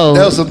don't know.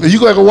 If you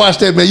go back and watch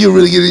that, man, you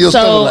really get in your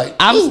stomach. Like,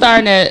 I'm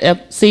starting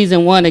at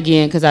season 1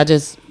 again because I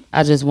just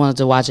wanted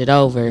to watch it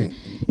over.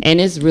 And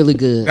it's really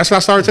good. That's why I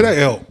started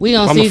today, L. We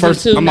on season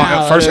 2 I'm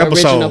now, on first the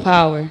episode. Original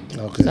Power.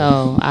 Okay.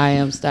 So I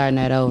am starting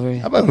that over.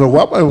 I might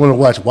want to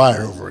watch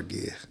Wire over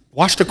again.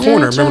 Watch The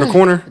Corner. Remember The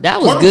Corner?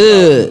 That was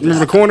good.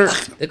 Remember The Corner?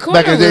 The Corner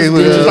Back in the day,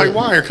 was It was good. like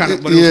Wire kind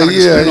of, but it was like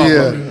a spin-off of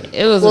it.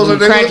 It was What some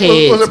was her name?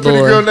 crackheads, What's her pretty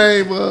boy. girl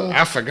name?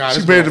 I forgot. She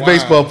It's married been the a while.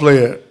 baseball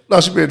player. No,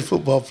 she married the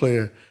football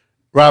player.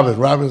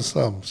 Robin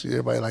something.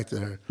 Everybody liked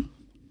her.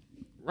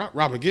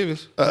 Robin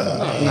Givens. People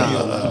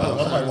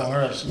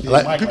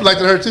liked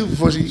her too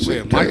before she.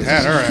 Yeah, Mike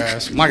had her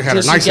ass. Mike had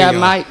her Till nice she got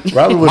and young. Mike.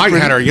 Robin was Mike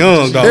pretty, had her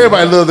young, though.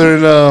 Everybody loved her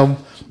in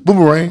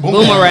Boomerang.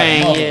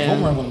 Boomerang,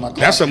 yeah.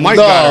 That's a Mike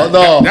got her.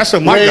 No, That's a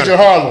Mike Rage got in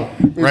her.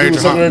 Harlem. Rage in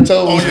Sucking her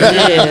toes.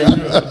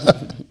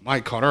 Yeah.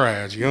 Mike caught her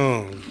ass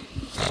young.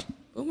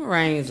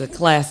 Boomerang is a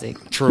classic.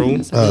 True.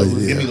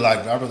 Give me life.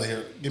 I'd rather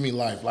hear. Give me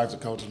life. Life's a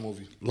coach's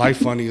movie. Life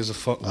funny as a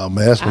fuck. Oh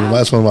man, that's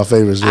one of my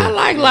favorites. I Yeah.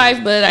 like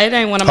Life, but it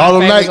ain't one of my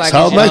Harlem favorites. Nights.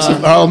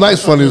 Like Harlem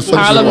Nights funny as fuck.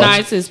 Harlem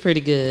Nights is pretty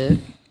good.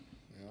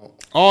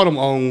 All them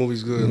old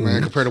movies good,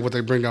 man, compared to what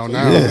they bring out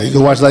now. Yeah, you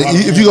can watch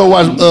if you go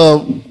watch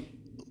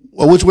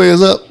Which Way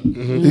Is Up, you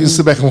can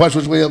sit back and watch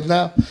Which Way Up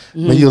now.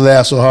 Man, you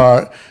laugh so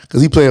hard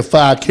because he playing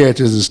 5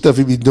 characters and stuff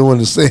he be doing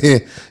and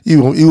saying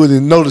you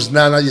wouldn't notice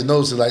now you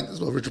notice it like this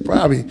is what Richard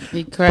Pryor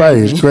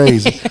is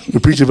crazy. The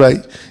preacher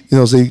like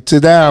say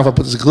sit down if I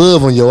put this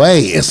glove on your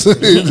ass.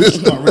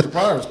 Richard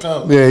Pryor is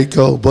cold. Yeah, he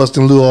cold.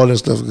 Bustin' Lou, all that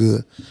stuff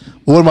good.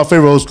 One of my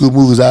favorite old school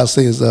movies I'll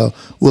say is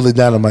Willie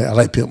Dynamite. I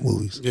like pimp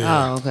movies.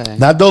 Yeah. Oh, okay.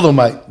 Not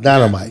Dolomite,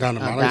 Dynamite.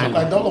 Dynamite.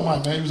 Like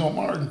Dolomite, man. He was on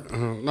Martin.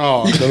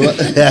 No. I'm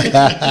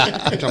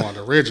talking about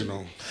the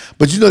original.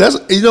 But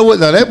what?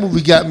 Now that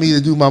movie got me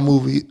to do my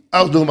movie.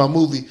 I was doing my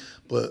movie,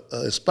 but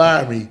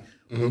inspired me.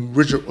 When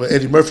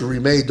Eddie Murphy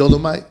remade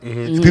Dolomite.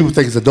 People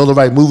think it's a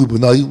Dolomite movie,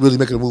 but no, he's really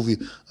making a movie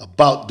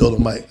about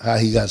Dolomite, how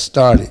he got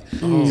started.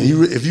 And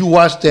if you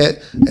watch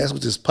that, that's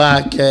with this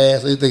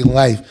podcast, anything in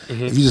life.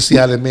 If you just see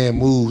how that man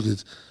moved,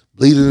 it's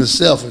bleeding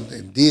himself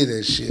and did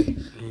that shit.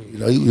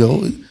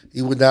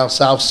 He went down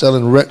south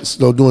selling records,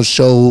 doing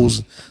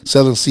shows,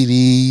 selling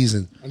CDs,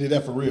 and I did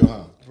that for real,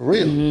 huh? for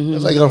real.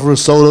 It's like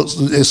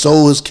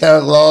sold his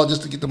catalog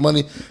just to get the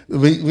money.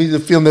 We did a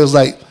film that was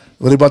like.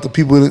 When they brought the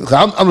people in,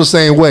 I'm the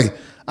same way.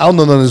 I don't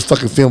know none of this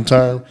fucking film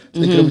term.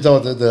 They could be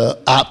talking about the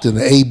opt and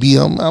the AB.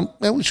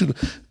 Man, we shoot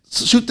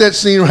that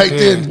scene right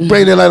there and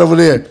bring that light over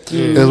there.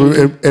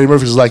 And Eddie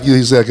Murphy was like,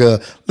 he's like,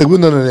 look, we're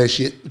none of that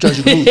shit. We're trying to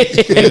shoot the movie.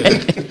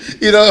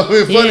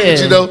 It's funny,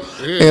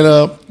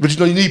 and but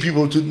you need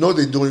people to know what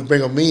they're doing,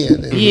 bring them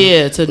in.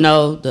 And, to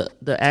know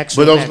the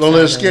actual. But don't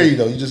let it scare you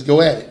though. You just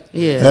go at it.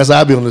 Yeah, and that's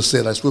how I be on the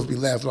set. Like Swift be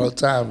laughing all the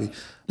time.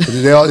 But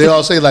they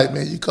all say like,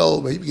 man, you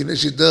cold, man. You be getting that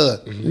shit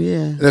done. Yeah,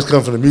 and that's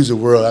coming from the music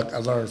world. I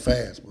learned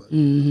fast. But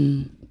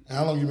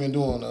how long you been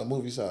doing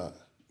movie side?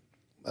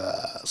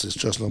 Since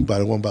Trust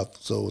Nobody,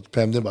 so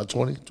pandemic about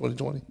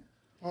 2020.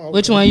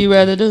 Which one you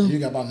rather do? You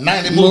got about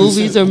 90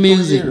 movies or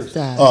music? Movies.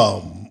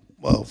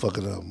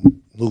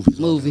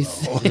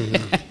 Movies.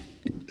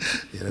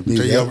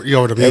 You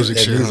over the music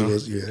shit.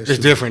 It's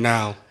different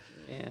now.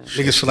 Yeah.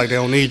 Niggas feel like they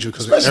don't need you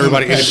because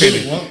everybody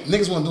independent.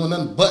 Niggas wasn't doing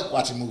nothing but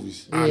watching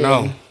movies. I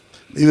know.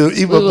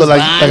 Even but like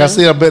I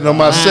said, I'm betting on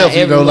myself.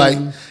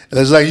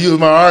 It's like you was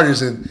my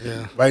artist, and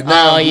right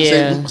now,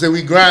 yeah. say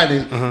we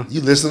grinding.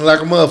 You listening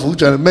like a motherfucker. We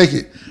trying to make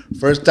it.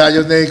 First time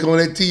your name come on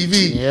that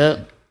TV.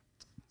 Yep.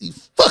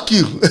 Fuck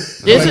you.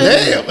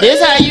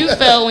 This how you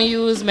felt when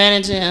you was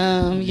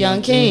managing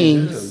Young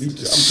Kings. I'm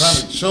trying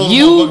to show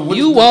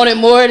You wanted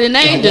more than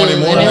they do.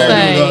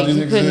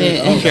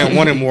 You can't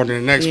want it more than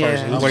the next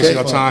person. You wasting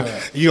your time.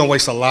 You gonna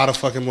waste a lot of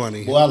fucking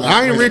money. Well,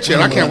 I ain't rich yet.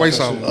 I can't waste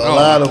a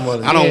lot of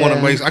money. I don't want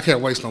to waste. I can't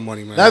waste no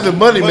money, man. Not the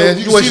money, man.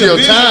 You waste your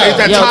time.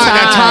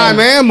 That time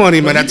and money,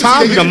 man. That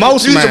time be the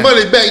most, man. You get your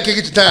money back, you can't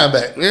get your time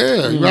back.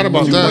 Yeah, you right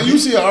about that. When you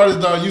see an artist,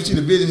 dog, you see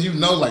the vision, you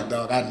know, like,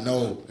 dog, I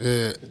know.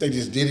 If they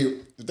just did it.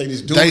 They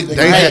just do it.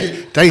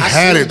 They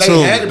had it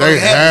too. They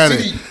had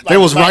it. They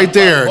was right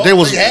there. They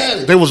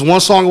was one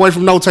song away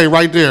from Note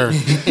right there. And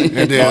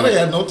then they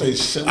had Note.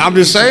 I'm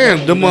just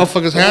saying, them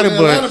motherfuckers had it,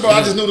 but Atlanta, bro,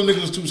 I just knew the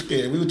niggas was too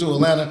scared. We went to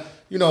Atlanta.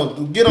 You know,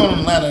 to get on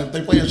Atlanta. If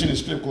they play your shit in the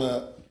strip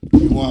club,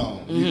 you won.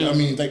 I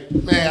mean,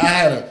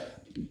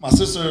 my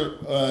sister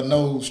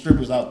knows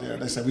strippers out there.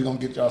 They said we gonna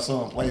get y'all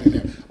song played in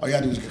there. All you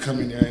gotta do is come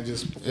in there and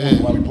just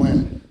perform while we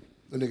playing.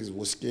 The niggas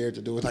was scared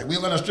to do it. Like, we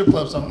let a strip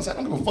club song. I said,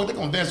 I don't give a fuck. They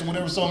gonna dance to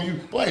whatever song you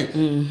play.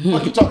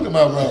 What you talking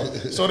about, bro?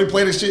 So they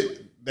play this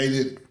shit. They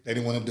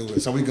didn't want to do it.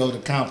 So we go to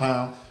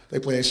Compound. They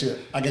play that shit.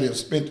 I get it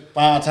spent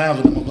 5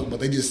 times with them, but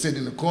they just sitting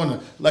in the corner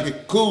like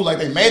it cool, like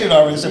they made it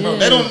already. I said, bro,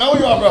 they don't know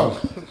y'all, bro.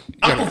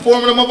 I'm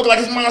performing the motherfucker like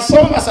it's my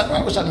song. I said, bro,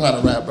 I wish I knew how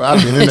to rap, bro.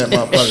 I've been in that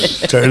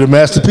motherfucker. Turn to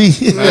Master P. I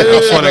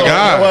swear to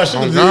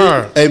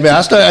God. Hey, man,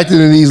 I started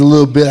acting in these a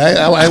little bit.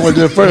 I went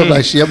to do it first. I'm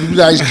like, shit, I'm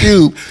Ice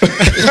Cube.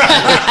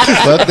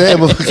 Fuck that,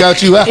 but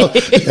count you out.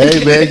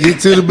 Hey, man, get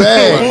to the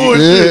bag.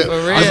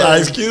 I was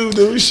Ice Cube,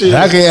 dude. Shit.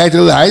 I can't act.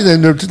 I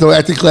ain't never no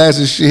acting class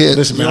and shit.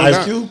 Listen, man,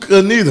 Ice Cube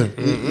couldn't either.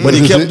 But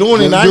he kept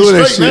doing it. Now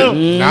he's straight now.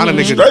 Now the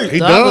nigga, he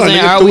done.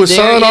 Nigga threw his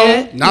son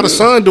on. Now the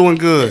son doing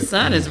good. His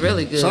son is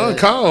really good. Son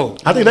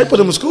cold. I think they put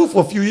him in school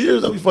for a few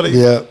years before they.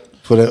 Yeah.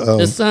 For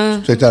the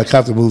son. Straight out of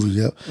Compton movies,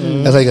 yeah.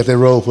 That's how he got that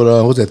role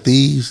for what's that,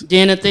 Thieves?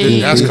 Den of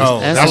Thieves. That's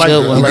cold. That's a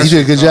good one. He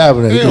did a good job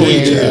in that. He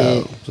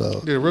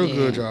did a real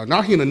good job.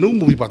 Now he in a new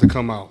movie about to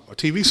come out, a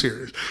TV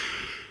series.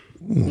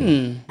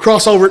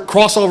 Crossover,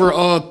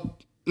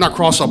 not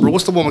crossover.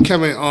 What's the one with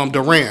Kevin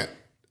Durant?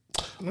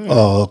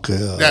 Oh, okay.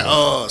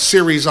 That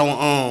series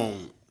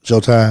on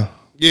Showtime.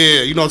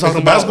 Yeah, you know what I'm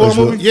talking about?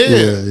 Basketball movie?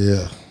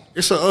 Yeah.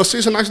 It's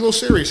a nice little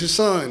series. His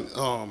son,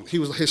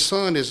 his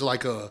son is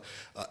like a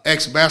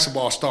ex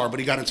basketball star, but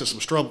he got into some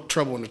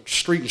trouble in the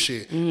street and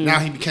shit. Now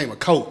he became a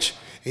coach,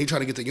 and he tried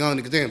to get the young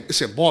niggas in.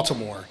 It's in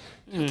Baltimore.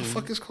 What the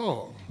fuck is it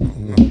called? I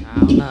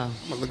don't know.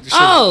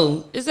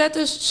 Is that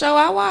the show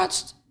I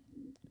watched?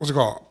 What's it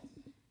called?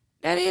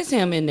 That is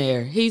him in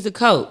there. He's a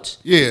coach.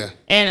 Yeah.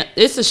 And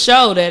it's a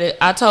show that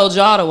I told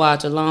y'all to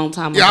watch a long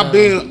time ago. Yeah,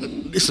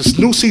 it's a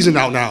new season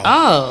out now.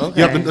 Oh, okay.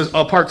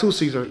 Yeah, part 2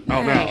 season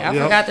out now. I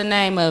forgot the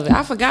name of it.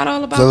 I forgot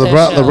all about that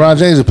show. LeBron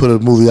James has put a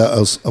movie out.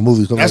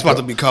 That's about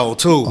to be cold,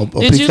 too.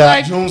 Did you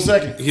like June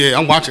 2nd? Yeah,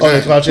 I'm watching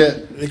that. Watch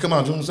it? It come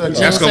out June 2nd.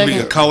 That's going to be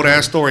a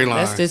cold-ass storyline.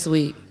 That's this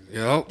week.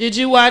 Yep. Did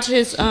you watch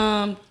his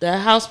the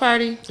house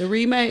party, the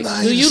remake?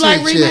 Do you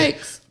like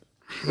remakes?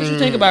 What you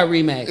think about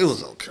remakes? It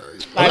was okay.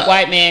 Like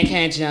White Man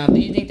Can't Jump. Do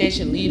you think they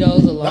should leave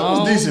those alone?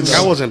 That was decent.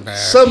 That wasn't bad.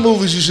 Some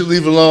movies you should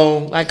leave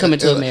alone. Like Coming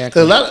to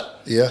America.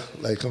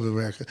 Like Coming to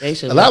America. They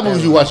should a lot of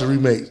movies you watch a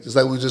remake. Just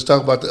like we just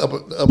talked about the upper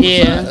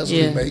side. That's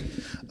a remake.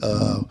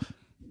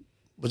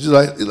 But just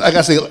like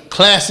I say,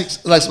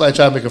 classics, like somebody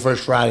trying to make a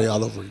First Friday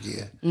all over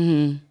again.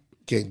 Mm-hmm.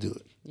 Can't do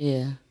it.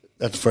 Yeah.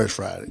 That's the First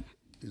Friday.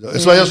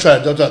 If somebody else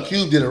tried it,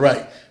 Cube did it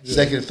right.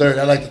 Second and third.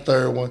 I like the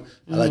third one.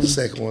 I like the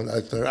second one. I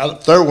like the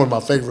third one my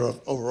favorite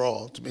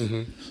overall to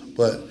me.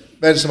 But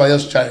imagine somebody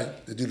else trying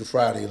to do the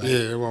Friday.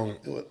 It won't.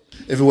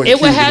 If it would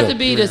have to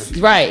be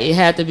right. It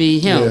had to be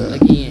him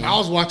again. I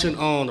was watching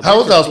on. How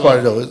was the house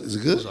party though? Is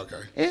it good? It was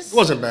okay. It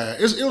wasn't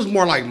bad. It was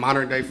more like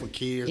modern day for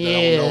kids.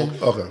 Yeah. That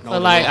don't know, for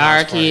like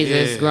our kids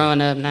that's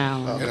growing up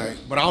now.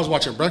 But I was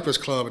watching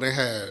Breakfast Club and they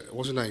had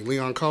what's his name,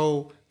 Leon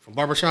Cole from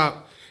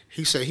Barbershop.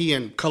 He said he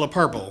in Color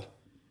Purple.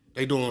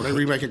 They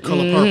remaking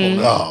Color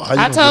Purple now.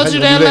 I told you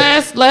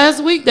that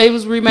last week they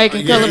was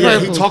remaking Color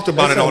Purple. He talked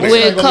about it on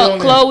with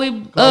Chloe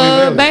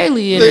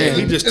Bailey in it.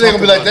 He just it ain't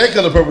gonna be like that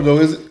Color Purple though,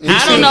 is it?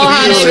 I don't know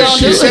how they gonna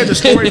do it. He said the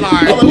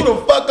storyline. Who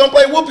the fuck gonna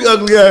play Whoopi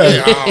ugly ass?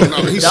 Yeah, I don't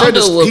know. He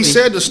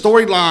said the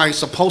storyline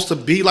supposed to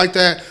be like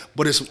that,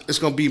 but it's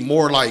gonna be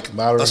more like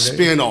a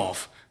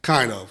spin-off,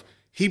 kind of.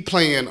 He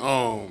playing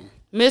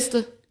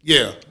Mister.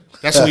 Yeah.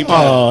 That's who he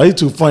playing. Oh, he's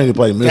too funny to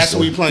play Mr. That's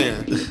who he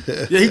playing.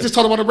 Yeah, he just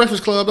talked about the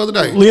Breakfast Club the other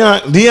day.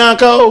 Deon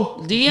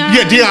Cole? Yeah,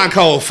 Deon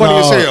Cole. Funny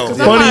as hell.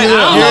 Funny as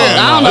hell.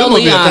 I don't know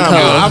Leon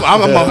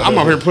Cole. I'm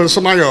up here putting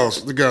somebody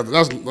else together.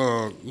 That's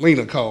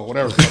Lena Cole,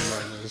 whatever.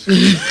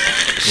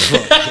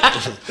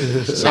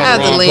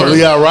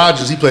 Leon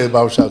Rogers, he played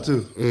Barbershop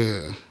too.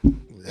 Yeah.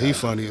 He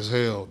funny as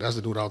hell. That's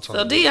the dude I was talking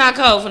about. So Deon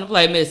Cole finna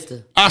play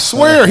Mister. I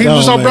swear, he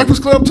was on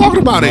Breakfast Club talking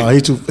about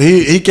it.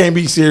 He can't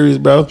be serious,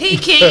 bro. He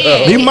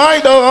can't. He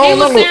might though. He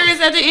was serious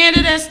at the end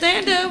of that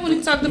stand up when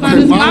he talked about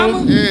his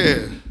mama.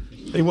 Yeah.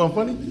 He wasn't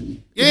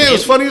funny? Yeah, it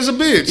was funny as a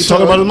bitch. You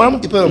talking about his mama?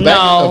 He put on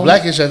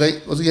Blackish, I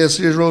think. Was he a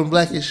serious role in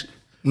Blackish?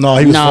 No,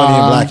 he was funny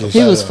in Blackish.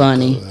 He was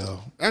funny.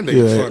 That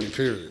nigga funny,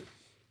 period.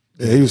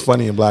 Yeah, he was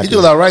funny in Blackish. He do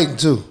a lot of writing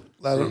too.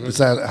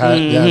 Besides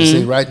behind the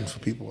scene writing for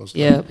people and stuff.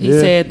 Yeah, he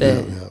said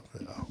that.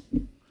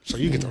 So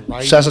you get the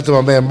right. Shouts out to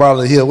my man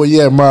Marlon Hill. Where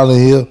you at,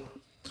 Marlon Hill?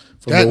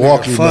 From That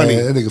Milwaukee, nigga funny.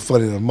 man. That nigga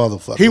funny than a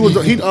motherfucker.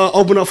 He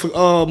opened up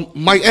for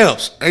Mike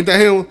Epps. Ain't that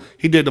him?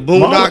 He did the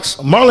Boondocks.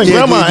 Marlon Yeah,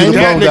 grandma, he ain't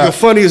did he? That nigga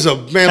funny as a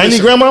man. Ain't he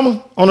Listen,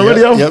 grandmama on the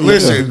radio? Yep.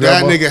 listen,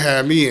 that Grandma. nigga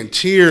had me in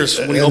tears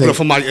when he That opened nigga- up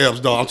for Mike Epps,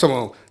 dog. I'm talking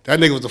about that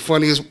nigga was the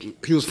funniest.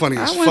 He was funny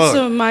as I went fuck.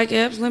 to Mike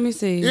Epps. Let me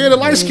see. Yeah, the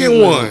light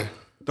skinned one.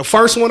 The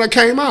first one that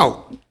came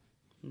out.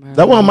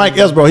 That wasn't Mike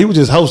S, bro. He was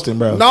just hosting,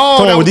 bro. No,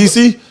 Come that on with was-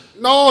 DC.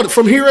 No,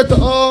 from here at the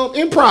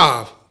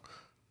Improv.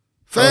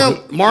 Fam,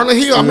 Marlon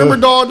Hill, I remember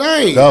Dog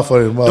name. Dog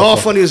funny as a Dog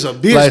motherfucker. funny as a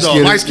bitch, Light-skinned,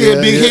 dog. Light skinned,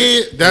 yeah, big yeah.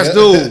 head. That's Yeah.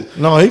 dude.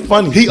 No, he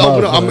funny. He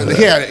opened up. I Marlon, mean,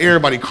 he had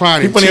everybody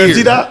crying. He in funny as tears.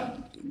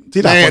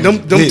 T-Dot. Man,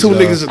 them two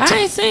niggas. I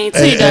ain't seen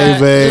Hey, T-Dot.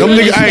 hey, man. Them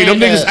Really niggas. Hey, them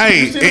stand niggas. up.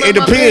 Hey, it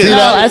depends. No,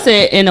 I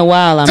said in a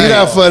while. I'm He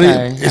not funny.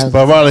 Sorry. It's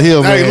by Marlon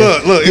Hill, man.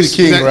 Hey, look. He the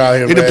king around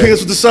here, It man.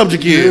 depends what the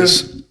subject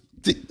is.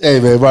 Hey,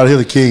 man, Marlon Hill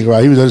the king,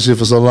 right? He was doing this shit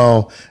for so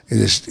long. He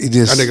just That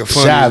nigga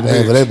funny shy, as a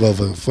man, bitch. but that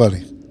motherfucker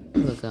funny.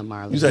 Look up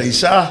Marlon. You said he's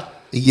shy?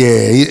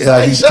 Yeah, he's shy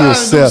to and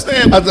himself. do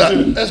stand-up I thought,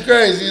 too. that's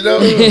crazy, you know?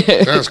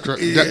 That's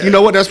crazy. You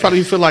know what? That's probably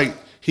he feel like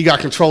he got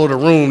control of the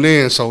room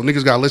then, so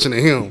niggas got to listen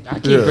to him. I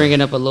keep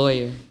bringing up a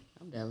lawyer.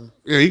 I'm devil.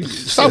 Yeah,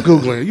 stop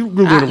Googling. You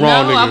Googling the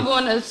wrong no, nigga. I'm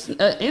going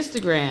to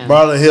Instagram.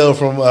 Marlon Hill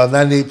from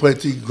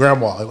 98.3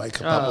 Grandma. Like,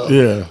 come up.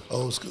 Yeah.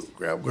 Old school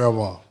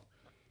Grandma.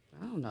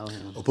 I don't know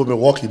him. Or put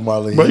Milwaukee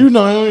Marlon But Hill. you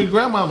know him, his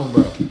grandmama,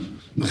 bro.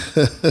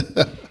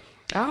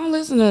 I don't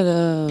listen to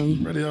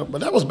them. Radio.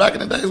 But that was back in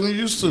the days when you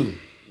used to.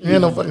 You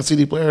had no fucking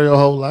CD player your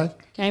whole life.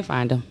 Can't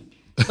find them.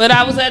 But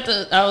I was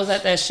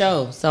at that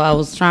show, so I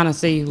was trying to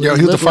see. Yeah,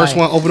 he was the first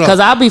one open up. Because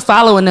I'll be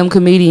following them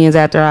comedians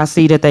after I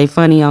see that they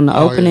funny on the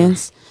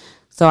openings,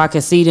 so I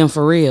can see them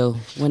for real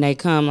when they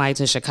come like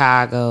to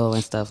Chicago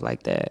and stuff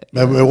like that.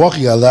 Man,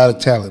 Milwaukee got a lot of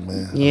talent,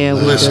 man. Yeah, a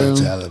we lot do. of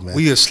talent, man.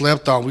 We had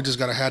slept on. We just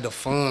gotta have the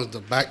funds to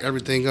back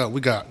everything up. We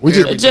got. We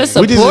just- everything. Just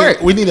We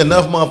support. we need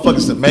enough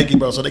motherfuckers to make it,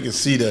 bro, so they can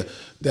see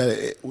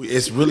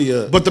it's really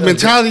a. But the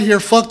mentality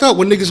here fucked up.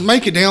 When niggas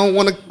make it, they don't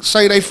want to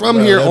say they from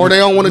here they or be- they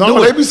don't want to no,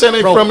 do it. they be saying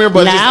they Bro, from here,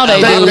 but now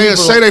just- they do. They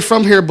say they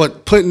from here,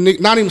 but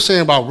not even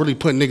saying about really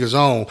putting niggas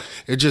on.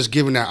 It's just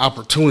giving that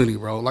opportunity,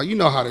 bro. Like you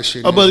know how this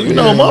shit. Oh, but is, you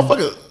man. know,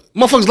 motherfuckers.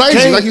 Motherfuckers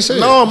lazy, like you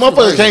said. No, motherfuckers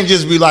Lazy. can't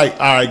just be like, all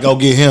right, go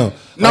get him.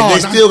 No, Like,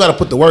 they not- still got to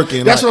put the work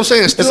in. That's Like, what I'm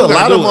saying. It's Still a lot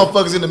gotta of do it.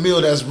 motherfuckers in the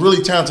mill that's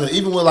really talented,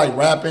 even with like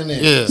rapping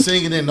and Yeah.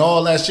 singing and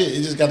all that shit.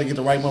 You just got to get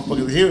the right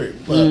motherfuckers to hear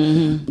it. But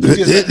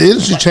The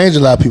industry changed a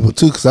lot of people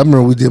too, because I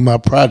remember we did my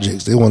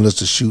projects. They wanted us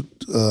to shoot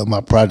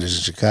my projects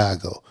in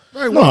Chicago.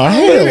 Right, No, well, I I'm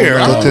hear here.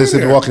 it, I'm So until they said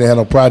here. Milwaukee they had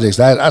no projects,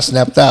 I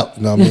snapped out.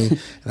 You know what I mean?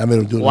 And I made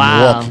them do it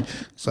Wow. in Milwaukee.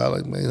 So I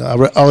like, man, I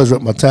always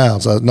rep my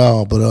town. So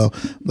no, but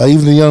like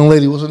even the young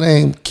lady, what's her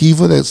name,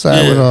 Kiva, that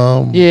side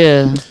with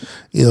Yeah,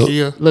 you know,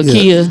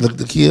 Lakia.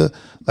 Lakia.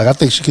 Like I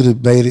think she could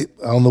have made it.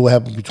 I don't know what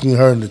happened between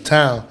her and the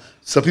town.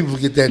 Some people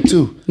forget that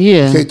too.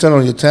 Yeah. You can't turn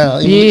on your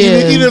town.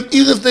 Yeah. Even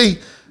if they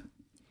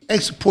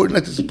ain't supporting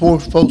like to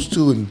support folks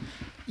too, and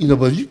you know,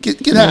 but if you get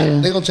hot, Yeah.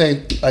 they gonna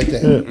change like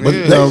that. but But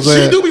you know what I'm she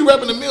saying? do be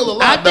rapping the mill a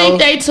lot, I think though.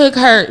 they took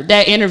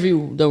that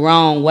interview the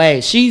wrong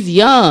way. She's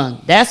young.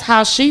 That's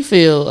how she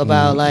feel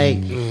about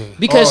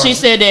because she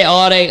said that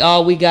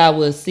all we got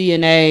was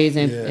CNAs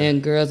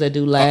and girls that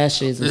do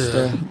lashes and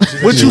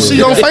stuff. What you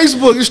see on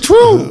Facebook is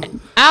true.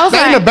 I was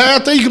That ain't a like,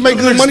 bad thing. You can make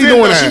good money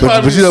doing that.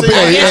 But you know,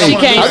 hey, Yeah, she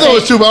can't I know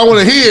it's true, but I want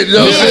to hear it. You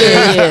know what I'm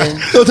saying?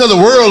 yeah. Don't tell the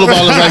world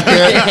about it like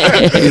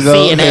that. You know,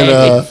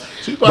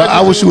 CNA. but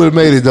I wish she would have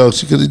made it though.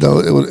 She could, you know,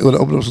 it would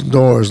have opened up some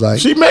doors. Like,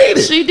 She made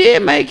it. She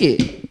did make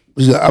it.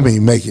 I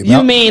mean, make it.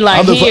 You mean like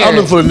I'm looking here, I'm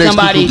looking for the next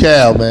somebody- Cuckoo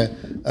Cal, man.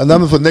 I'm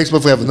looking for the next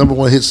month we have a number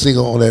 1 hit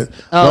single on that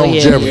Oh, yeah,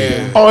 longevity.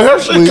 yeah. Oh, her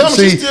shit We comes,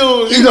 see, she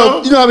still, you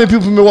know how many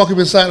people from Milwaukee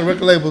been signing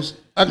record labels?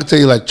 I can tell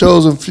you like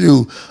Chosen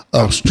Few,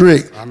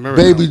 Strick, remember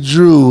Baby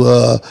Drew,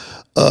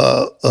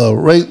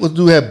 Ray. What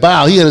dude had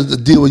Bow? He had a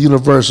deal with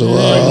Universal.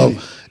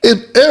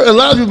 A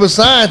lot of people been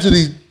signed to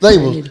these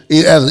labels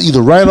as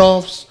either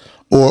write-offs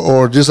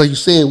or just like you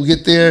said, we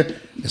get there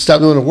and stop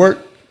doing the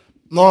work.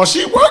 No,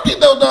 she working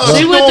though, dog.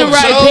 She with the doing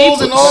right shows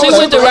people. and all She that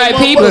with the stuff. right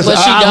people, but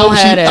she I don't hope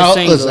have that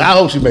single. Listen, I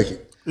hope she make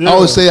it. I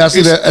always say I see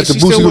Is- that at is the she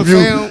still Boosie with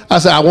review. Fam? I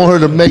said I want her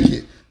to make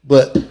it,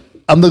 but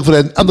I'm looking for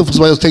that. I'm looking for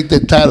somebody else to take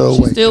that title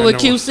away. Still with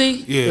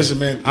QC? Yeah. Listen,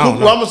 man. I don't I'm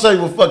know. gonna say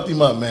what fucked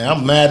him up, man.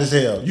 I'm mad as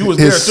hell. You was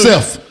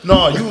Himself. there too.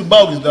 No, you was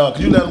bogus, dog.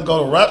 Cause you let him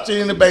go to Rap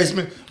City in the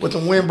basement with the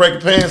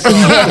windbreaker pants on,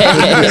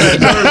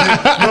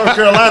 North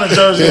Carolina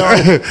jersey on,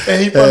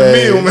 and he from the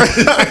mill, man.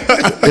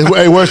 It's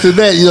way worse than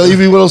that. You know,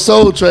 even with on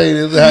Soul Train,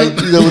 it's how,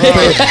 you know, with the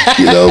band,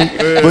 you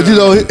know. But you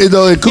know,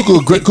 and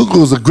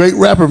Cuckoo is a great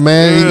rapper,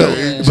 man. You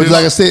know, but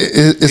like I said,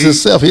 it's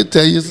himself. He'll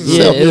tell you it's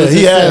himself. it was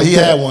He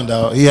had one,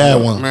 dog. He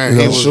had one. Man, You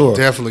he know, was sure.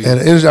 definitely. And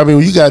I mean,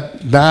 when you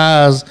got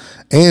Nas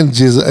and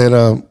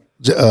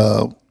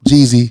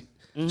Jeezy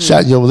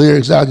Shout your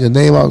lyrics out, your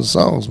name out the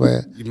songs,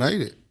 man. You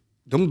made it.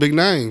 Them big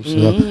names.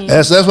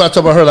 That's what I talk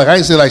about her. Like I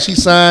ain't say like she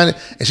signed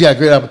and she got a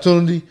great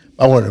opportunity.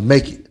 I want her to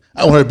make it.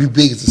 I want her to be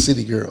big as the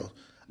city girl.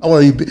 I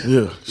want her to be big.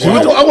 Yeah.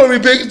 I want her to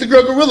be big as the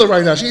girl Gorilla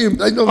right now. She ain't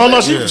like no. Oh no,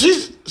 she.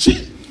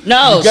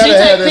 No, You she gotta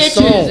have take that pictures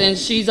song. and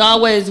she's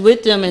always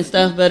with them and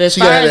stuff. But as She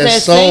far gotta have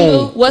as that that song.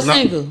 single, what No.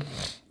 single?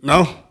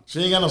 No. She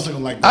ain't got no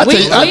single like I that.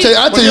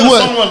 tell you Well, the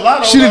song with what.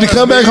 Lotto, She need to that's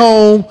come back big.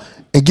 home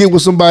and get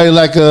with somebody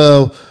like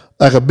a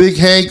Big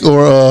Hank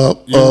or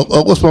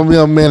what's my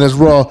young man that's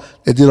Raw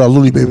that did our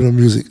Looney Baby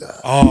music.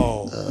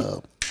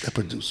 That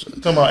producer.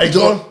 Talking about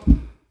H1?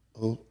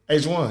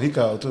 H1, he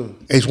called too.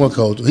 H1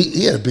 Code.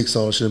 He had a big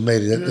song. Should have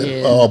made it.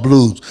 That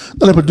blues.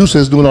 No, the producer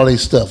is doing all their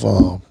stuff.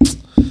 What's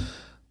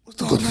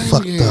the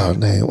fuck dog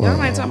name?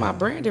 Y'all ain't talking about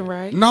Brandon,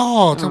 right?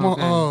 No. Talking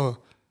about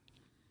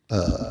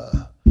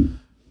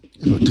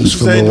Producer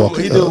from Say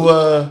Milwaukee. he do.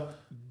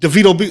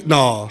 DeVito beat.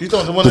 No. He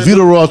thought the one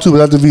DeVito Raw too, but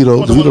not DeVito. the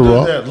one DeVito that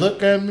Raw. did that.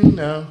 Look at me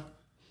now.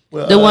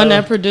 Well, The one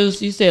that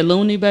produced, you said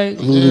Looney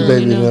Baby? Looney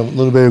Baby,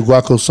 Little Baby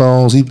Guaco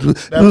songs. He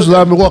produced a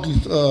lot of Milwaukee.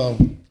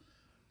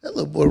 That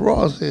little boy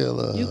Raw as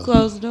hell. You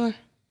closed the door?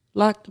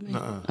 Locked me?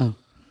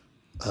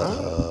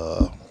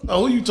 Oh,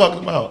 who you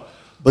talking about?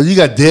 But you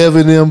got Dev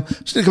in them.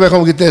 She need to come back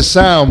home and get that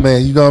sound,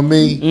 man. You know what I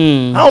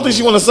mean? I don't think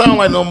she want to sound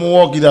like no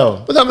Milwaukee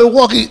though. But not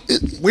Milwaukee.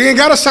 We ain't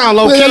got a sound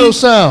low We key. ain't got no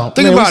sound.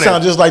 Think Man, we about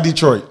sound it. just like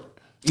Detroit.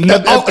 No,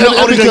 only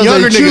the because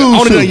younger they niggas. choose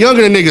Only to. the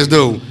younger niggas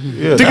do.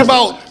 Yeah, Think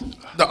about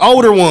the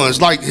older ones,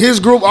 like his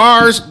group,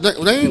 ours. They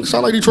ain't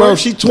sound like Detroit. Bro,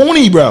 she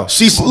 20, bro.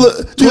 She's Look,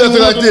 you have to think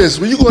like this.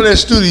 When you go in that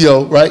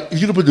studio, right? If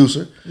you're the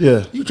producer,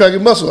 Yeah. you try to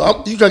get muscle.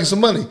 You try to get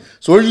some money.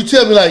 So when you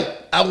tell me like,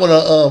 I want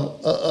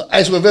a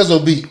Ice with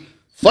Vezo beat,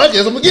 fuck it,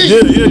 I'm gonna get you.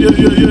 Yeah.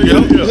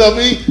 You know what I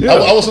mean?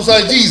 I want some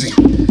side Jeezy.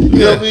 You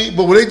know what I mean?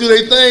 But when they do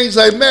their things,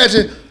 like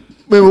imagine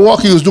when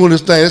Milwaukee was doing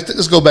this thing.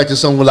 Let's go back to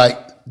something like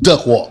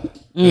Duck Walk.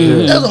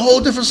 That's a whole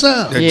different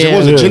sound. What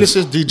was it?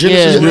 Genesis? The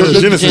Genesis? Yeah.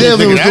 Genesis. Genesis.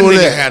 Devin was That doing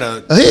nigga that. had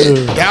a A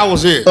hit. That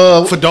was it.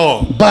 For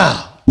dog.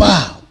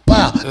 Bow.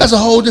 That's a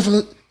whole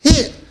different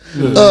hit.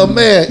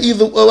 Man,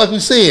 either like we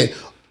said,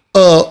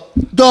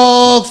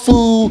 dog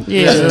food.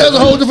 Yeah. That's a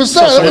whole different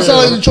sound. That don't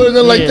sound like Detroit,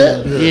 nothing like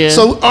that. Yeah.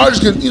 So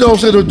artists can, you know what I'm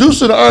saying, the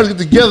producer and the artists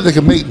get together, they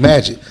can make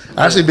magic.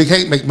 I see Big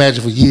Hank make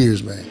magic for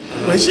years, man.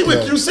 Man, she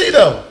with QC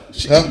though.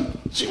 Huh?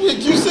 She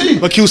with QC.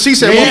 But QC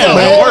said, Yeah, motherfuckers man.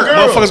 gotta work.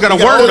 Girl. Motherfuckers gotta You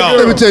got work old though.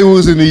 Let me tell you, we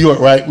was in New York,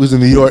 right? We was in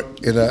New York,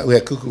 and we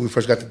had Cuckoo when we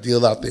first got the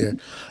deal out there, and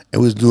we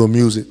was doing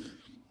music.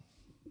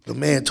 The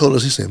man told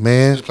us, he said,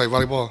 man, Play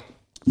volleyball.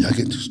 y'all get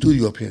to the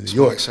studio up here in New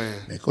York. what I'm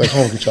saying. Man, go back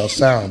home and get y'all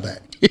sound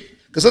back.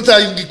 Because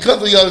sometimes you can get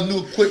comfortable with y'all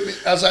new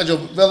equipment outside your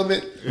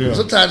development. Yeah.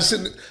 Sometimes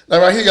sitting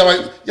like right here,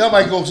 y'all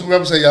might go to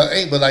wherever say y'all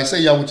ain't, but like say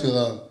y'all went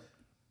to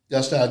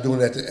y'all started doing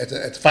it at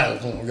the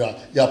finals on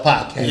y'all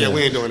podcast. Yeah,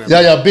 we ain't doing that.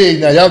 Y'all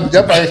big now. Y'all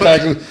probably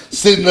started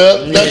sitting up,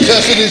 y'all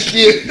cussing and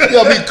shit.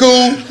 Y'all be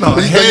cool. No,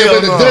 but you hell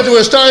the no. dungeon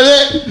where it started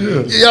at,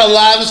 y'all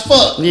live as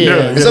fuck.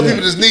 Yeah. And some people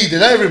just need that.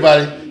 Not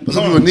everybody, but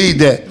some people need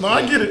that. No,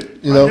 I get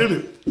it. You know? I get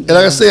it. And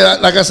like I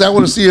said, I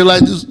want to see her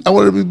like this. I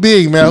want her to be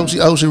big, man.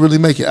 I hope she really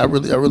make it. I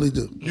really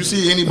do. You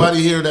see anybody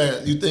here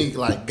that you think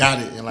like got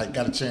it and like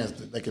got a chance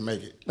that they can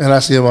make it? And I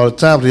see them all the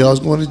time. They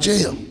always going to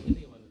jail.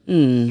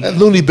 That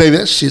Looney Baby,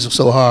 that shit's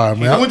so hard,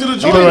 man. I went to the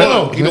joint. Yeah,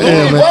 though.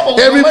 man.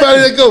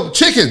 Everybody that go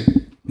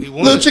Chicken.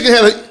 Little Chicken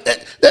had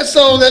that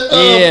song that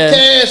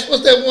Cash.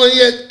 What's that one?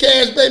 Yeah,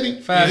 Cash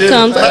Baby.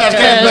 Comes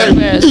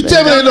fast, You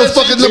tell me ain't no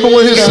fucking number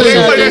one hit They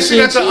single. played that shit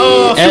at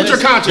the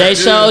Future concert. They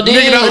showed Nigga,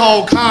 did. that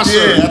whole concert.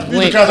 Yeah,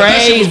 Went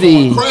that shit was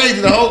crazy. going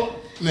crazy. The whole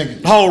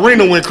nigga. The whole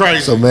arena went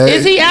crazy. So man,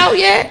 Is he out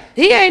yet?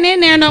 He ain't in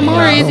there no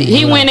more. Is he?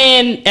 He went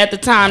in at the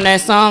time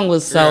that song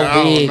was so I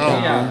don't big.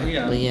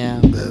 know. But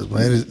yeah.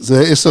 man,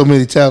 it's so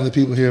many talented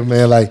people here,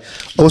 man. Like,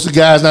 what's the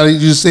guys now that you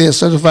just said,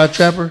 Certified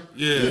Trapper?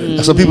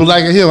 Yeah. Some people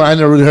like him. I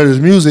never really heard his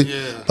music,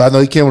 but I know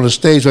he came on the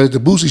stage right at the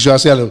Boosie show. I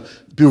see how the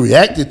people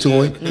reacted to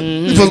him.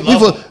 They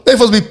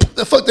supposed to be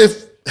they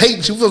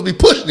hating. She supposed to be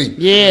pushing him.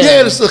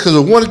 Yeah. Because they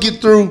want to get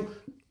through.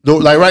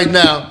 Like right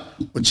now,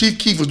 when Chief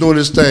Keef was doing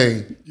this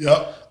thing,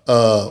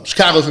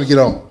 Chicago's gonna get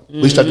on.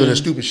 We start doing that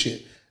stupid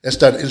shit. That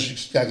started the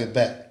industry got to get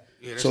back.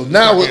 So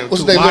now,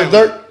 what's his name? Lil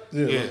Durk.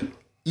 Yeah.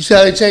 You see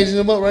how they changing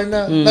him up right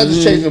now? Not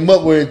just changing him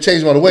up where it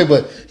changed him all the way,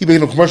 but he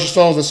making commercial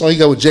songs. That song he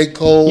got with J.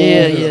 Cole,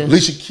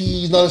 Alicia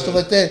Keys, and all that stuff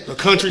like that. The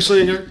country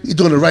singer. He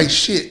doing the right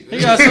shit. He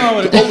got a song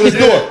with Open the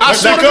door. I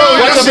swear to God,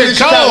 Watch that some of shit these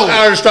Chicago cold.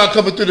 Irish start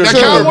coming through the That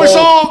Sugar Cowboy Bowl.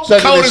 song,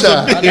 Second cold as a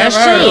shot. bitch. That's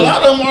A true.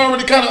 lot of them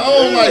already kind of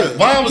own. Like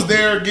Vine was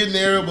there, getting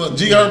there, but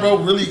G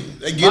Herbo really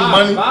they getting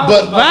money.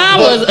 But Vine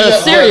was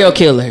a serial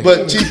killer.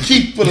 But Chief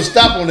Keef put a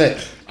stop on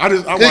that. I He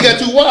got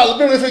too wild.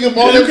 Remember they figured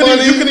all You that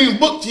money. couldn't even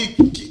book G.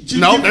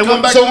 No, they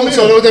went back. So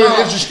they were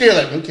just scared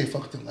like, okay,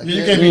 fuck them like You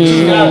that. can't be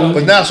too wild.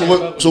 But now, so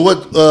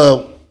what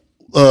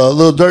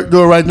Lil Durk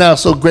doing right now is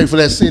so great for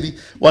that city.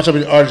 Watch how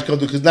many artists come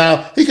through, because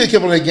now he could have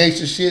kept on that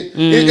gangster shit.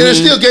 And it's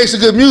still gangster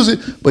good music,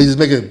 but he's just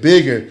making it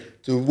bigger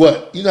to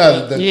what? You know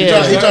how He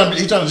trying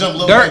to jump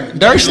low.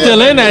 Dirk's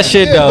still in that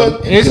shit though.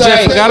 Niggas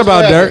just forgot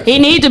about Dirk. He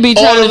need to be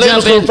all trying the to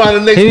jump labels in find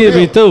the next He need to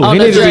be deal. through. On He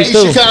the need to be Drake.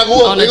 through. Chicago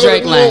up. On the They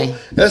Drake gonna do it. lane.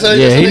 That's how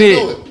Yeah, they he do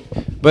did.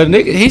 it. But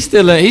nigga,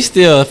 he's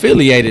still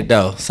affiliated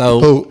though. So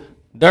Who?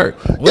 Dirk,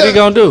 what he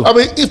gonna do? I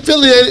mean,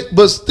 affiliated,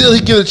 but still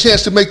he get a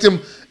chance to make them.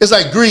 It's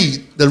like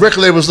greed. The record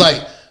label's like,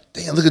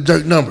 damn, look at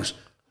Dirk numbers.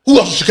 Who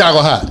else is Chicago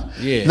high?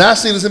 Yeah. Now I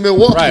see this in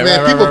Milwaukee, Right,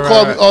 man. right, People right,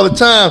 call right, me all the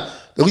time.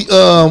 That we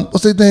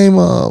what's their name?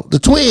 The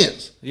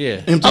Twins.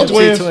 Yeah, I,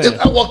 Twins.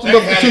 I walked them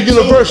up to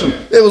Universal.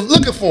 They was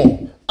looking for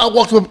them. I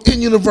walked them up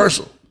in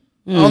Universal.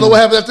 I don't know what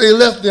happened after they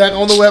left there. I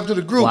don't know what happened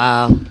to the group.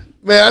 Wow.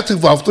 Man, I took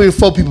about 3 or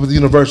 4 people to the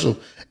Universal,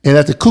 and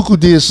after Cuckoo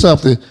did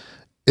something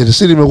in the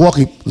city of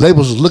Milwaukee,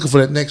 labels was looking for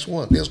that next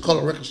one. They was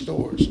calling record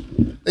stores.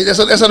 That's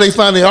how they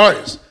find the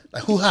artists.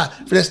 Like who hot?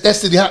 That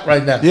city hot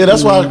right now. Yeah,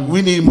 that's why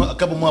we need a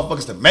couple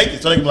motherfuckers to make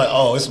it, so they can be like,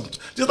 oh, it's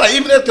just like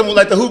even that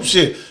like the hoop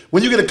shit.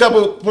 When you get a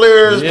couple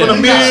players from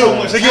the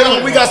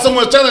mill, we got so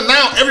much talent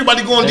now.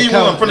 Everybody going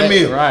D1 from the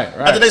mill. Right.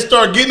 After they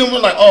start getting them, we're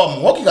like, oh,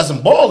 Milwaukee got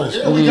some ballers.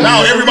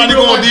 Now everybody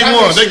going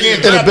D1. They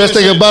getting And the best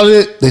thing about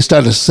it, they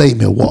started to say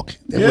Milwaukee.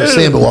 They were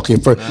saying Milwaukee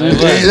at first.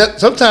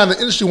 Sometimes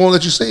the industry won't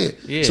let you say it.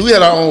 Yeah. So we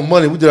had our own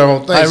money. We did our own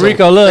thing. Like so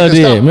Rico Love they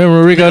did. can stop.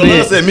 Remember Rico Love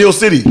did? said Mill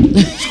City.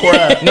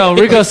 No,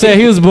 Rico said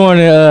he was born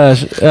in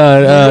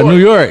New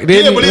York.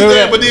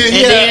 Yeah, but then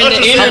he had And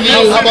then the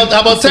interview-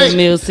 How about Say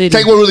Mill City.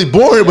 Tank wasn't really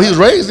born, but he was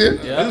raised there.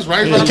 He was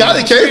right. The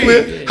Cali came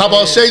here. How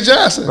about Shay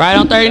Johnson? Right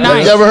on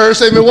 39th. You ever heard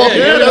say Milwaukee?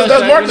 Yeah,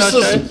 that's Marcus'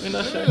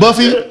 sister.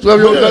 Buffy, you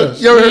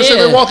ever heard say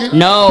Milwaukee?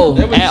 No,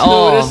 at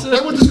all. They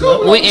went to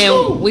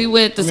school. We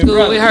went to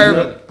school with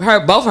her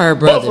both of her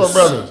brothers. Both of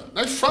our brothers.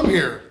 They from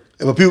here.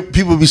 But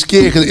people be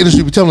scared because the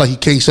industry be telling like you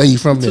can't say you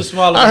from there.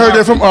 small I heard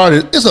that from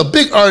artists. It's a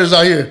big artist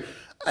out here.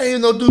 I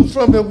ain't no dude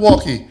from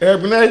Milwaukee.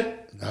 Eric Benet?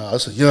 No,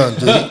 it's a young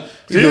dude.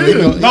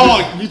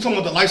 No, you talking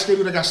about the light skin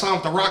dude that got signed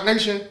with the Rock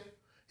Nation?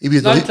 He be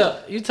No,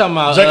 you talking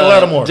about Jacob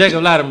Lattimore.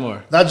 Jacob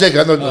Lattimore. not Jake.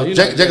 I know you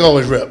Jake. know Jake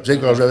always rep.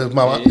 Jake always rep. His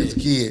mama is a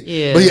kid.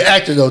 Yeah. But he an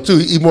actor though too.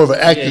 He more of an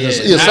actor. Yeah.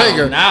 He a Now-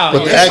 singer. now,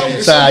 but the yeah.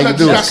 acting side he can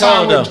do Got it.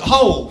 signed Cold, with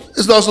Hov.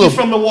 It's also He's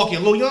from Milwaukee, a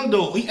little young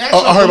dude. He actually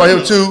I heard about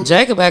him too.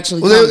 Jacob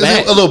actually Well, come there's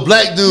back. a little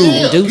black dude.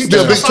 Yeah, do he did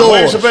a big stuff.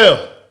 Wayne tour.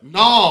 Chappelle.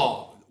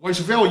 No. Wayne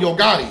Chappelle with Yo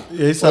Gotti.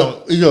 Yeah, he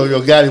sound. Yo,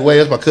 Gotti Wave,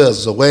 that's my cousin.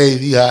 So Wave,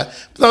 he hot.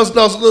 But that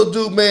was a little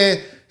dude, man.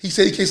 He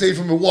said he can't say he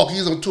from Milwaukee.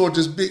 He's on tour with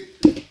this big,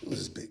 what's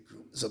this big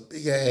group? It's a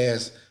big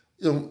ass,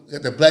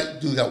 got the black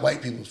dude got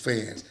white people's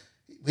fans.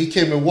 He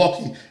came to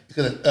Milwaukee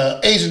because an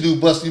Asian dude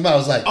busted him out. I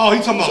was like, Oh, he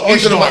talking about oh, he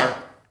talking Ishtar. about-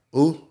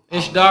 Who?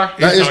 Ishtar.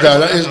 Not Ishtar,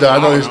 not Ishtar.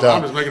 I know Ishtar.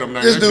 I'm just making up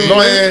names. This dude,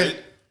 man,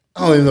 I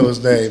don't even know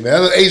his name,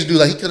 man. An Asian dude,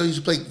 like he could have used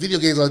to play video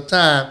games all the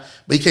time,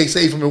 but he can't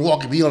say he's from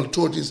Milwaukee. But he on the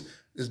tour. This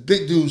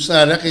big dude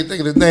signed. I can't think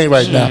of his name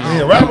right now. He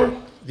a rapper?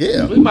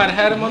 Yeah. We might have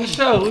had him on the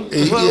show.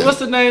 Yeah. What's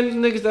the name of the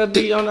niggas that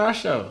be on our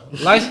show?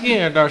 Light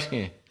skin or dark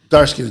skin?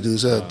 Dark skinned dude.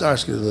 Dark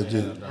skinned little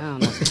dude. I don't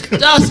know.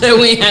 Y'all said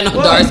we ain't had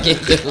no dark skin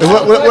dudes. It'll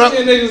come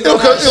to me. It'll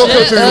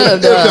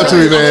come to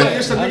me, man.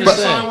 It's a nigga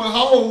signed with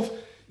Hov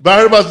But I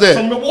heard about from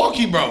that.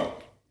 Milwaukee, bro.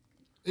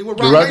 He was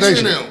The Rock Rock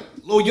Nation Nation. now.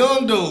 Little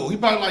young dude. He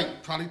probably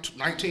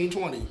 19,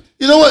 20.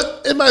 You know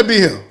what? It might be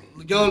him.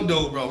 Young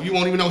dude, bro. You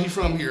won't even know he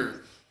from here.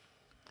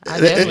 I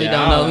definitely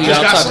don't know who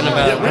Just y'all got talking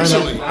signed, about. yeah,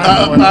 recently.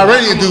 Our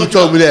radio dude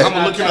told me I'm that.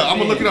 gonna look it up. I'm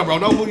gonna look it up, bro.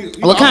 Know who you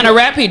What kind of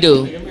rap he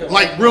do?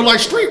 like real life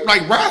street,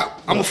 like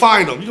rap. I'm gonna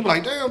find him. You can be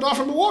like, damn, dog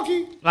from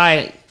Milwaukee.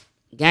 Like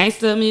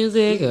gangster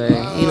music or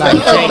he like J.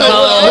 Hey,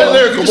 Cole?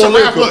 lyrical, He's a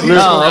more rapper. lyrical. He's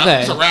a Oh, rapper. okay.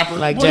 He's a rapper.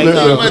 Like More J.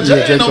 lyrical. Cole. Man,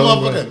 Jay J. ain't no Cole,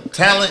 motherfucking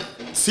talent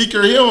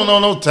seeker. He don't know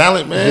no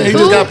talent, man. He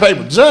just got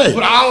paper. Jay.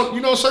 But I don't,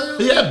 you know what I'm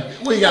saying?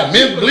 He got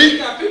men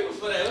bleak.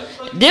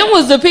 Them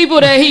was the people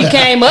that he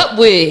came up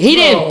with. He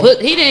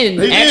didn't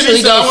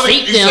actually go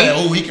seek He said, them.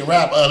 oh, he can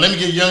rap. Let me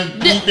get young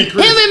Keith and Him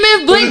Chris. and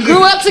Myth Blink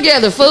grew up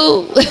together,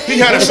 fool. He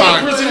had a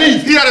sign.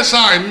 He had a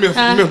sign. Myth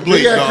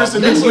Blake, Yeah, dog. Chris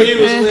and That's what he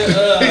was with.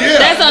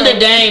 That's under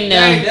Dame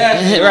now.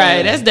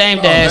 Right, that's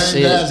Dame Dash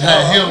shit. That's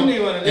had him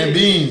and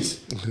Beans.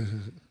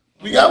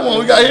 We got one.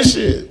 We got his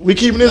shit. We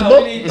keeping this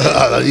book.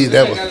 I need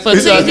that one. For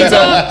TZ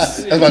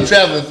Talks. That's my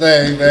traveling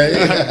thing, man.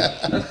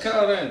 That's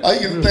called that. I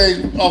get the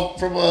thing off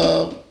from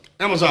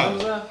Amazon.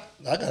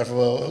 I got it from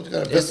what you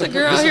got it? It's the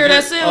girl here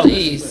that sell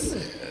these.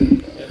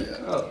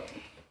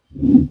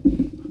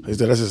 He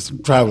said that's his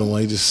traveling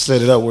one. He just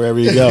set it up wherever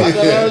he go.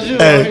 That was you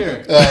on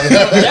here.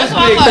 That's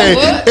why I'm like,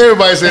 what?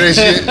 Everybody say that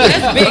shit.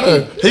 That's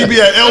big. He be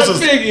at Elsa's.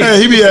 Biggie.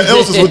 Hey, he be at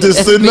Elsa's with this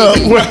sitting up.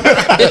 He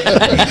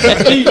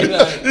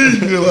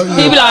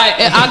be like,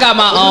 I got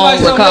my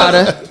own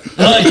ricotta.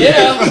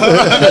 Yeah.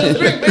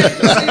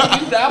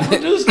 I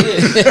produced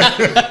it.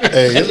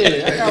 Hey, that's a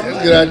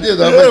good idea,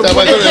 though. Every time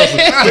I go there,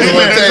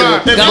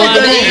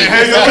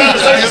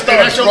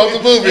 smoke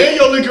the movie. And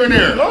your liquor in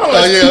there.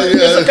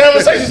 It's a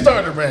conversation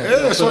starter, man.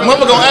 Yeah, so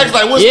mama gonna ask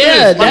like, what's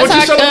Yeah, this? Like, that's what you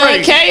how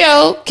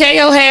celebrating?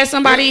 KO had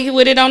somebody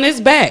with it on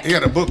his back. He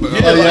had a book. Oh,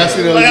 yeah, I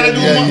see those. Like how they do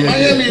Yeah.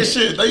 Miami and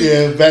shit.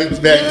 Yeah, back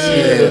to back.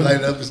 Yeah,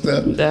 light up and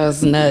stuff. That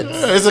was nuts.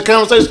 Yeah, it's a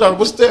conversation starter.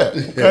 What's that?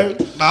 Okay.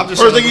 I'm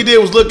just First thing he did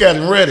was look at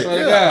it and read it.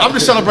 I'm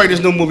just celebrating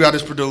this new movie I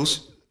just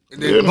produced.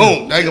 And then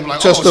boom, they gonna be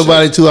like, Trust oh,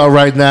 Nobody 2 out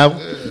right now.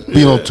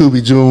 Be on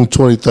Tubi June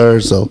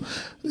 23rd. So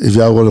if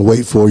y'all want to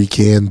wait for it, you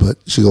can, but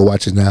you should go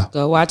watch it now.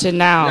 Go watch it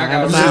now. You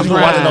Amazon can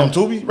watch it on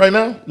Prime. Tubi right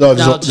now? No,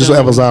 just June.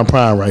 Amazon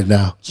Prime right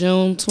now.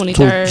 June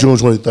 23rd. June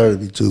 23rd will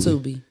be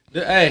Tubi. Tubi.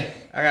 Hey,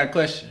 I got a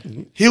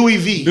question. Huey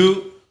V.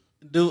 Do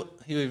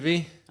Huey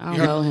V? I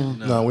don't know him.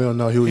 No, we don't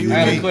know who he I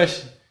got a is.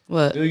 question.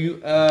 What? Do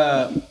you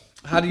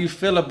how do you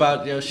feel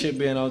about your shit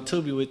being on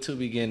Tubi with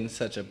Tubi getting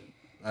such a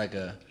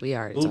We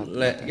already talked about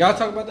bootleg? Y'all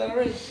talk about that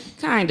already?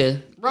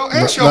 Kinda. Bro,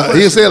 ask your No, he question.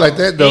 didn't say it like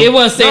that, though. It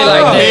wasn't say like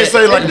He that. didn't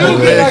say like It do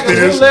get like a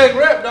this. bootleg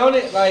rep, don't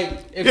it? Like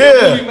if Yeah.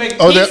 Tubi make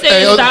Oh, He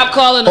said stop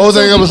calling them All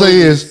thing I'm Tubi going to say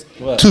movies. is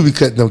Tubi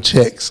cutting them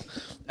checks.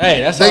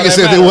 hey, that's They all can that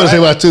say if they matter, want to say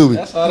right? about Tubi.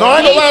 That's all No, that I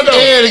ain't gonna lie though.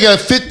 And they got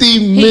 50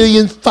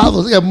 million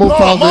followers. They got more No,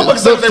 followers motherfuckers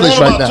said than they Netflix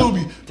want right about now.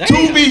 Tubi.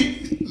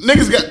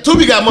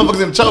 Tubi got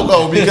motherfuckers in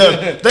chokehold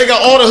because they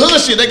got all the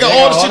hood shit. They got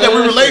all the shit that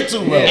we relate to,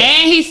 bro.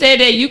 And he said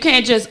that you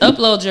can't just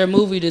upload your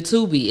movie to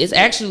Tubi. It's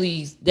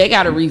actually, they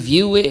got to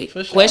review it,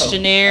 For sure.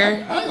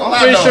 questionnaire. I ain't gonna lie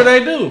Pretty though. sure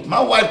they do.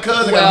 My wife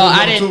cousin Well, got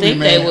I to didn't Tubi, think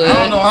man. they would. I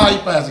don't know how he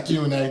passed the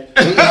Q&A. That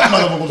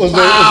motherfucker was What's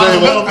foul,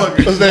 the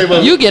motherfucker. What's the name of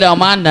it? You get on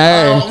my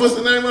nerves. What's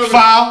the name of it?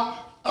 Foul.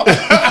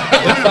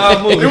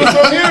 It was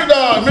from here,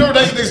 dog. Remember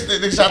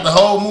they shot the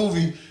whole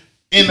movie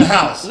in the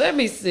house. Let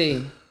me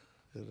see.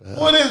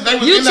 What is? They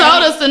was You in the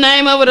told house. us the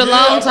name of it a Yeah,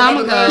 long I time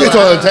forgot ago. You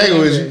told her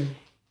Tango, is you?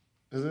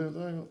 Is it a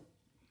thing?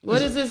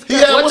 What is this?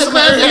 Yeah, What's the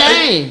cousin's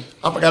name? name?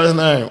 I forgot his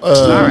name. All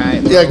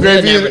right. Yeah, We'll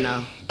Gravy. never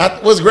know.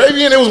 Was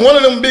Gravy in? It was one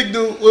of them big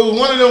dudes. It was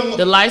one of them.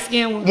 The light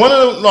skinned one? One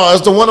of them. No,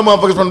 it's the one of the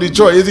motherfuckers from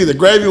Detroit. It's either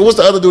Gravy or what's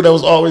the other dude that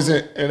was always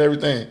in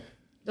everything.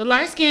 The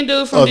light skinned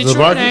dude from Detroit,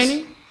 Marcus?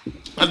 ain't he?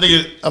 I think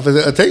it. I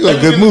think they a was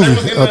good in- movie. they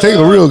was in I'll the, take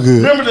it real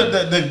good.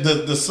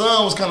 Remember the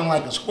son was kind of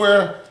like a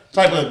square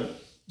type of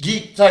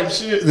geek type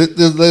shit.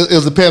 It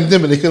was a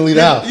pandemic. They couldn't leave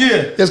the house.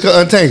 Yeah. It's called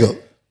Untangled.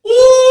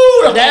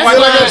 Ooh, That's You like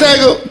right.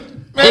 Untangled?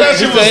 Man, that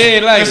shit He said he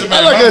ain't like listen, it.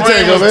 man, I like my brain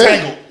Untangled, was man.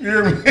 tangled. You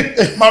hear me?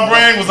 My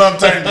brain was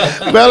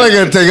untangled. Man, I like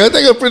Untangled.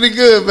 Untangled pretty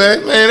good,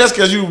 man. Man, that's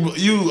because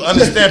you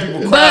understand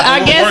people. But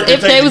I guess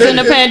if they was in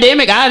the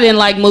pandemic, I didn't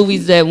like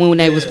movies that when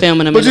they was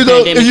filming them But in you the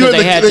know, pandemic you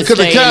because they had to because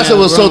the stay in concept a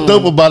was so room.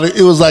 dope about it.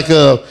 It was like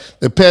the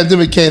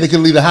pandemic came, they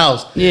couldn't leave the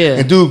house. Yeah.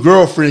 And dude,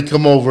 girlfriend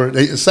come over,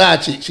 a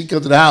side chick, she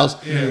come to the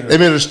house. Yeah. They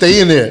made her stay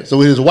in there. So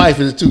with his wife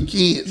and his 2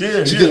 kids,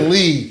 Yeah, she yeah. couldn't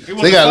leave. It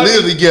So they got to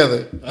was live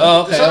together.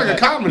 Oh, It's okay. like a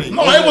comedy.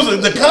 No, it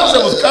was the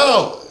concept was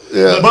cold.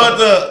 Yeah.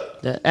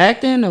 But The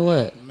acting or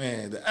what?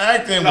 the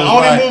acting The was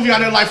only like, movie I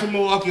didn't like from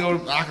Milwaukee,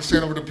 I can say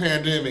it over the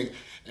pandemic,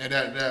 and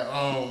that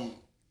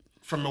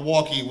from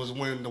Milwaukee was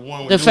when the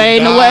one with The dude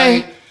fading died,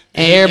 away?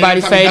 And everybody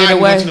every time he faded died, he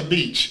away? went to the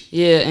beach.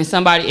 Yeah, and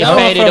somebody it Y'all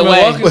faded from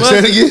away. Milwaukee? What's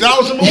that again? That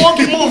was a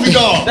Milwaukee movie,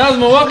 dog. That was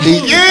Milwaukee.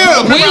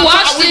 Yeah, We remember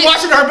watched we it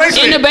watched it in her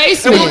basement. in the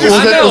basement. And we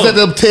just- I know. Was that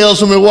them tales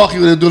from Milwaukee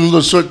where they're doing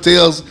little short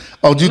tales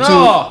on YouTube?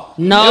 No.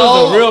 No. It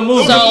was a real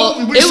movie.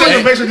 So we it sat in the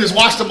was basement and just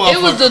watched the motherfucker.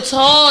 it was the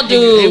tall he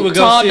dude, would go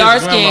tall see his dark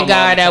grandma skinned all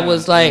guy the that time.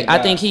 was like I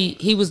Yeah. think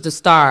he was the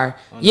star.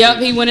 Yep,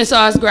 he went and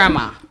saw his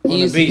grandma. On the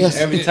used- beach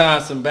every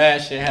time some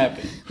bad shit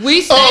happened.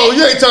 We said, Oh,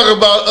 you ain't talking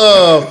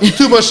about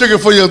too much sugar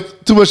for your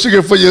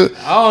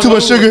I don't too know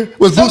much who- sugar.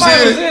 Was Boosie Somebody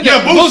in was it? in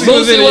Yeah, there. Boosie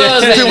was in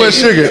there. it. Too much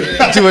sugar.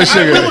 Too much It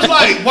sugar. was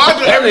like, why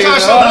do every time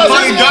That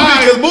somebody because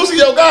died? Boosie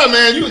your guy,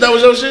 man. That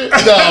was your shit. Nah,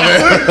 man.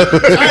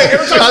 Hey,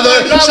 every time I know.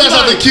 somebody died, Shouts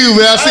out to Q,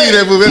 man. I seen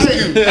that movie. That's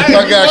cute.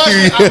 I got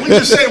we Q.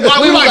 just said, why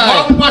We we was like, why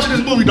like- we watching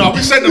this movie, dog?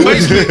 We sat in the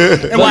basement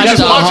and we watched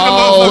just the watching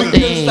whole the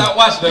motherfucker. thing. Stop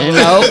watching that.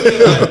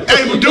 Nope.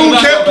 Hey, but dude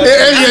kept.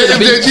 And he had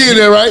MJG in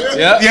there, right?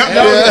 Yeah.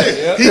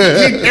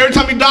 Yeah. Every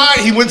time he died,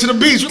 he went to the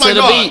beach. We To like,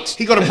 the dog, beach.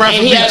 he go to And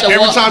Bradford he Beach had to every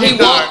walk. time he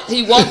died.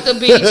 He walked the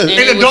beach, and And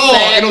it the was dog,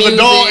 sad and it was a music,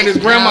 dog, and his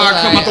grandma I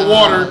was come out the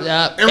water.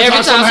 Yep. Every Every time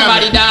time something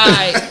somebody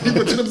happened. died,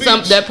 went to the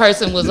beach. that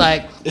person was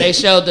like they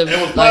showed the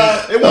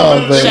like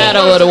Oh, man.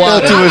 shadow of the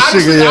water. Too much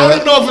sugar, I yeah. don't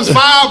even know if it's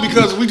foul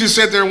because we just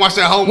sat there and watched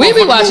that whole. We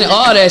be motherfucking watching movie.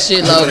 all that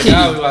shit low key.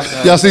 Yeah, we watched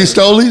that. Y'all seen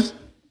Stolies?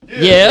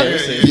 Yeah,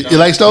 You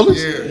like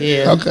Stolies?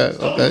 yeah. Okay.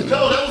 Okay.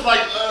 No, that was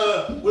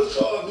like what's it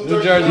called?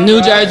 New Jersey.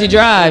 New Jersey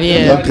Drive,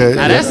 yeah. Okay.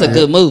 Now that's a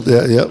good movie.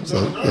 Yeah. Yep.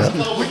 So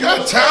yeah. We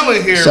got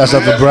talent here. Shouts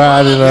out man. to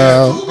Brian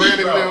and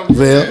Brandon, them.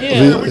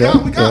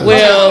 Vail. We got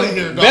Well, talent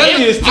here, dog.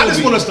 Belly is I just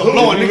Tubi. want us to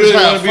blow and We niggas really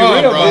have wanna be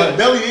fun, real bro. about it.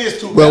 Belly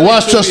is too. Well,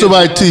 watch Trust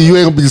Nobody 2. You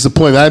ain't gonna be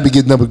disappointed. I ain't been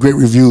getting nothing but great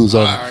reviews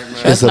on it. man.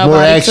 It's Trust a more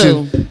Nobody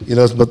action. 2. You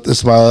know,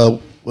 it's my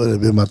what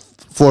it been my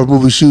 4th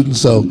movie shooting.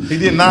 So He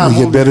did 9 we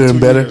movies get better in and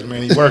 2 better. years,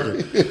 man. He working.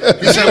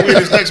 He said we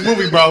in his next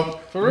movie, bro.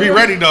 Be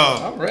ready,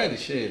 dog. I'm ready,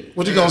 shit.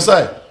 What you gonna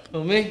say?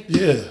 For me?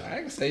 Yeah. I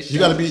can You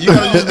gotta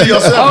just be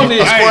yourself.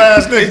 You square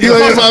ass nigga.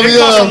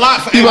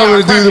 You might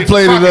be the dude that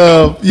played it.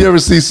 You ever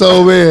see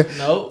Soul Man?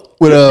 Nope.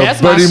 With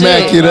That's my Bernie shit.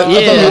 Mac and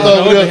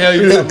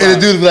the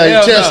dude was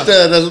like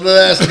Chester, that's the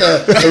last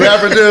the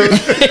rapper dude.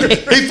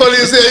 He funny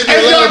as hell. He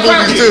did a lot of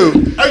movies too.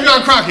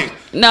 John Crockett.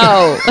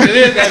 No. It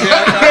is that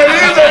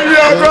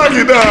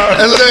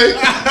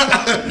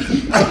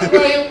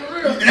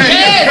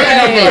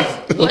Hey,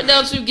 what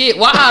don't you get?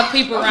 Why I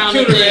peep around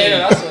the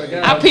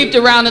thing? I peeped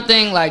around the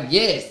thing like,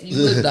 yes, you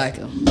look like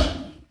him.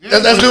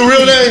 That's the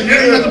real name?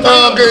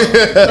 Oh, okay.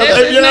 That's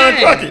his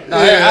name. No, I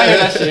hear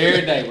that shit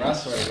every day, bro. I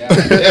swear to God.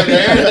 Every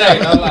day,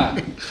 no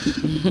lie.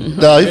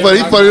 No, he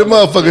funny as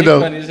motherfucker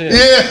though. Funny as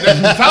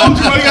hell. I told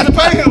you you got to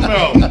pay him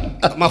though.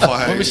 My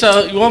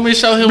fault. You want me to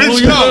show him who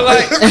you look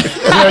like? You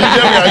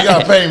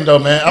gotta pay him though,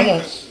 man.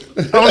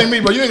 Only me,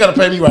 bro. You ain't gotta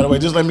pay me right away.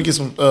 Just let me get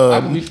some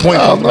points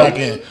on the back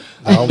end.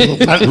 All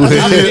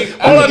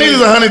I need is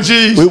 100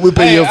 G's. We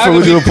pay you for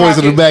the points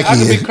on the back end.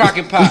 I end. can be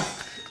Crockett Pot.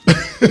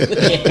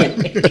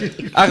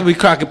 I can be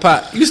Crockett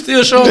Pot. You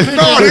still showing pictures?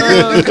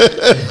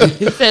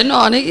 He said, no,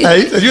 nigga.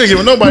 Hey, he said, you ain't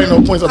giving nobody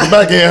no points on the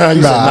back end, huh?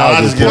 You said,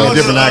 I just give a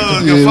different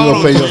actor. Yeah, we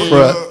gonna pay you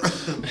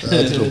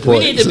front. We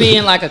need to be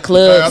in like a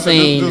club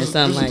scene or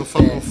something like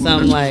that.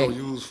 Something like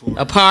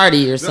a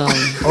party or something.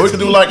 Or we could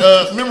do like,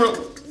 remember,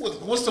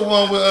 what's the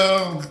one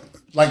with,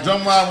 like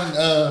Drum Ride when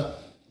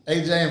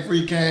AJ and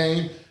Free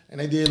came? And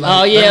they did like,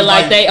 oh yeah,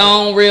 like they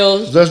own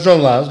real. That's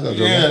drum line.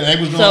 Yeah, they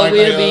was doing so like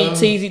we'll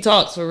be TZ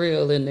Talks for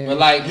real in there. But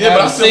like, yeah,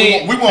 but I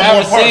still we want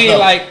more parts though.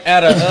 Like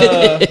at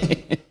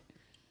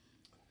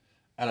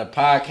a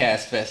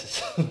podcast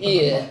fest.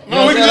 Yeah.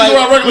 No, we can just do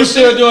our regular. We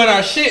still doing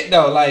our shit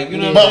though, like you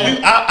know.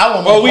 But I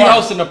want more. Or we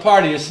hosting a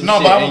party or some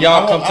shit, but and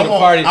y'all come to the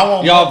party.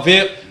 Y'all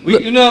VIP.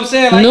 You know what I'm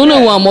saying? Like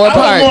Nunu want more parts.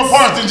 I want more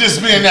parts than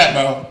just being that,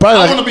 bro.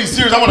 I want to be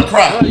serious. I want to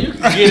cry. Bro, you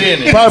can get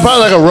in it. Probably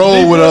like a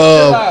role with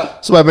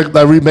somebody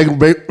make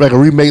like a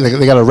remake. Like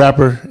they got a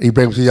rapper. He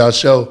bring him to y'all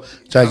show.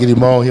 Try to get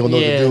him on. He don't know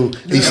what to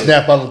do. He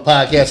snap on the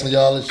podcast on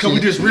y'all. Can we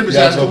just rip his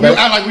ass? We act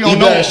like we don't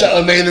know him.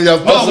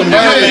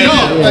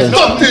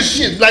 Fuck this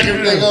shit. Like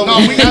everything. No,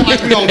 we act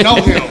like we don't know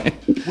him.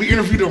 We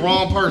interviewed the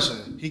wrong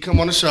person. He come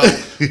on the show.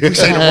 We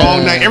say the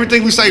wrong name.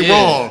 Everything we say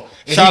wrong.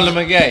 Charlotte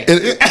McGay.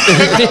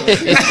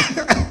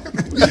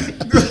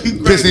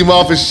 Piss him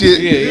off and shit.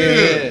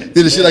 Yeah. Did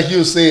the shit like you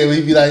were saying.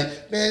 He'd be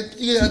like, man,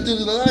 you gotta do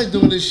this. I ain't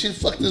doing this shit.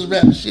 Fuck this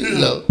rap shit. You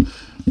know.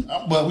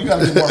 But we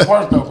gotta get more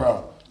parts though,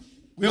 bro.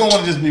 We don't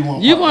want to just be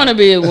one. You want to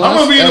be a one. I'm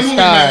gonna be in the movie,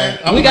 man.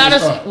 We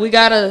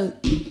gotta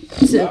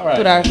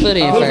put our foot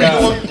in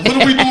first. What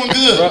are we doing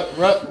good?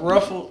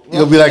 Ruffle. You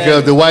gonna be like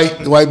the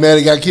white man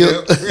that got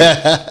killed.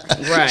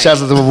 Right.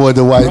 Shouts out to my boy,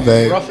 the white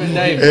man. Ruffin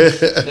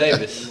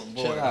Davis.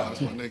 Chill out.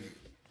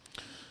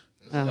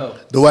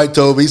 The white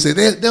told me, he said,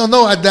 they don't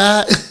know I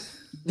died.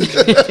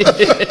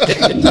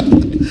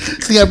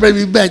 See, I bring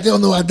me back. They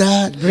don't know I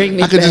died. Bring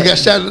me I could back.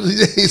 just got shot.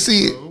 They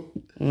see it.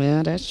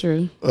 Yeah, that's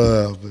true.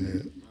 Oh,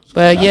 man.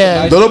 But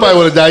yeah, Don't nobody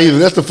want to die either.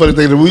 That's the funny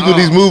thing. When we do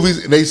these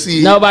movies and they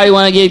see nobody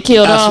want to get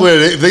killed I off. swear,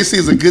 if they see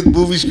it's a good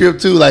movie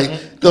script too. Like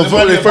the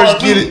when they first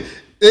get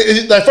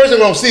it, like first they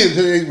don't see it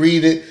until they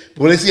read it.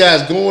 But when they see how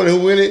it's going and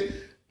who in it,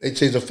 they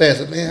change the fast.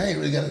 Like, man, I ain't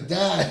really gotta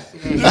die.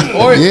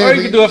 Or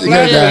you can do a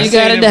flashback. You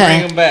gotta and die.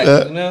 bring him back.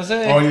 You know what I'm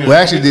saying? We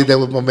actually did that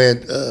with my man.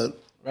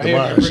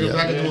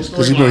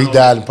 Because you know he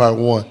died in part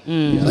one. So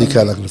he kind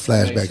of like in the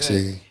flashback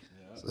scene.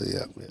 So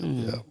yeah.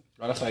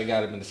 Oh, that's why you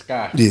got him in the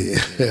sky. Yeah.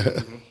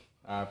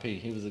 R.I.P.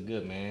 He was a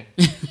good man.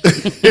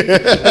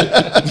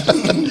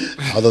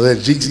 Although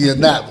that's jinxie or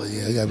not, but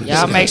yeah.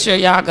 Y'all make sure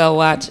y'all go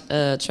watch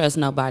Trust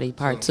Nobody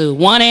Part 2.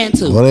 1 and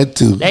 2. 1 and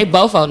 2. They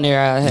both on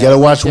there. You gotta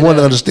watch 1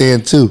 to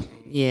understand 2.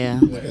 Yeah,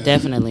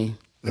 definitely.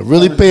 Now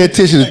really pay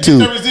attention to 2.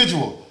 The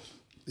residual.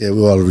 Yeah,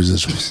 we're all the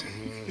residuals.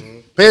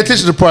 Pay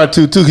attention to part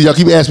 2 too, because y'all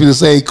keep asking me the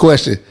same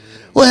question.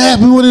 What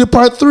happened? We wanted to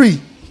part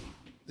 3.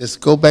 Let's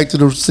go back to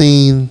the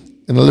scene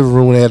in the living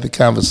room when they had the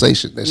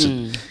conversation. That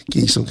should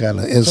give you some kind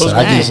of insight.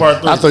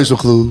 I'll throw you some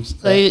clues.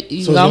 So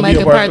you gonna make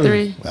it part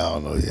 3? I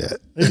don't know yet.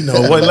 You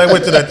know,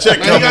 wait till that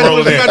check comes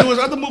rolling in. You gotta do his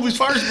other movies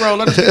first, bro.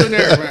 Let us get in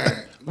there,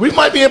 man. We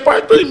might be in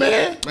part 3,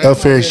 man.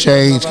 Unfair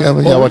Exchange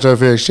coming. Y'all watch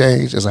Unfair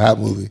Exchange? It's a hot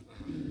movie.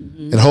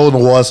 And Hole in the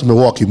Wall is a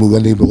Milwaukee movie. I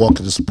need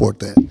Milwaukee to support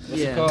that.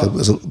 Yeah.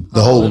 It's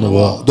the Hole in the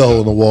Wall. The Hole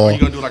in the Wall. You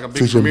gonna do like a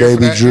big featuring premiere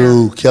for Baby that,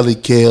 Drew, Kelly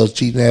Kales,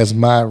 Cheating Ass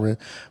Myron,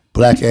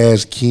 Black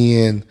Ass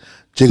Ken,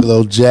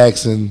 Gigolo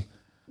Jackson.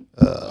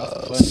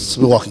 It's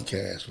Milwaukee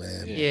cast,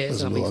 man. Yeah,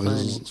 it's gonna be fun.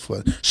 It's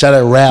fun. Shout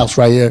out Ralph's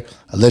right here,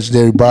 a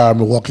legendary bar in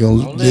Milwaukee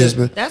on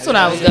Lisbon. That's what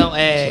I was gonna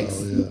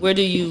ask. Where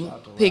do you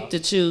pick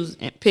and choose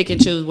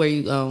where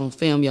you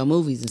film your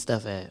movies and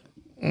stuff at?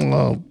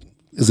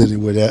 Is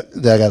anywhere that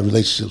I got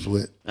relationships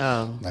with.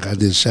 Oh, Like I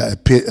did shot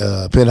at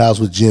Penthouse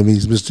with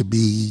Jimmy's, Mr.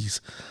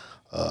 B's.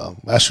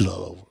 I shoot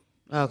all over.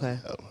 okay.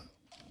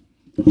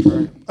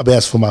 I've been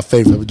asking for my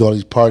favorite. I've been doing all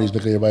these parties,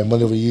 making everybody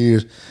money over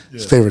years.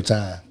 It's favorite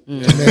time.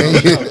 Man.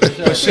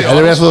 Shit, I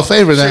never asked for a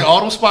favorite Shit, now.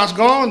 all them spots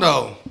gone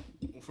though.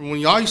 From when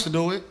y'all used to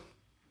do it.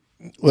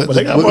 With But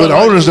they got the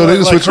owners, though, they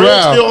can switch Craig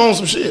around. still own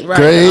some shit. Right,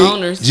 Craig, the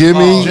owners.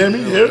 Jimmy.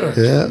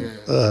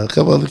 Yeah. A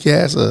couple other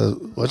cats.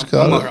 What you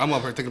call it? I'm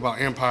up here thinking about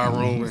Empire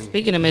Room and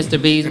Speaking of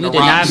Mr. B's, we the did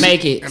not Rocks.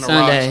 make it And the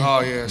Sunday.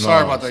 Rocks. Oh yeah,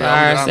 sorry about that. For y'all. We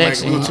our did not make it.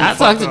 section. We were too I talked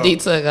fucked to up.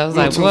 D-Tuck. I was We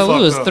were like, too boy, we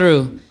fucked was up.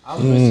 through. I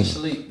was went to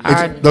sleep.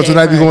 Our Don't day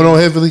tonight be party. going on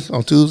heavily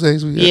on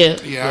Tuesdays? Yeah.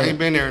 Yeah, I ain't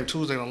been there in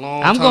Tuesday in a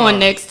long I'm time. going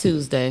next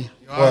Tuesday.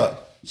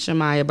 What?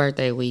 Shemaya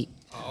birthday week.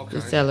 Oh, okay.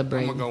 to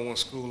celebrate. I'm gonna go when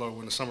school over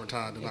in the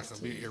summertime. Then I can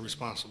be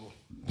irresponsible.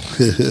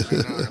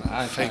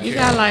 I Take You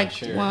care. got like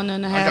Sure.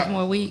 1.5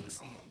 more weeks.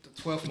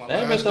 The 12th, my They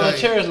ain't been last throwing day.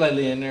 chairs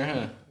lately in there,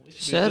 huh?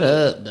 Shut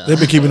up, though. They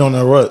been keeping on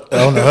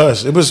the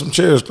hush. There was some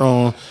chairs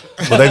thrown,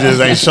 but they just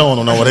ain't showing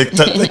them nowhere. They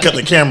cut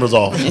the cameras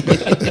off.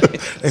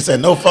 They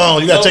said no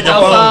phone. You gotta check your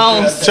No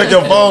phones. phones. Check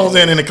your phones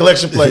in the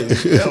collection plate.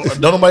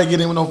 Don't nobody get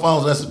in with no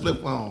phones. That's a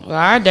flip phone. Well,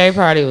 our day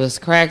party was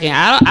cracking.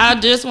 I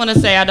just want to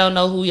say I don't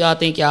know who y'all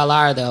think y'all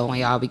are though when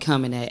y'all be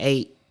coming at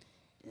 8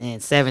 and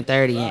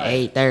 7:30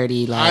 and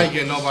 8:30. I Like ain't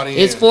getting nobody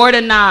it's in. 4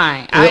 to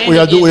 9. What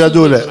y'all do? What y'all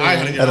do with that? I ain't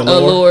gonna get At a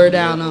nobody. Allure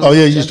down on. Oh,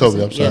 yeah, you just told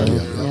me. I'm sorry. Yeah.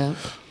 Yeah. yeah.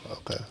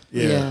 Okay.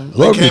 Yeah.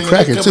 Lord They be came in,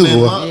 cracking they too, coming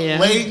in boy. Yeah.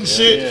 late and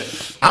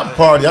shit. I'm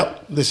party.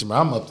 Listen, man,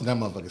 I'm up to that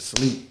motherfucker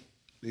sleep.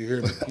 You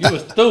hear me? You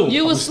was through.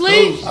 You was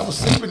asleep. I was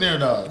sleeping there,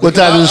 dog. What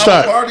time did it I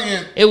start? was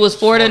partying. It was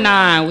 4 to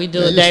 9. We do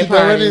a you day sleep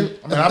already? party.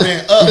 I mean, I've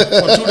been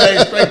up for 2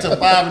 days straight till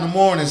 5 in the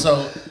morning.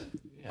 So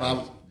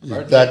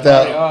Backed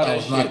out. All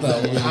that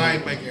shit. I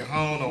ain't making it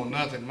home or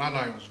nothing. My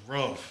night was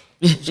rough.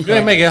 You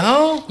ain't make it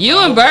home? You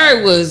and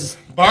Bird was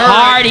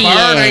Bird ain't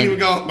even partying.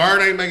 going.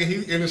 Bird ain't making.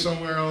 He in it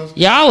somewhere else.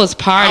 Y'all was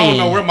I don't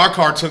know partying. where my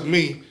car took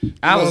me.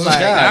 I was like,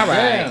 God all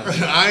right.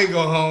 damn. I ain't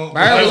go home.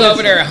 Bird was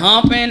over there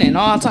humping and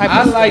all type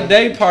I of like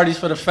day parties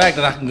for the fact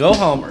that I can go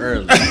home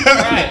early.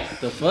 Right.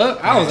 The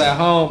fuck? I was at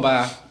home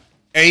by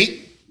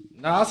 8.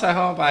 no, I was at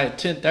home by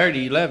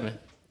 10:30, 11.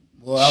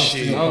 well, I was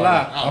still Don't partying.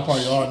 lie. I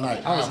party all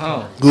night. I was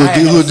home. Good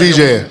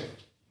DJ.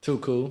 Too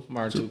cool.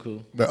 Martin too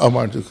cool. Oh,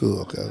 Martin too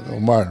cool. Okay. Oh,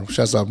 Martin.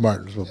 Shouts out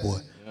Martin. That's my boy.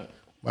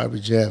 Martin be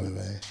jamming,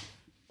 man.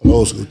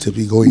 Old school tip.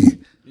 He go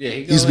in. Yeah,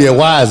 he He used to be at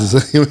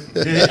Wise's. Hey,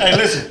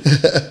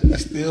 listen,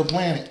 he's still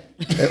playing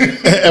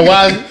it. At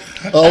Wise's?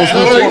 Old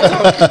school. You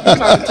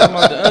might be talking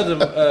about the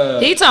other.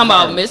 He talking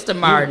about Mr.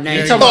 Martin.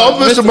 ain't he? Oh,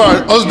 Mr.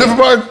 Martin. Oh, it's different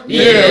Martin?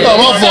 Yeah. Oh,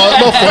 my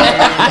fault.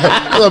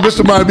 I thought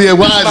Mr. Martin be at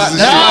Wise's and That's shit.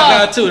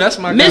 my guy too. That's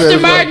my guy.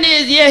 Mr. Martin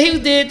is, he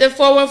did the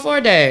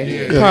 414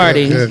 day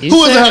party. Yeah. He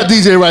Who is the said- hot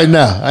DJ right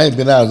now? I ain't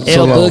been out so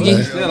L long. Boogie.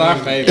 Man. Still our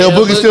favorite. L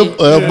Boogie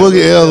still. L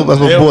Boogie. L. That's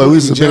my boy. We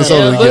used to Boogie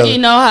Minnesota Yeah, together. Boogie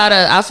know how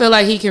to. I feel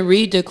like he can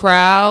read the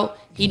crowd.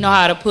 He know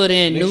how to put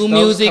in Mix new those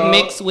music calls.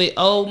 mixed with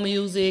old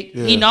music.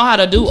 He know how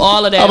to do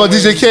all of that. How about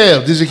DJ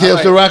Kev? DJ Kev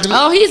still rocking it?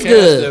 Oh, he's Kev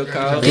good. still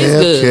called. He's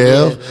Kev, good.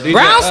 Kev. Yeah.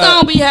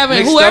 Brownstone be having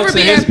Nick whoever Stokes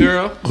be and his having.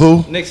 girl.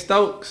 Who? Nick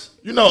Stokes.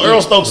 You know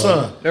Earl Stokes'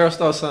 son. Earl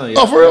Stokes' son.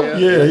 Oh, for real?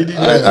 Yeah, he did.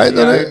 I ain't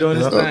know He that. doing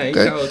his thing. He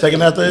Okay. cold. Taking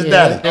after his Yeah.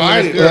 daddy.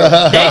 I didn't- They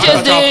just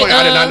I did.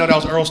 did not know that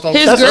was Earl Stokes.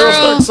 his That's Earl girl.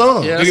 Stokes'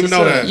 son. Yeah, Didn't even that's know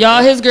what's that. up.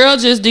 Y'all, his girl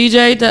just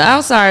DJ'd the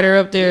Outsider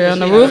up there on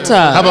the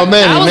rooftop. How about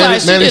Manny? I was Manny,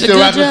 like, she Manny did a still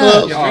good rocking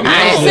job. clubs?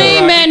 I ain't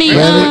seen Manny.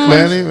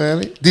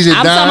 Manny. DJ I'm talking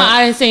about Don.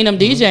 I ain't seen him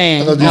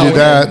DJing. I know DJ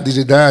Don.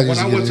 DJ Don When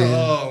used I to went get to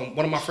in.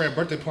 one of my friend's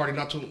birthday party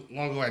not too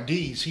long ago at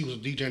D's, he was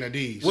DJing at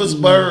D's. What's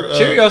Bird?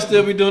 Cheerio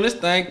still be doing this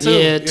thing too.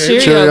 Yeah,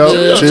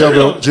 Cheerio.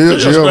 Cheerio. Cheerio been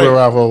straight.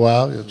 around for a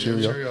while. Yeah,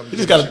 Cheerio. You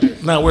just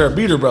gotta not wear a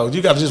beater, bro.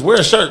 You gotta just wear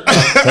a shirt.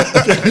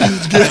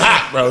 Just get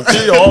hot, bro.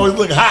 Cheerio always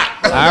look hot.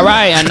 All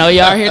right, I know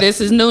y'all hear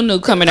this is Nunu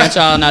coming at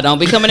y'all now. Don't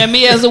be coming at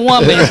me as a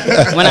woman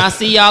when I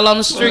see y'all on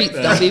the streets.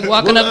 Don't be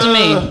walking up to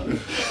me.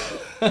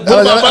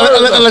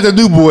 I like the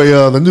new boy,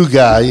 the new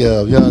guy,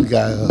 young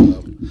guy.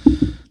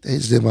 They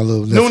just did my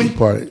little nephew Noonie?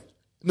 party.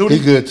 Noonie? He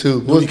good too.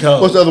 What's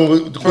Cold. the other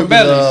one? From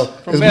Belly's.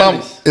 From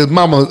Belly's. His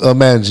mama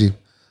managing.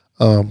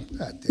 God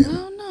I damn.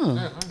 don't know.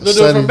 Little dude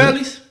Sonny. from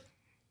Belly's.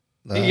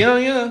 He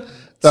young.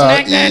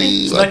 Snack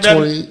Daddy? Snack Daddy?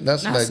 20. Not Not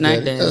Snack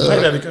Snack Daddy. Daddy.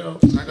 Like that, he come.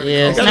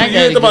 Yeah, You Snack heard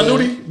Daddy. about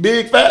good. Nudie?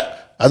 Big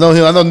fat? I know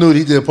him. I know Nude.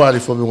 He did a party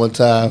for me one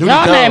time. Nudie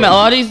Y'all cold. naming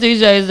all these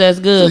DJs that's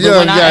good, but Young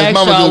when I guys, ask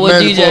mama y'all do what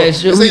man before. DJs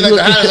should It we seem like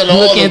the highest of all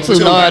look of them into,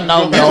 too. Lord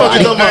no, You no. must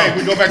be talking Hey, about,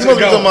 we go back to you must the be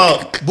goat. talking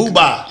about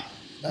Booba.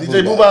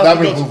 DJ Booba. Booba. That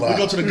We was go- Booba. We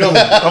go to the goat.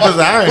 I'm just saying,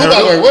 I ain't Booba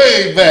heard went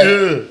way back.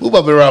 Yeah.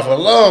 Booba been around for a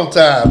long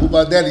time.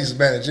 Booba daddy used to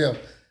manage him.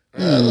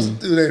 What's the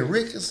dude named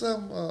Rick or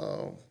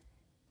something?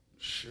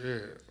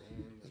 Shit.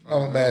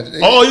 I'm imagine.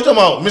 Oh, you talking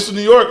about Mr.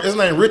 New York? His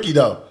name Ricky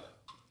though.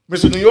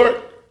 Mr. New York?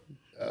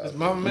 His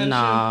mama man.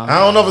 Nah. I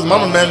don't know if it's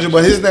mama manager,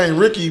 but his name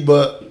Ricky,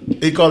 but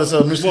he called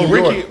himself Mr. Well, New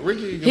York.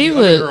 Ricky, He the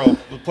would- girl,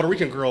 the Puerto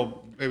Rican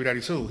girl, baby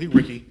daddy too. He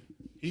Ricky.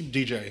 He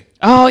DJ.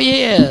 Oh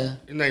yeah,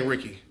 His name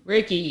Ricky.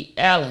 Ricky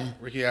Allen.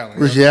 Ricky Allen.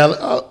 Ricky Allen.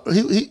 Oh,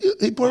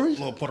 he Puerto Rican?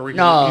 Little Puerto Rican.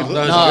 No, He No,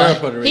 look- it's a girl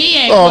Puerto Rican. He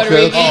ain't Oh, Puerto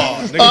okay. Rican.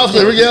 Oh, nigga. I was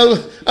like, Ricky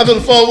Allen. I'm on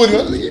the phone with him.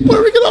 I was like, you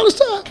Puerto Rican all this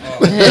time.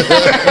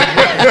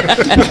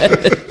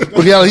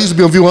 Ricky Allen he used to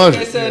be on View 100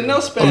 They said no on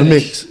the Spanish.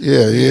 mix.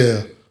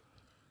 Yeah.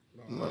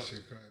 Oh, shit,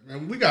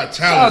 man. We got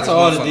Shout out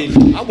talent. to all the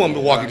DJs. I want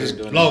Milwaukee just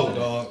blow,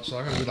 dog. So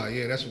I gotta be like,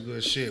 yeah, that's some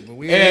good shit. But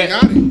we ain't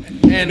got it.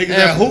 And Niggas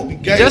that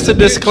hoop, just a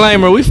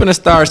disclaimer, we finna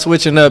start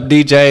switching up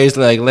DJs,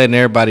 like letting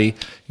everybody,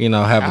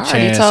 have a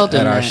chance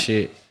at our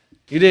shit.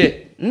 You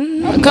did?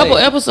 A couple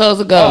episodes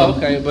ago. Oh,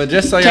 okay, but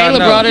just so y'all Kayla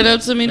know. brought it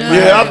up to me now.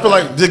 Yeah, I feel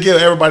like to give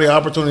everybody an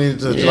opportunity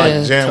to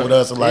like jam with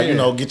us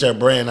and get your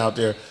brand out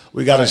there.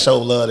 We got to show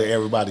love to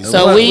everybody.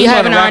 So we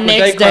having our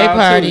next day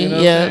party.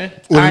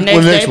 Our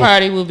next day one?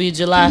 party will be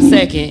July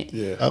 2nd.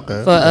 Yeah. Okay.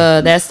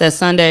 For that's that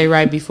Sunday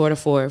right before the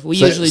 4th. We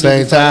usually do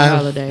same before the time?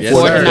 holiday. Yes,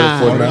 4 sir. to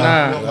 9. 4 to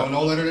 9.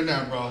 No later than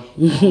that, bro.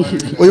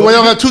 Well,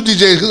 y'all got two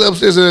DJs, because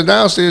upstairs and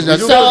downstairs. Y'all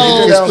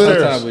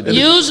So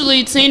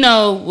usually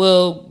Tino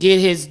will get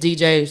his a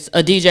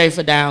DJ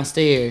for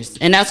downstairs,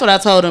 and that's what I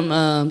told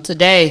him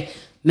today.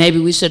 Maybe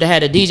we should have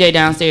had a DJ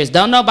downstairs.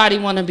 Don't nobody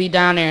want to be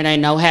down there and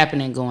ain't no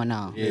happening going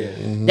on. Yeah,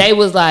 They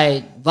was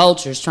like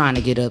vultures trying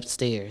to get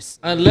upstairs.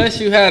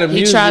 Unless you had a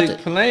music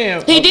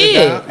playing. He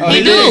did.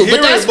 He do,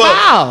 but that's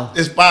foul.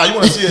 It's foul. You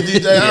want to see a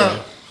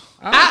DJ?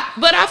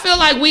 But I feel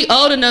like we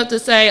old enough to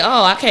say,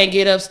 oh, I can't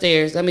get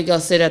upstairs. Let me go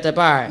sit at the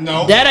bar.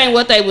 No. That ain't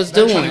what they was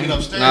doing.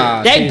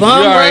 Nah, They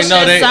bum rushed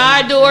that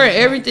side door and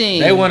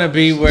everything. They want to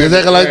be where Is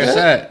that like it's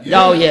that? at.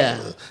 Oh, yeah.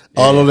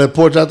 All on that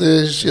porch out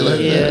there and shit like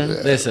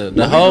that. Listen,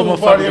 the whole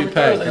motherfucker be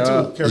packed.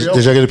 dog. Did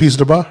y'all get a piece of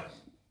the bar?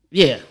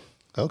 Yeah.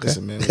 Okay.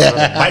 Listen, man. Bite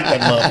that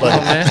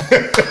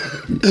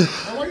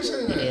motherfucker. Why you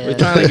saying that? Yeah. We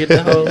trying to get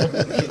the whole.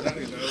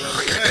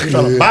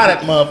 Trying to buy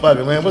that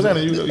motherfucker, man. What's that?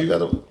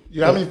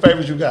 How many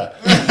favorites you got?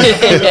 You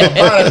gotta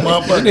buy that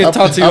motherfucker. Need to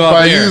talk to you I off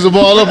probably air. used them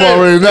all up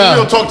already We now.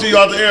 don't talk to you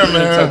out the air,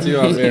 man. Talk to you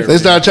off air. They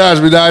start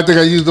charging me now. I think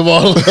I used them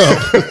all up.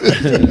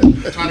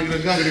 Trying to get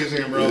a gun in his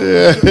hand, bro.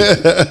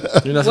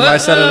 You know somebody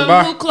selling the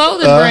What bar?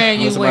 clothing brand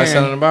you Somebody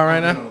selling wearing? the bar right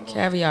now?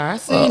 Caviar. I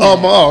seen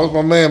It's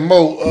my man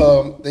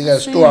Mo. They got a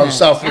store out in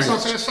South That's what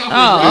I'm Ridge. saying. South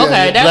Oh,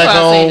 okay. That's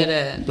why I seen it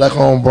at. Black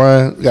home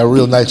brand. We got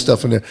real nice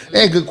stuff in there.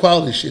 And good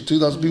quality shit, too.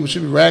 Those people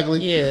should be raggly.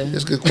 Yeah.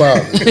 It's good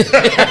quality.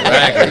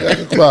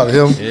 Good quality.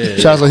 Him.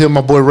 Shouts out to him,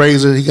 my boy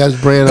Razor. He got his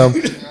brand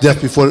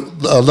Death Before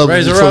Love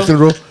Razor Before Row?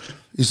 Funeral.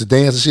 Used to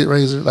dance and shit,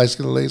 Razor, like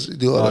skin laser.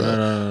 Do all that.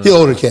 No. He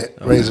older cat,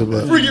 Razor,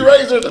 but Freaky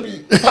Razor, let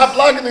me pop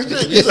locking this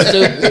shit. He gotta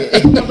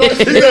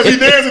be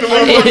dancing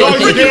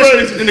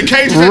in the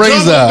cage.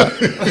 Razor.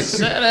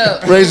 Shut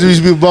up. Razor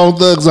used to be Bone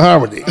Thugs and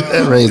Harmony.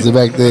 That Razor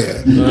back there.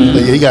 But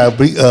yeah, he got a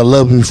big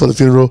Love Me Before the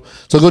Funeral.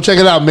 So go check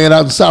it out, man,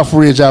 out in South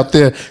Ridge out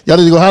there. Y'all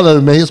need to go holler at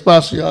him, man. He'll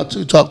sponsor y'all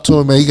too. Talk to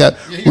him, man. He got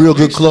real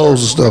good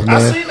clothes and stuff, man.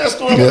 I seen that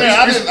store over there.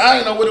 I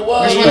didn't know what it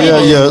was. Yeah.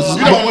 You know,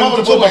 my mama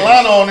put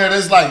Milano on there.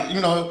 That's like,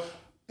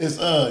 it's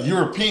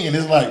European.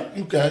 It's like,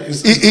 okay.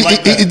 It's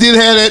like that. He did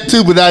have that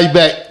too, but now he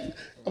back.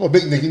 I'm a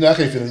big nigga, I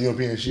can't fit on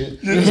European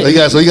shit.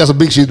 So he got some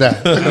big shit now.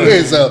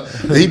 So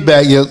he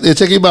back,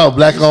 check him out.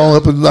 Black on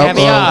up in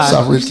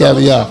South Ridge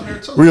Caviar.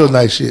 Real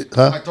nice shit,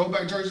 huh? Like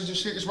throwback jerseys and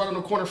shit. It's right on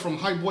the corner from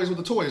Hype Boys with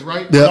the Toys,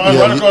 right? Yeah,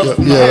 Right across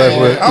from the that's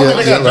highway. right. I don't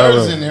think they got right,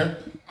 jerseys right. in there.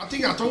 I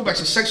think got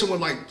throwbacks a section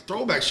with like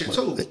throwback shit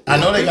too. I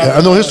know they got.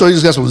 I know his story. He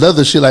just got some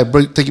leather shit, like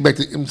take you back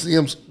to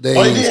MCM's days.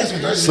 Oh, he did have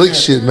some jerseys Slick in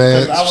shit,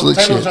 there. man. Slick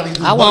shit.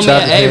 I want me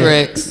an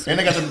A-Rex. And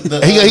they got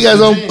the He got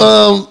his own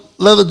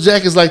leather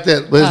jackets like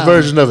that, but his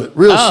version of it,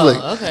 real slick.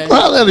 Okay.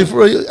 Well, I'll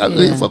for real. I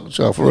really fuck with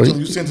y'all for real.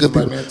 You sent this,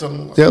 man. Tell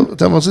them.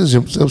 Tell him I sent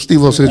him.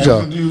 Stevo sent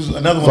y'all. Use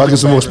another If one. I get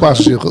some more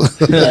sponsorship,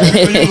 Use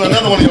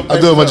another one. I'm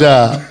doing my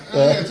job.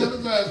 Yeah, tell the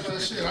guys, man,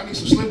 shit. I need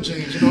some Slim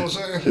Jeans. You know what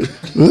I'm saying?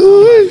 He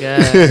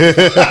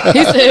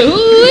said,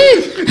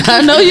 ooh,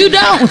 I know you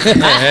don't.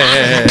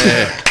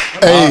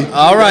 Hey,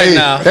 All right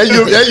now.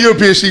 That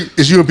European shit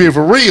is European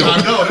for real.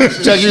 I know.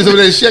 Check you some of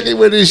that shit. I can't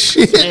wear this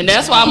shit. And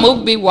that's why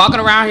Mook be walking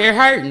around here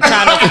hurting,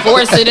 trying to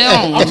force it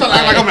on. I'm trying to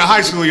act like I'm in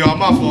high school, y'all.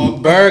 My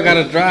fault. Bird got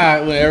to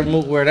drive whenever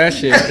Mook wear that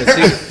shit.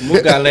 Because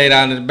Mook got laid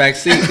out in the back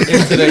seat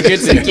until they get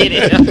there. Get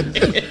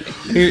it.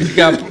 He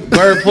got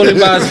Bird pulling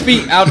by his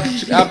feet out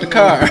the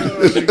car. I'm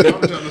trying to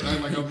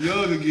act like I'm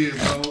young again,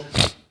 bro.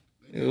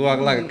 He walk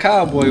like a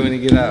cowboy when he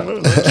get out.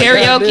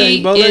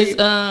 Karaoke is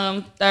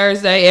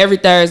Thursday, every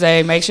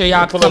Thursday. Make sure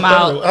y'all come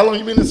out. How long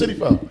you been in the city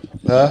for?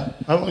 Huh?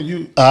 How long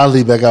you? I'll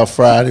leave back out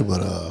Friday,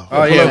 but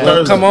Oh yeah,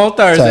 well, come on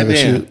Thursday time and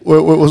then. shit.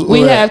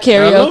 We have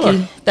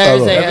karaoke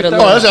Thursday at 11.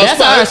 Oh,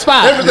 That's our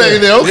spot. Everything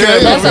in there.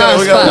 Okay, That's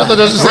our spot.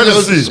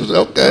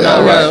 Okay,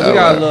 all right. We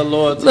got a little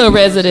loyalty. Little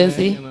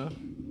residency.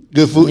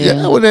 Good food. Yeah.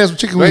 Yeah, I went and had some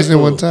chicken wings Great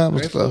in one food. time and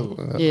Great stuff.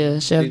 Yeah,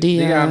 Chef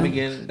They got me Dion.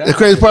 getting The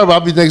crazy part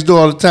about I'll be next door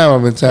all the time.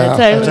 I'm in town.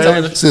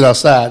 Taylor. Sit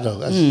outside though.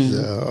 That's,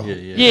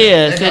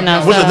 Yeah, sitting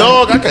outside. What's a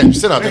dog? I can't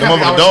sit out there. The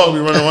motherfucking dog be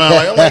running around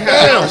like, I'm like,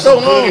 damn, so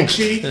long.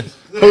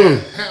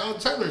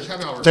 Taylor's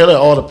happy hour. Taylor,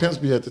 all the pimps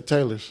be at the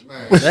Taylors.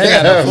 They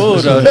got the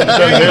food though. They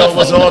know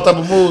what's all type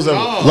of moves.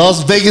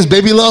 Las Vegas,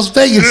 baby, Las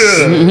Vegas.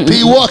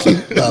 P. Walking.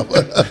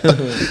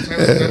 Taylor's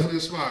definitely a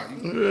spot.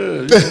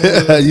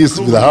 It used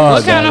to be the hard.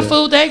 What kind of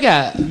food they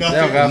got?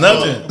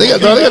 Nothing. They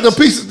got them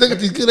pieces. They got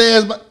these good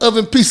ass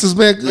oven pieces,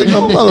 man. Good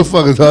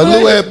motherfuckers, dog.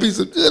 Little ass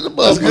pieces, good.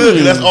 That's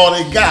good. That's all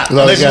they got. That's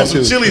all they Unless you got, want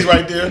some too. chilies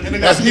right there.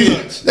 That's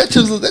good. That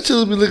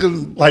chili be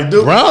looking Like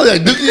Duke. brown,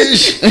 like Dookie and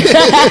shit.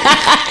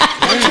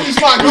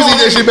 We see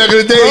that shit back in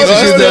the days and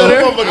shit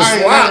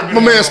though. My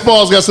man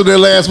Smalls got some there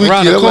last week.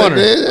 Around the corner.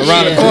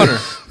 Around the corner.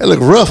 That look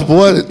rough,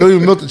 boy. Don't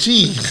even melt the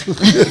cheese.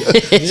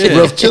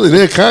 Rough chili,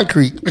 they're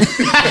concrete.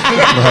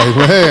 Like,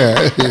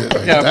 man.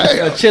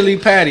 Yeah, a chili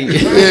patty.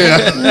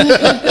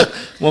 Yeah.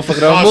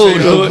 Motherfucker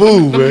don't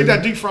move, Look at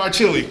that deep fried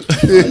chili.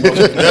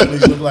 Definitely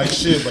look like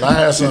shit, but I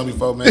had some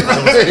before, man.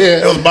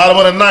 It was bottom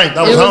of the ninth.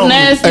 I was hungry.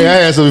 Nasty. Hey, I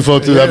had some before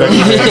too.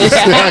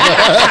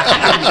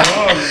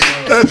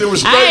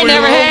 I ain't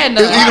never had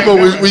no. Eatable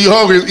when you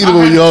hungry. Eatable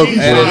when you hungry.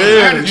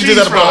 Yeah, you just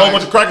had to put a whole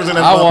bunch of crackers in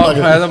that I walk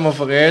motherfucker. past that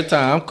motherfucker every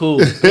time. I'm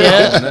cool.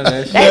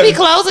 Yeah. They be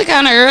closing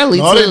kind of early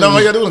No, too. they don't. All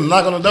you gotta do is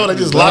knock on the door. They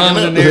just lock it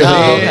up.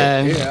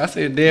 Okay. Yeah, I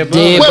said dead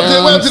Dead bug.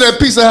 bug. Went up to that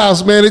pizza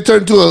house, man. They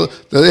turned into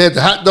they had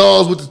the hot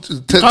dogs with the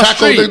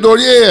tacos next door.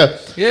 Yeah.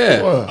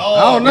 Yeah.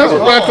 I don't know.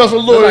 Right across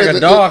from the Lord. Like a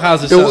dog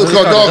house or It something. was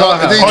called dog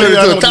house. And then you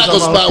turned into a taco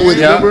spot with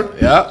it, remember?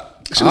 Yeah.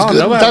 Shit was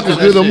good. Tacos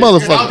good than a And that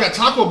was motherfucker. that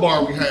taco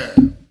bar we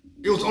had.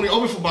 It was only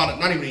open for about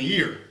not even a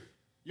year.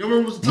 You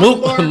remember what was the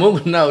taco bar?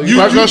 Move, no. You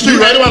right across the street,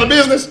 right about the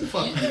business?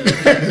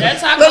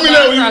 That's how Let me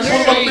know when you across the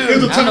talk about street. the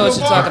business. I know what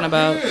you're talking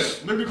about. Yeah,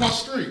 maybe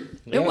across the street.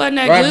 It wasn't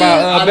that Right good.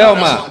 by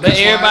Belmont. But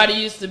everybody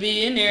used to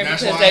be in there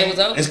That's because why they was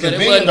open. It's But it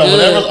convenient wasn't though.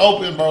 Whatever's good.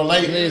 open, bro.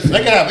 Like they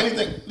can have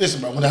anything.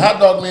 Listen, bro. When the hot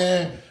dog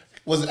man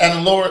was at the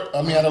Lord,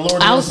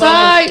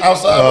 Outside?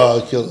 outside.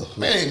 Oh, killer.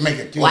 Man, they make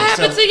it. What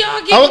happened to y'all?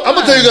 I'm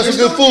gonna tell you, got some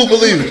good food.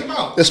 Believe it.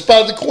 That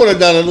spot at the corner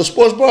down there, the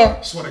sports bar.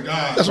 I swear to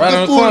God. That's Right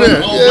some on good the food corner. there.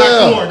 The old black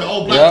Yeah. corn. The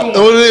old black Yeah. corn. That's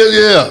what it is.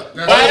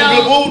 Yeah. Right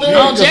on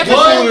Food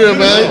Jefferson. there,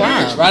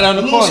 man. Right on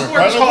the The little corner.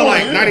 square is called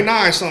like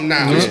 99 something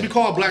now. It used to be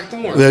called Black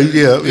Thorn.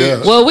 Yeah.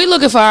 Well, we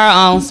looking for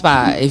our own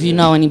spot. If you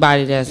know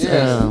anybody that's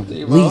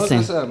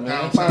leasing,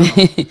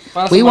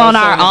 we want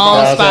our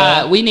own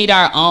spot. We need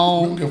our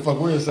own.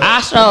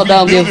 I sure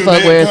don't give a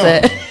fuck where it's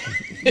at.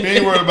 We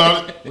ain't worried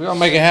about it. We're gonna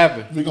make it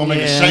happen. We gonna make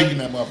it shake in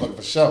that motherfucker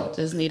for sure.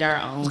 Just need our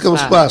own A couple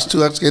spot. spots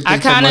too. I just can't I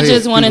think of kind my of head.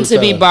 just wanted to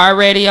be People bar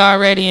ready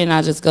already, and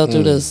I just go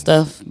through the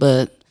stuff.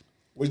 But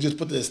We just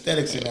put the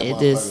aesthetics in that it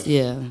motherfucker. is,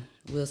 yeah,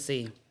 we'll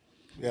see.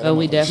 Yeah, But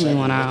we that motherfucker definitely shaking,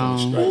 want our that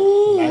own.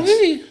 motherfucker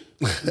straight.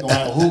 Nice. We gonna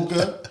have a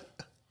hookah.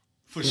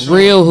 For sure.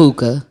 Real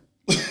hookah.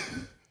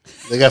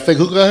 They got fake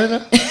hookah out here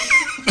now?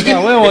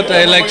 No, we don't want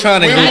the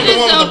electronic. We We want the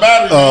one with don't- the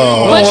battery.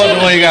 don't want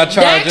the one you got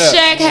That charged up.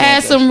 shack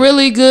has some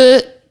really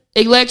good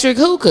electric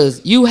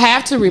hookahs. You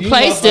have to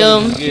replace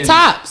them motherfuckers get-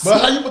 tops.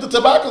 But how you put the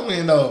tobacco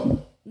in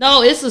though?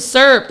 No, it's a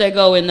syrup that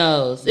go in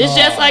those. It's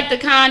just like the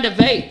kind of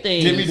vape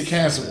thing. Give me the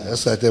cancer one.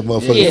 That's like that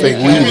motherfucking Yeah. fake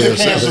Give me weed the there.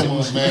 cancer Yeah,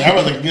 ones, man. I'd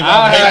rather give I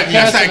out had that.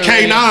 That's that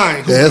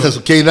K9. that's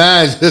some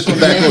K9s. That's some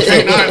back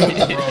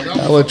K9,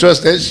 I wouldn't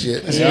trust that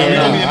shit. You know, we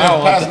gonna be in there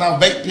passing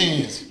out vape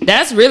pens.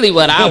 That's really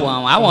what I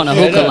want. I want a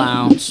hookah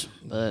lounge,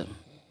 but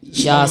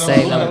y'all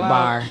say no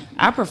bar.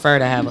 I prefer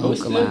to have a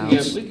hookah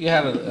lounge. We can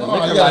have a Oh,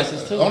 liquor you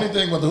license got, too. the only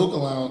thing with the hookah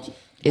lounge,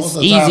 It's most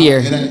of the time, easier.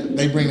 it ain't,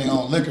 they bring their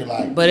own liquor,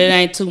 like. But it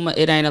ain't too much.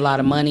 It ain't a lot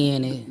of money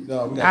in it.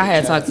 No, we got I the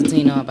had cap. talked to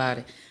Tino about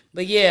it,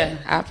 but yeah,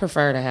 I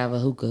prefer to have a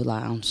hookah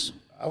lounge.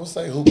 I would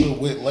say hookah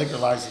with liquor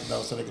license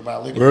though, so they can buy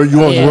liquor. Girl, you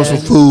want Yeah. some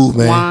food,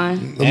 man.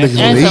 Wine. Them niggas And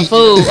wanna some eat.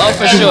 food. Oh,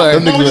 for sure.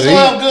 Them No, we niggas just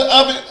wanna gonna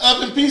have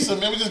good oven pizza,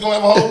 man. We just gonna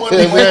have a whole bunch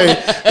of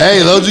Hey,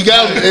 those you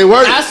got, it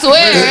works. I And a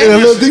swear.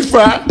 little deep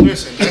fry.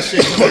 Listen, that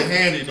shit come in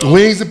handy, though.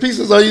 Wings and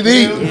pieces, all you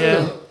need.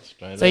 Yeah.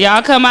 So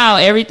y'all come out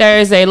every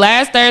Thursday.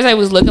 Last Thursday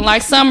was looking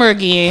like summer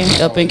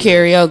again up in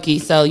karaoke.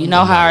 So you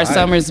know how our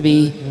summers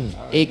be.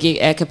 It get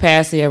at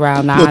capacity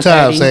around What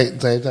time?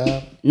 9:30. Same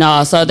time?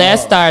 No, so that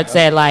starts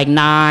at like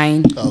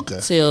 9 Okay.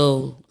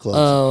 till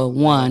Close.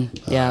 1.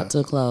 Yeah,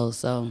 till close.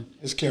 So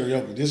It's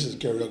karaoke. This is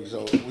karaoke.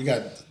 So we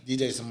got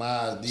DJ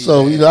Samaj. DJ.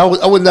 So, you know,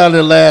 I went down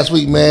there last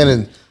week, man,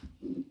 and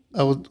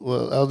I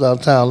was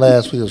downtown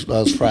last week. It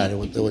was Friday.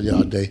 What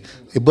y'all day?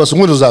 They busting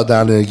windows out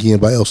down there again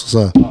by Elsa's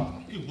son.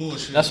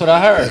 That's what I I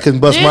heard. couldn't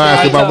bust Did mine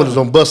they? because my windows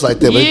don't bust like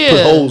that. But they put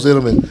Yeah. holes in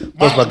them and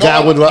bust my guy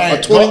window out.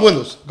 Hey, 20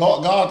 windows.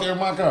 Go out there in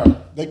my car.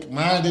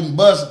 Mine didn't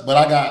bust, but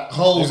I got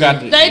holes. You got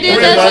in it. the- they did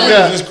Three that. of my To,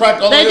 windows just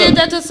cracked all they the way did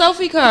up. that to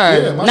Sophie car.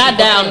 Yeah, my Not shit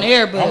down fucking-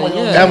 there, but I'm waiting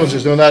on yeah.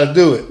 Amateurs don't know how to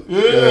do it.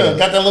 Yeah,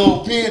 got that little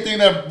pin thing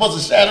that supposed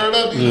to shatter it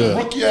up. These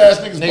rookie ass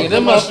niggas. Nigga,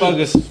 them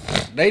motherfuckers,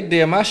 they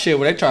did my shit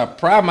where they try to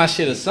pry my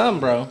shit or something,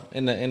 bro,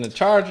 in the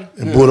charger.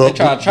 And boot They up.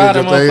 try to try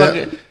bent them that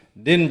thing motherfucker,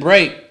 didn't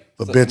break.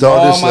 But So bent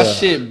all this, my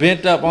shit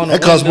bent up on the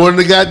That costs window. more than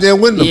the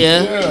goddamn window.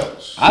 Yeah. Yeah.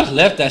 I just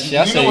left that shit.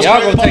 I You said, know y'all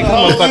what's gonna take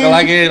crazy this about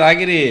motherfucker like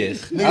it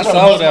is. Niggas I try to sold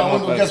bust that my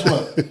window.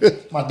 motherfucker. Guess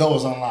what? My door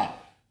is unlocked.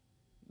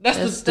 That's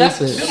That's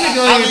the stupid.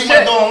 I leave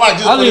my door unlocked.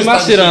 Just I for leave this my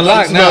type of shit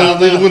unlocked now. Now,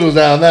 leave the windows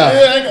down now.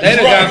 They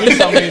done got me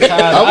so many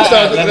times. I was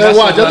trying to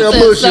watch. I think I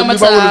bullshit. Leave my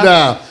window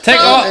down. Take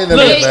So, all, Ain't look,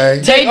 nothing,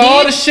 man. take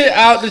all the shit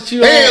out that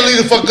you Hey, leave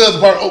the fuck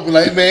up part open.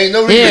 Like, man, ain't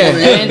no reason Yeah. to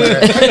go in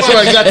there.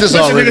 Somebody got this Listen,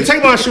 already. nigga,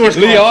 take my insurance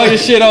leave card. all your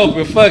shit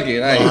open. Fuck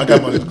it. I Like,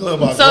 got my glove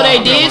box. So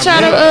they did try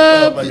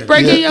to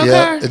break in your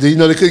car? And then, you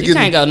know, they couldn't You get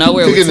can't go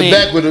nowhere couldn't with get in the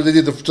 10. back window.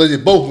 They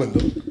did both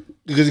windows.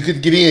 Because you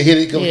couldn't get in, hit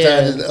it a couple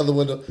Yeah. times in the other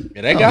window.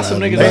 yeah, they got some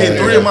niggas. They out hit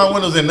there. 3 of my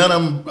windows and none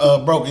of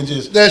them broke. It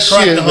just That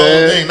cracked shit, the whole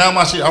man. thing. Now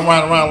my shit, I'm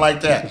riding around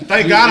like that.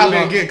 Thank God I've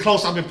been getting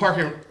close. I've been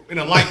parking in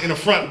a light in the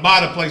front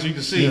by the place you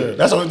can see. Yeah,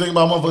 that's the only thing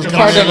about motherfuckers. You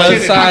parked on the other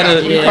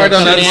side. You parked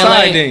on the other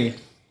side, then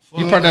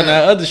you parked on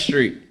that other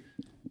street.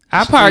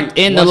 I parked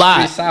in the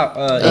lot.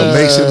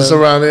 Mason's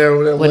around there.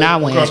 Whatever. When I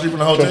went. Across the street from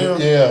the hotel?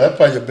 Yeah, that's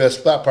probably your best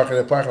spot, parking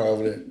that parking lot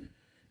over there.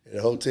 In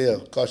the hotel.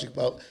 Cost you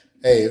about,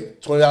 hey,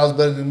 $20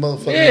 better than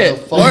motherfucking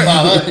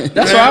 $4,500.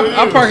 That's why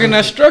I park in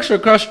that structure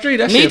across the street.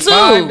 That Me shit too.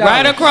 $5.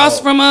 Right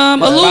across from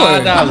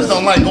Allure. I just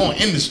don't like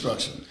going in the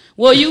structure.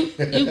 Well, you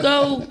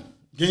go.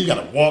 Then you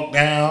gotta walk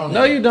down.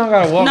 No, you don't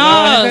gotta walk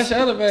down. That's the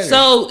elevator.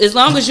 So as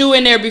long as you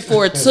in there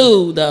before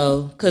 2,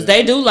 though, because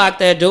they do lock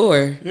that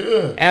door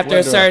after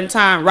a certain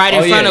time, right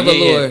in front of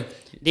Allure. Yeah.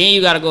 Then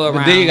you gotta go around.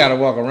 But then you gotta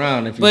walk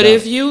around. If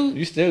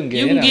you still can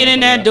get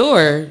in that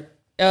door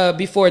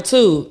before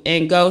 2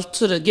 and go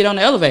get on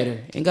the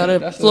elevator and go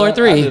to floor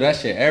 3. I do that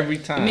shit every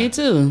time. Me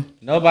too.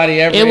 Nobody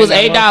ever. It was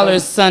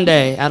 $8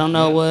 Sunday. I don't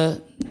know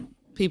what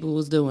people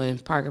was doing,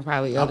 parking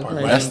probably other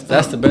places.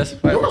 That's the best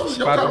spot.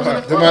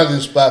 Them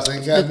other spots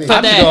ain't got me.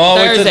 I go all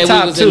the way to the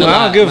top too.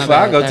 I don't give a fuck.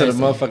 I go to the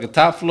motherfucking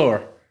top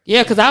floor.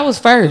 Yeah, because I was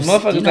first.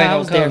 Motherfuckers ain't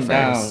gonna come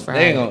down.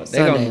 They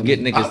gonna get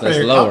niggas that's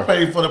lower. I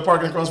paid for the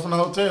parking across from the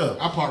hotel.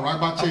 I park right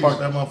by I parked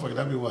that motherfucker.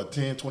 That'd be what,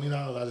 $10,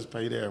 $20? I just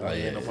paid there.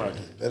 Ain't no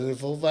parking. Better than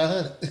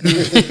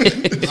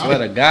 $4,500. Swear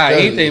to God,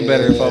 anything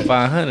better than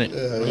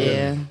 $4,500.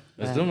 Yeah.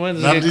 Cause them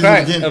windows get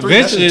cracked.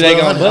 Eventually they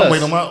gonna bust. I'm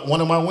waiting on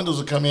one of my windows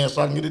to come in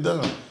so I can get it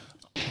done.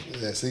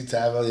 Yeah, see,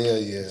 time,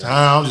 yeah.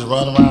 I'm just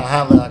running around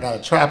hollering. I got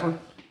a trapper.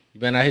 You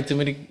better not hit too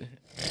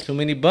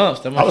many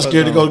bumps. I was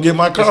scared to go get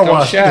my car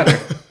washed.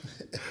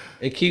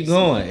 It keep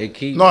going. It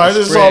keep. No,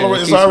 it's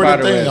already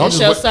a thing. It's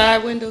your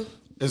side window.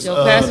 It's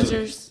your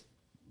passengers.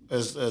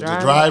 It's the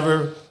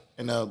driver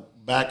and the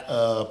back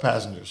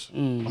passengers. I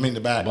mean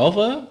the back. Both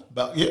of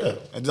them. Yeah,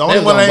 and the only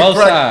one that ain't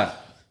cracked. Sides.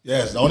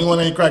 Yes, the only one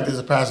that ain't cracked is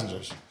the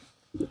passengers.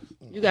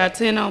 You got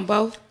 10 on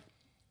both.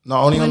 No,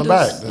 only windows? On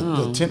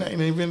the back. The 10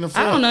 ain't even in the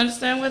front. I don't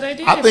understand what they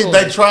did. I think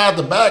they tried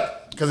the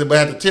back because they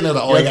had the 10 of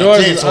the Your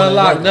doors was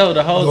unlocked though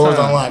the whole doors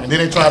time. Unlocked. And then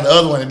they tried the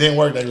other one. It didn't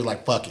work. They was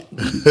like, fuck it.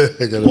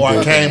 Or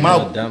I came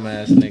out.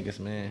 Dumbass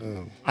niggas,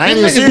 man. I ain't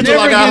even see it till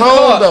I got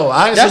home though.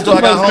 I ain't see it till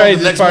I got home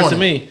the next morning. To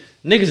me.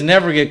 Niggas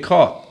never get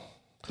caught.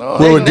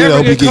 Well, we did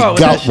hope we get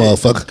gout,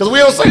 motherfucker. Because we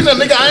don't say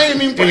nothing, nigga. I ain't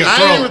even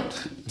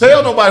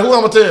tell nobody who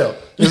I'm gonna tell.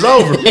 It's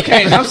over.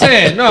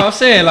 I'm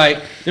saying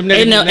like them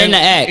niggas in the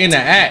act. In the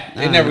act.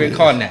 They never get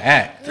caught in the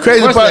act.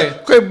 Crazy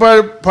part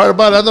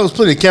about it, I know there's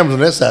plenty of cameras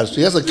on that side of the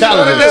street. That's a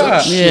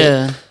college.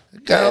 Yeah.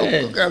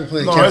 There's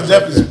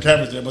definitely some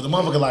cameras there, but the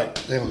motherfucker like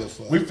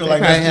we feel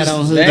like that's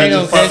just they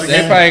probably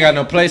ain't got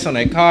no place on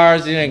their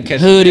cars. You ain't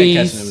catching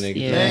hoodies. Them niggas.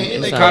 Yeah.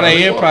 They car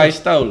they in probably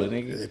stolen.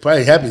 Nigga. They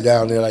probably happy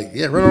down there. Like,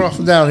 yeah, run off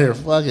from down here.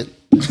 Fuck it.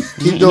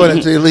 Keep doing it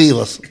until you leave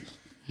us.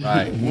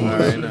 Right. All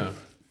right now.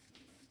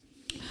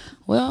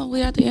 Well,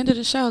 we at the end of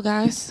the show,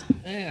 guys.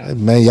 Hey,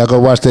 man, y'all go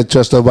watch that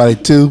Trust Nobody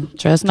 2.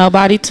 Trust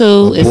Nobody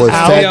 2. It's boy,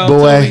 out. Fat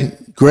Boy,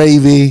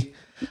 Gravy,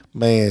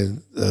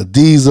 man,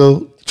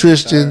 Diesel,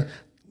 Tristan,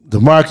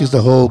 DeMarcus,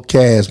 the whole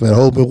cast, man, the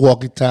whole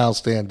Milwaukee Town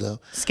stand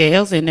up.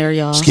 Scales in there,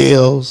 y'all.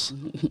 Scales,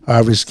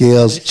 Harvey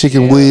Scales,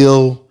 Chicken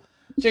Wheel.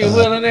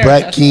 In there.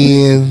 Brad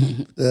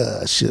Ken,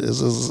 shit,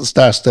 it's a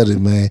star-studded,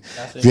 man.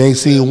 If you ain't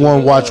seen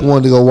one, watch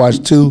one to go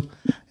watch 2.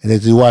 And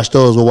if you watch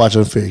those, go watch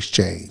Unfair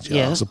Exchange.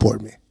 Y'all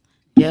support me.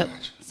 Yep.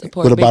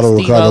 Support with a bottle of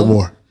Ricardo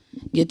Moore.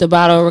 Get the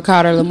bottle of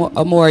Ricardo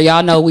Moore.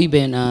 Y'all know we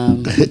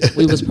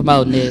was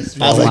promoting this.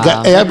 For I was a like,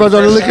 while. hey, I brought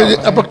y'all the liquor.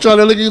 I brought y'all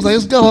the liquor. He was like,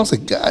 let's go. I was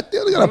like, God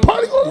damn, they got a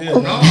party going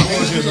on.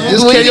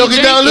 This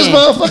karaoke down this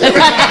motherfucker.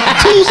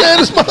 Tuesday,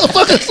 this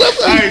motherfucker.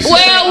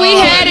 Well, we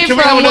had it from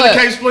what?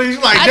 Case, please.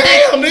 Like,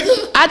 damn,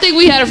 nigga. I think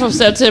we had it from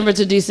September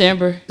to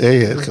December. Yeah,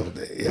 a couple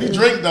days. Yeah. We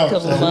drink though.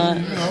 Couple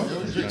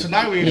months.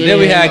 Tonight we. Then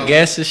we had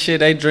guests and shit.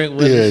 They drink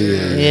with us.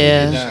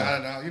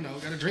 Yeah.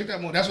 Drink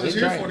that more. That's what it's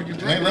here for. To get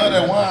drink. They love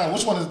that wine.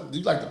 Which one is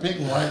you like? The pink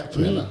one,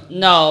 right?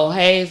 No,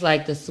 Hayes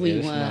like the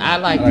sweet one. I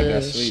like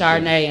the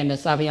Chardonnay and the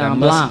Sauvignon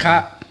Blanc.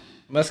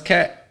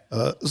 Muscat.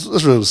 It's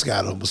really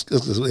Moscato.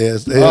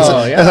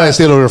 That's how I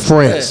say it over in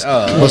France.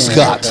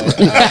 Muscat.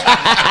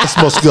 It's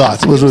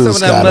Muscat. What's really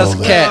Moscato?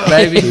 Muscat,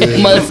 baby.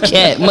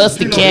 Muscat.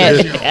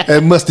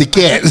 And musty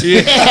cat.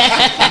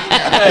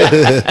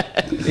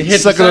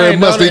 Sucking on that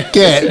musty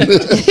cat.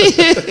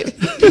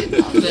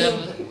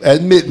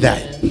 At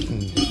midnight.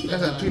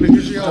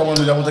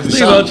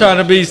 Stevo trying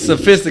to be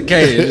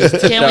sophisticated.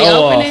 Can we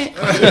open it?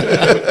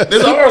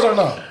 This ours or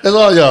not? That's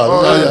all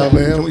y'all.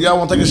 Man. Y'all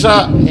want to take a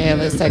shot? Yeah,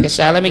 let's take a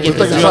shot. Let me get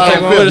this.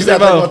 Yeah,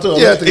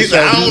 he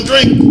said, I don't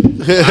drink.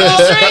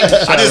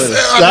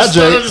 I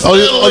drink.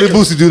 Only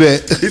Boosie do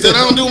that. He said, I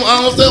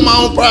don't sell my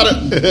own product.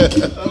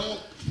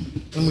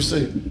 Let me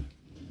see.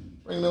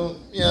 Bring them,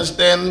 you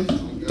understand?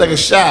 Take a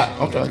shot.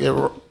 I'm trying to get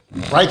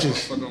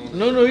righteous.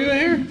 No, you ain't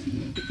here.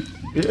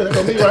 Yeah,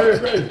 that's me right here,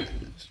 crazy.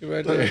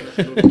 Right there.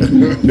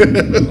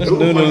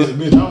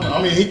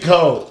 I mean, he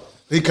cold.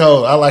 He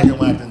cold. I like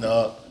him acting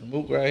dog.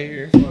 Mook right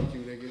here. Fuck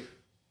you,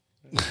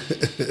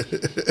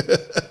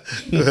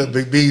 nigga.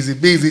 Big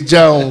Beezy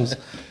Jones,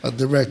 a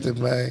director,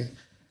 man.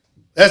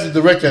 That's the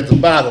director at the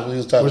bottom we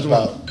was talking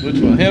about. Which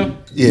one? Him?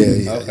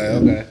 Yeah.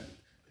 Okay.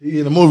 He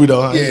in the movie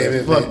though, huh?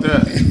 Yeah, fuck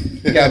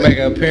that. You gotta make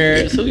an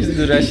appearance. Who used to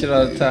do that shit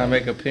all the time?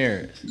 Make an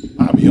appearance.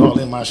 I be all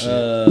in my shit.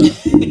 I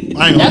ain't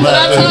gonna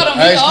That's what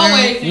I lie. told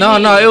him. He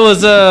always. No, it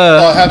was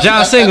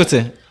John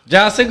Singleton.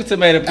 John Singleton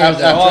made an appearance.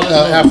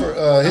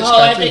 After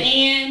Hitchcock at too. the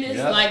end,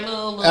 it's like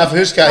little. After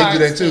Hitchcock, he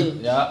do that too.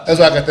 Yeah. That's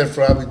why I got that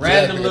from.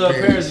 Random little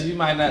appearances you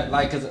might not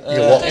like. Cause you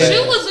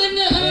was in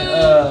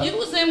the. You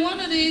was in one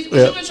of these. You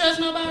didn't trust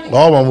nobody.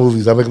 All my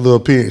movies, I make a little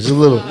appearance. Just a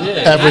little.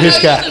 After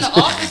Hitchcock. In the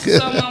office or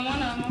something on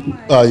one of them. I'm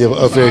like, Oh yeah,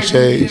 Unfair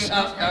Exchange.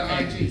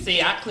 okay.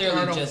 See, I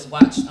clearly just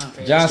watched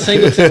Unfair. John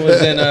Singleton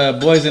was in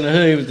Boys in the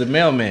Hood. He was the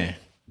mailman.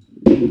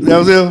 That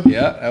was him.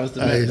 Yeah, that was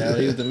the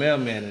he was the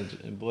mailman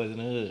in Boys in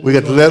the Hood. We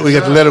got the letter. We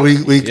got the letter.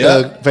 We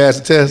passed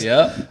the test.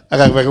 Yep. I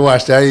got to go back and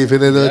watch that. I ain't even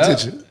paying no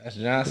attention. That's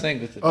John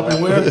Singleton. Up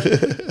in where?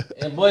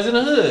 In Boys in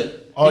the Hood.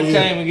 He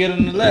came and get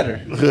him the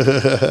letter.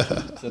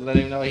 So let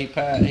him know he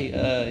passed. He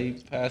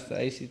passed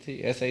the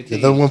SAT. The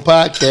number one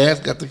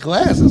podcast got the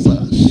glasses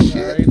on.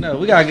 I already know.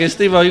 We gotta get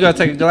Stevo. You gotta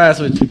take a glass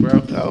with you, bro.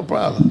 No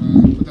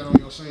problem. Put that on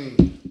your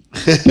scene.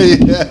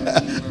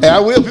 Hey, I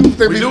will. People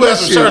think We do have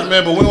some shirts,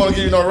 man, but we don't want to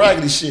give you no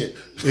raggedy shit.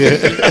 I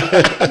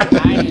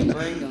didn't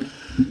bring them.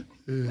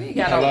 We ain't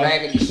got no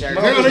raggedy shirt.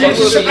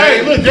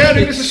 Hey, look, Dad,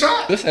 niggas a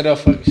shot. This ain't no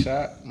fucking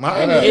shot.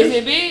 Is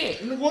it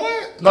big?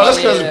 What? No, that's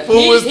because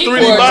food is 3D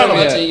poured bottom.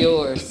 too much of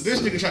yours.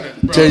 This nigga trying to.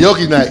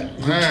 Karaoke night.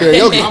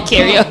 Karaoke.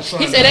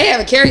 He said they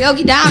have a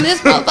karaoke down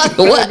this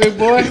motherfucker. What? Big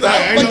boy.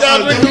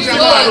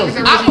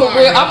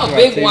 I'm a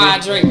big wine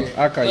drinker.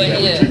 I call But you.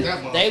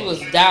 yeah, they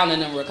was down in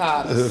them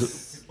ricotta.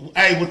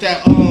 Hey, with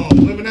that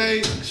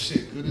lemonade,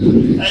 shit. Good as it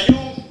is. Hey, you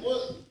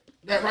what?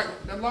 That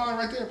line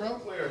right there, bro.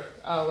 Where?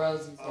 Oh,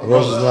 Rosie's.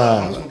 Rose's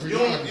line. You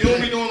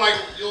don't be doing like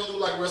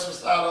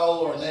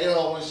Reposado or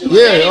Nail and shit.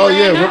 Yeah, oh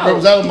yeah,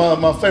 that was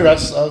my favorite. I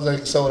was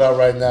like sold out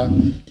right now.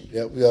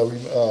 Yeah,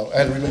 I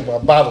had to remake my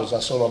bottles. I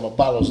sold all my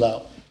bottles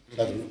out.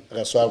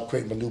 So I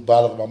created my new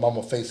bottle with my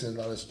mama face and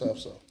all that stuff.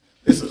 So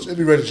it'll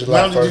be ready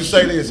July 1st. Now did you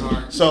say this?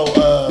 So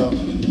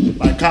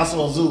like Casa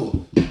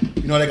Azul,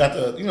 you know they got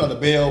the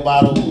Bell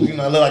bottle, it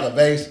look like a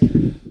vase.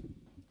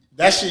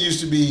 That shit used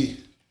to be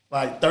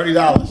like $30,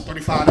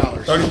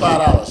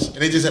 $35,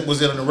 and it just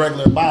was in a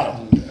regular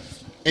bottle.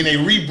 And they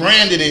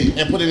rebranded it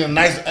and put it in a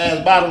nice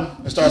ass bottle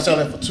and started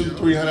selling it for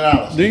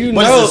 $200-$300. Do you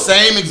but know? It's the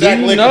same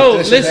exact liquor.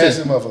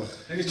 Listen,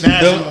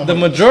 the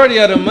majority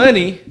of the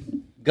money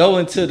go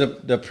into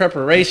the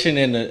preparation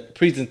and the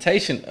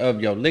presentation of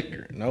your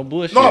liquor. No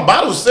bullshit. No,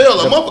 bottles sell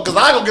a month because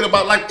I go get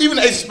about like even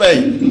Ace of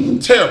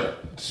Spades, terrible.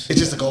 It's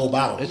just a gold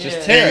bottle. It's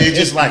just terrible. It's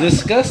just like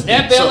disgusting.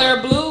 That Bel Air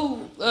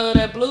Blue,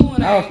 that blue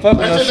one. I don't fuck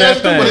with no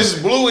champagne. But it's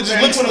blue. It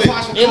just looks like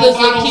it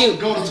looks cute.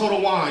 Go to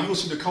Total Wine. You will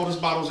see the coldest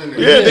bottles in there.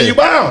 Yeah, then you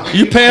buy them.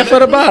 You paying for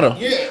the bottle.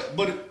 Yeah,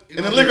 but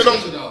and the liquor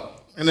don't.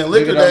 And the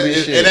liquor that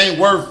it ain't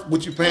worth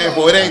what you paying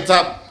for. It ain't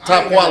top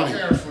quality.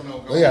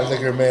 They got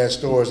liquor man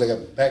stores. They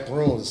got back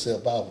rooms that sell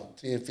about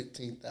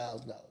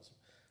 $10,000-$15,000.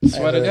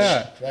 Swear to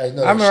God. I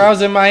remember I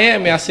was in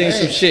Miami. I seen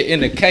some shit in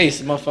the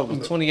case. Motherfucker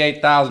was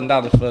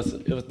 $28,000 for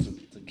it was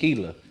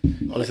tequila.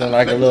 Looking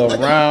like a little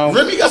round.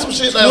 Remy got some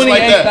shit that's like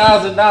that.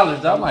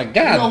 $28,000. I'm like,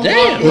 God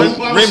damn. Remy.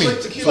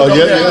 Oh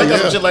yeah, they got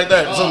some shit like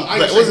that.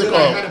 What's it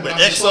called? The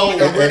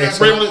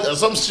XO or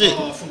some shit.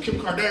 From Kim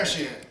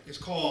Kardashian. It's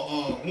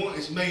called one.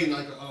 It's made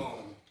like a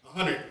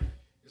 100.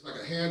 It's like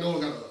a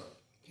handle. Got a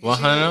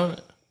 100 on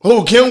it.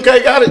 Who, Kim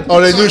K got it?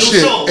 Oh, they new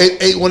shit.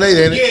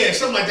 818, ain't it? Yeah,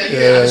 something like that.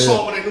 Yeah, I saw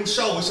it on their new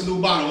show. It's a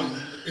new bottle.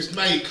 It's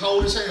made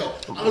cold as hell.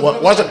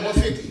 What's it?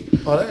 150.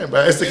 Oh, that ain't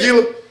bad. It's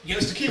tequila? Yeah,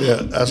 it's tequila.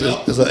 Yeah,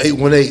 it's an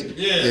 818.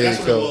 Yeah, that's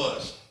what it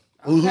was.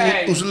 Who's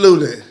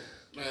saluting?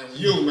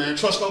 Man, man.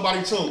 Trust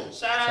nobody too.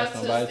 Shout out to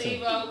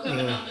Stevo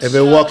coming on the in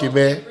show. Milwaukee,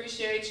 man.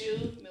 Appreciate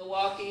you,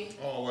 Milwaukee.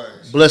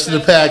 Always. Blessing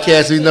the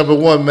podcast. We number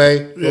one,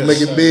 man. We'll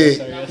make it big.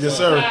 Yes,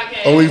 sir.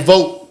 Oh, we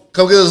vote.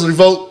 Come get us a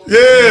revolt.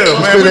 Yeah,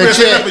 man. We've been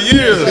saying that for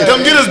years.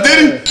 Come get us,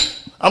 Diddy.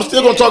 I'm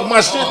still gonna talk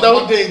my shit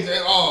though.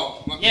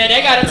 Yeah,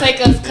 they gotta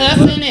take us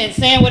cussing and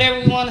saying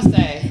whatever we want to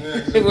say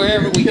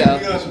wherever we go.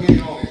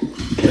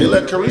 They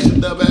let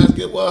Carisha dub ass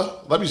get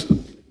what? Let me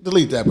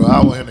delete that, bro. I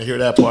don't want him to hear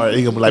that part.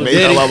 He gonna be like, man,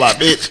 you talking about my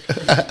bitch.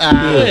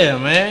 Yeah,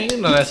 man. You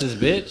know that's his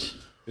bitch.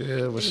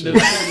 Yeah, but shit.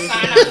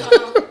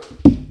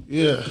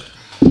 Yeah.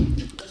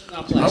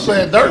 I'm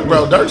playing Dirk,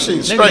 bro. Dirk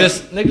shit straight.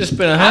 Nigga just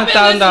spent I've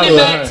been listening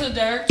back to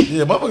Dirk.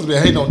 Yeah, motherfuckers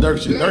been hating on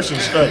Dirk shit. Dirk shit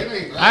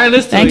straight. I ain't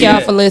listen to Thank it y'all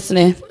yet. for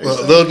listening.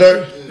 Lil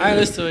Durk. I ain't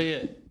listen to it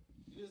yet.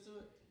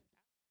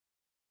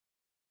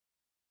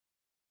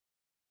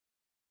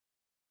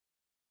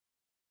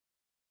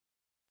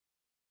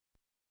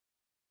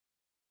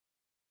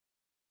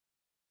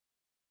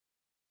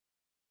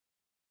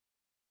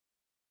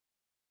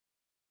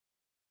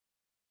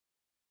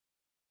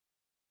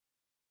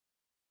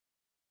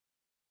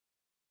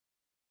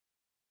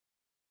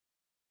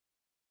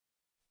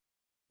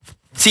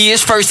 See,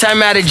 his first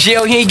time out of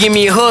jail, he ain't give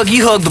me a hug, he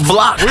hugged the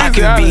block. I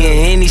can be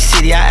in any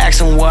city, I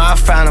ask him where I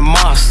found a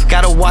mosque.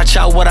 Gotta watch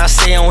out what I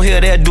say on here,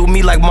 they'll do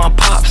me like my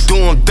pops. Do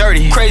him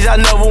dirty, crazy, I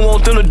never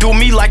want them to do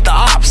me like the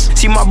ops.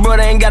 See, my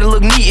brother ain't gotta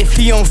look neat, if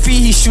he on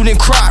feet, he shooting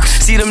crocs.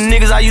 See, them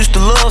niggas I used to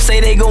love,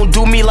 say they gon'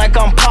 do me like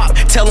I'm pop.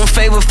 Tell him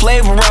favorite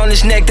flavor around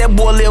his neck, that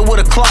boy live with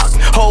a clock.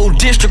 Whole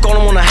district on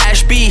him on a high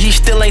speed, he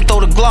still ain't throw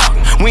the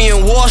Glock. We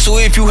in war, so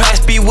if you high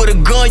speed with a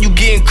gun, you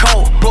getting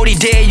caught. Brody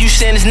dead, you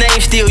saying his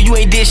name still, you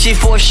ain't did shit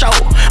for a show.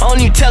 I don't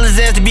even tell his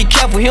ass to be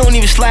careful, he don't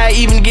even slide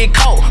even to get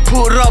caught.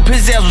 Pulled up,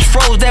 his ass was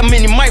froze, that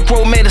mini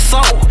micro made a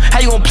salt. How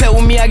you gon' play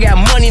with me? I got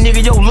money,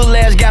 nigga, your little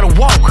ass gotta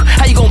walk.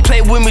 How you gon'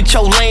 play with me,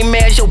 your lame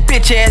ass, your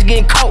bitch ass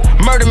getting caught?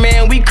 Murder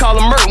man, we call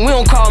him murder, we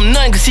don't call him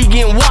nothing cause he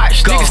getting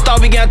watched. Niggas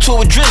thought we got into it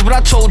with Driss, but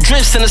I told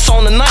Driss send us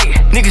on the night.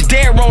 Niggas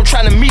dead wrong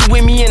trying to meet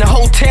with me in a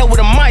hotel with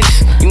a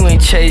mice. You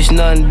ain't chased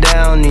nothing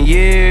down in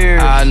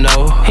years, I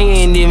know. He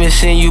ain't even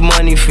send you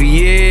money for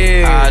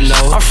years, I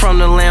know. I'm from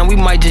the land, we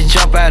might just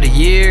jump out of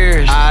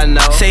years, I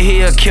know. Say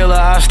he a killer,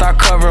 I start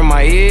covering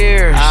my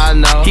ears, I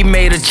know. He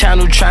made a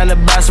channel trying to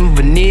buy some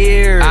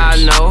veneers, I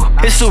know.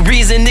 It's the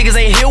reason niggas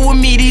ain't here with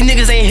me, these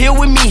niggas ain't here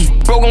with me.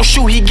 Bro gon'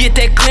 shoot, he get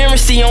that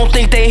clearance, he don't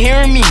think they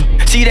hearing me.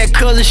 See that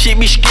cousin shit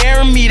be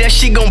scaring me, that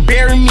shit gon'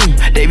 bury me.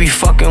 They be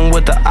fucking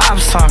with the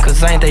ops song,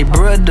 cause ain't they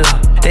brother.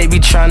 They be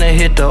tryna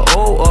hit the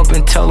O up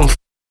and tell them.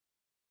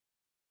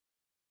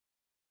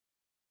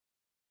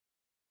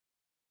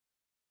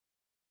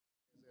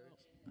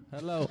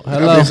 Hello.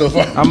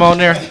 I'm on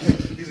there.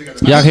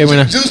 Y'all hear me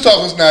now? Juice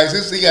Talk was nice.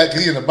 He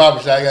in the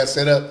barbershop. I got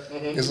set up.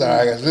 It's all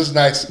right. This is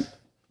nice,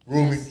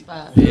 roomy.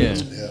 Yeah.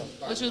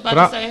 What you was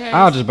about to say, Harris?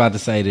 I was just about to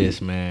say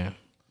this, man.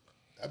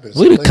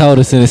 We the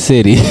coldest in the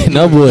city.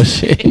 No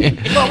bullshit.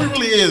 No, we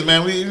really is,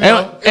 man. We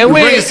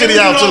bring the city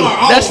out too.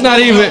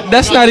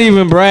 That's not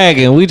even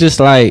bragging. We just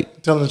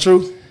like telling the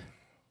truth.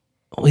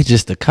 We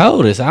just the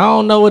coldest. I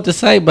don't know what to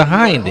say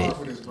behind it.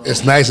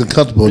 It's nice and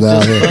comfortable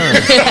down here.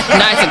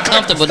 Nice and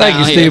comfortable Thank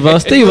down you, here. Stevo.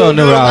 Stevo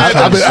knew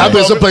I've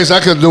been someplace I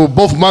could do with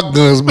both of my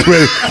guns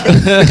ready.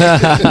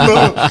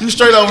 You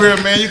straight over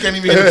here, man. You can't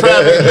even hear the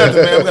traffic or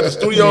nothing, man. We got the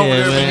studio over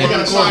there. Man. We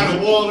got to sign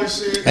the wall and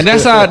shit. And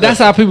that's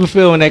how people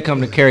feel when they come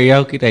to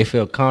karaoke. They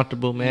feel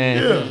comfortable,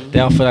 man. Yeah. They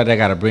don't feel like they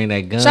got to bring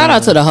that gun. Shout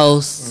out to the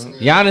hosts.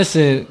 Giannis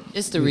and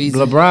it's the reason.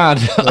 LeBron.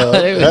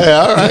 Hey,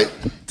 all right.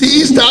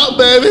 Teased out,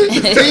 baby.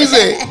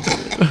 Teasy.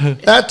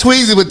 Not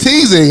Tweezy, but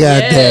Teasy.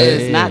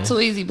 Yes, not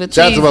Tweezy, but Teasy.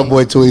 Shout out to my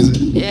boy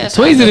Tweezy. Yeah,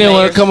 Tweezy didn't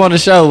want to come on the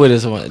show with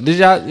us. Did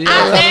y'all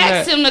I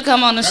asked him to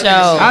come on the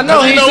show. I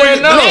know he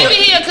said no. Maybe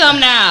he'll come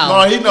now.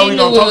 No, he know we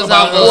don't talk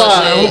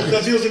about it.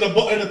 Because he was in the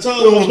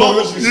tunnel with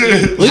bubbles and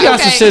shit. We got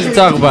some shit to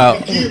talk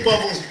about.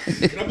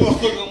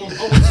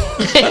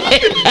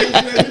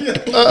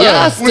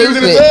 Y'all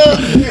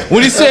stupid.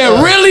 When he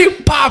said really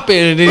popping,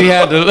 and then he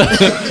had the little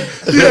kid,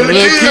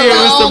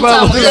 Mr.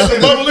 Bubbles.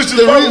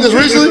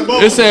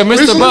 It said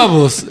Mr.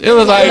 Bubbles. It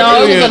was like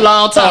no, it was a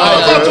long time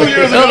ago. It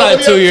was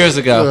like 2 years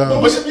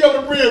ago. We should be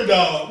able to rim,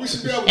 dog. We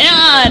should be able to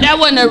that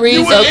wasn't a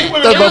reason.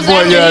 That's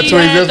my boy, yeah,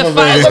 Tweezy. That's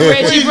my man.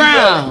 Reggie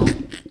Brown.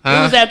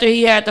 It was after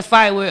he had the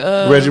fight with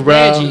Reggie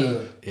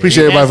Brown.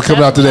 Appreciate everybody for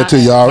coming out to that too,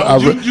 y'all. That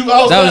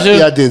was you?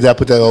 Yeah, I did that. I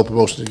put that old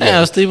promotion together.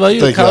 Damn, Steve-O,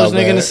 you the coldest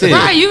nigga in the city.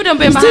 Right, you done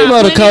been behind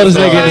Steve-O the coldest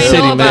nigga in the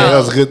city, man. That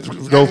was a good.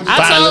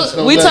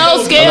 We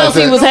told Scales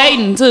he was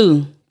hating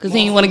too, because he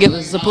didn't want to give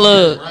us a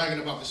plug.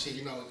 Bragging about the shit,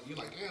 you know, you're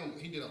like, damn,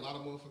 he did a lot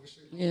of motherfucking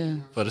shit. Yeah.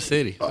 For the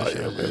city. Oh,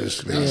 yeah, man.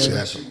 This Think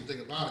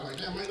about it, like,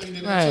 damn, man, he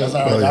did Right. That's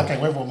all right. I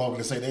can't wait for a moment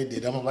to say they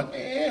did. I'm like,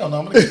 man, hell no.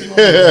 I'm going to keep on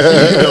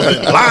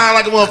lying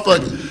like a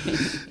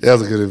motherfucker. That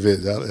was a good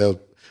event.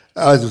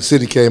 The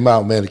city came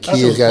out, man. The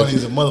kids got. Funny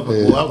as a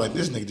motherfucker. Yeah. I was like,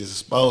 this nigga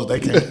just exposed. They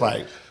can't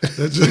fight.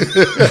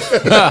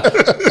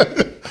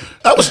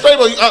 That was straight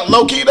on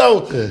low key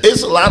though. Yeah.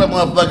 It's a lot of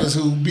motherfuckers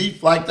who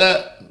beef like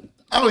that.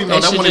 I don't even know.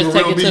 That wasn't even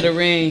real beef. To the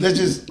ring. They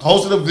just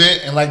host an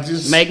event and like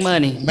just make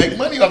money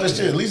off this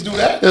shit. At least do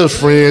that. It was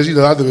friends, you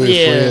know. I do it with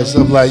friends.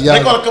 Something like y'all.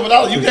 They got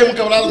 $2. You gave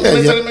them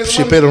 $2. Yeah.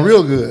 She paid them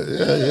real good.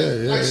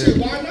 Yeah. Like, shit,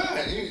 why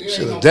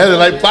not? That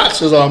like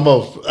boxers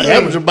almost. Like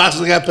amateur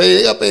boxers got paid.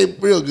 They got paid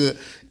real good.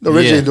 No,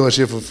 Reggie ain't doing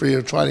shit for free.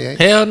 Or Tronny ain't.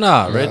 Hell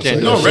no, Reggie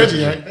ain't. No,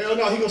 Reggie ain't. Hell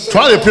no, he gonna say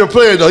Tronny a pure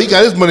player though. He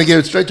got his money, gave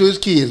it straight to his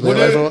kids, man.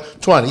 Right from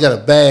Tronny, he got a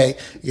bag,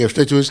 he gave it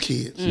straight to his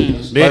kids. Right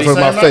in front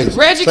of my face.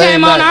 Reggie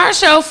came on our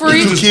show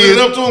free. You split it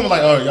up to him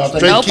like, oh, y'all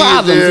think no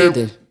problems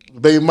either.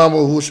 Baby mama,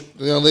 who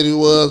the young lady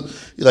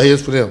was,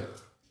 here's for them.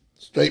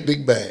 Straight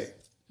big bag.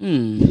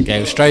 Gave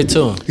it straight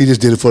to him. He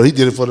did it for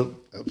the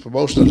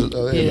promotion of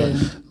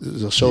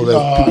the show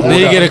that. Did he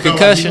get a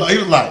concussion? He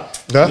was like,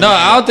 no,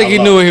 I don't think he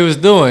knew what he was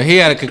doing. He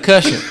had a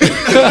concussion. He didn't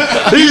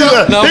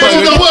want to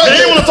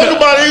talk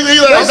about it.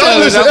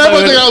 Listen,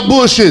 everything I was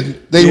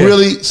bullshitting. They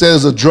really said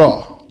it's a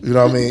draw. You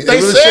know what I mean?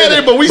 They said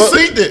it, but we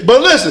seen it.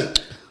 But listen.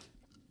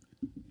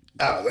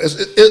 Man,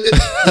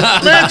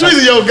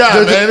 Tweezy your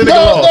guy, man.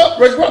 No,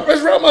 Reggie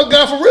Brown my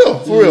guy for real.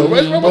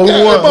 Reggie Brown my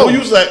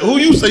guy. Who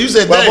you say? You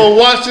said that.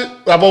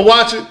 I'm gonna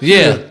watch it.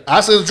 Yeah.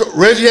 I said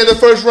Reggie had the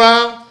first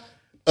round.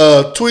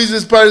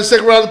 Tweezy's probably the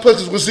second round of the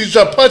punches. When she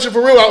tried punching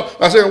for real,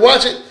 I said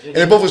watch it, and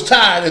they both was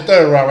tied in the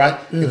third round, right?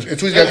 And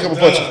Tweezy got a couple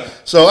punches.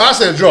 So I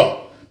said draw.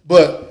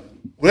 But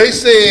when they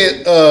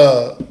said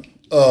I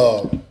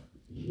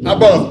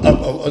brought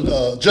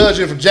a judge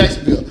in from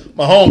Jacksonville,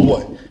 my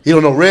homeboy. He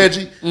don't know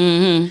Reggie.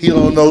 Mm-hmm. He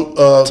don't know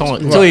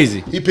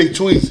Tweezy. He picked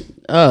Tweezy.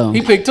 Oh,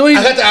 he picked Tweezy.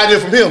 I got the idea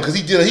from him because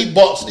he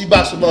boxed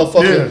some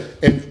motherfucker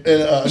and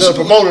another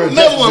promoter.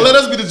 Another one. Let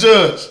us be the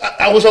judge.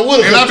 I wish I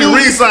would have. And I'll be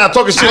ringside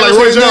talking shit like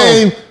Roy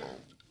Jones.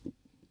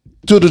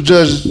 To the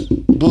judges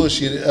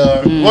bullshit.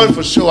 One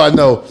for sure I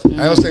know.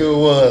 I don't say who it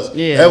was.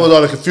 Yeah. That was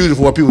all the confusion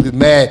for why people get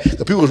mad.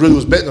 The people really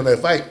was betting on that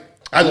fight.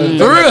 I know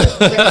For real?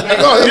 For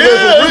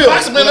real.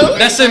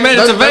 That shit made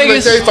it to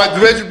Vegas. They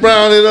fight Reggie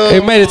Brown and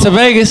It made it to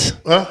Vegas.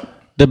 Huh?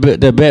 The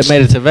bet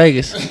made it to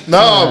Vegas.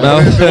 No.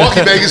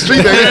 Milwaukee Vegas,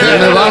 Street Vegas.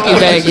 Milwaukee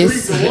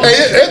Vegas.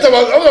 Hey, I'm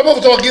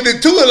talking about getting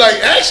into it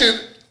like action.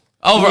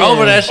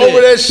 Over that shit.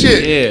 Over that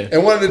shit. Yeah.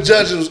 And one of the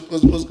judges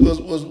was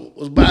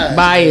biased.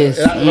 Biased.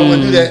 And I don't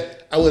want to do that.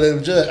 I would let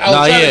him judge. I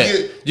was trying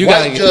to get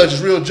white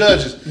judges, real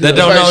judges. That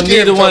don't know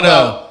neither one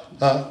of.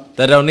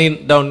 That don't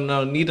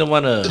know neither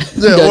one of.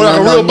 Yeah, or like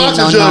a real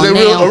boxing judge. A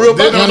real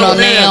boxing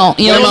judge.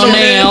 You don't know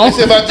now.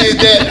 If I did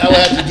that, I would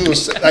have to do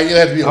you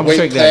have to be a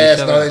weight class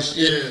and all that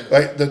shit.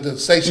 Right? The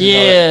sanction.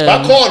 Yeah.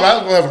 I called him. I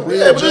was gonna have a real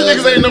judge. But these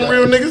niggas ain't no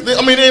real niggas.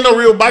 I mean, they ain't no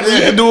real boxers.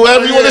 You can do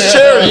whatever you want as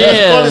charity.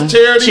 Yeah.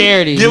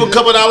 Charity. Give a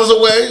couple dollars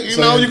away. You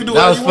know, you can do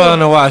that whatever was you fun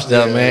want. to watch,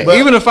 though, man.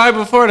 Even the fight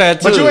before that,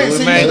 too. But you ain't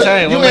seen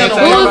Maintain. you Who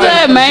was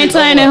that?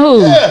 Maintaining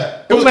who?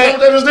 Yeah. Who was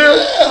there?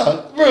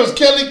 Yeah. It was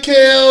Kelly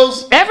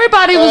Kells.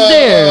 Everybody was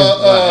there.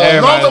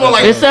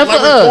 Except for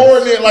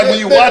us. Like when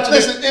you watch it.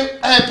 Listen,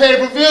 I had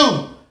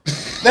pay-per-view.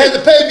 They had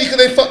to pay me because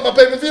they fucked my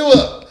pay-per-view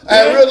up. I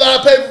had a real lot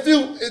of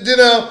pay-per-view. And then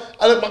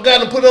I let my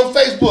guy put it on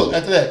Facebook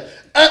after that.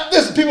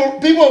 Listen,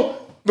 people,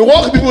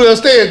 Milwaukee people that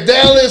stay in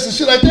Dallas and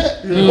shit like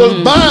that was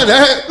buying.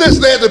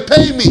 They had to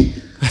pay me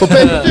for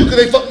pay-per-view because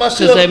they fucked my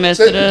shit up. They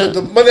messed it up.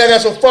 The money I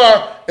got so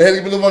far, they had to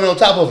give me the money on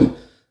top of it.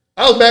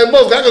 I was mad at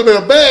motherfuckers. I could have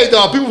been a bag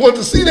dog. People wanted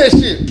to see that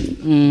shit.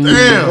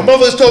 Damn. My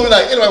motherfuckers told me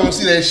like, anybody want to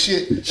see that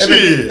shit.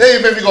 They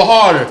made me go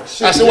harder. I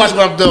said, watch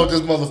what I'm doing with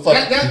this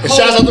motherfucker. And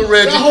shouts out to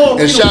Reggie.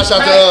 And shouts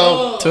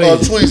out to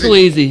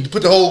Tweezy.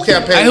 Put the whole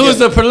campaign. Hey, who was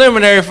the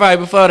preliminary fight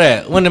before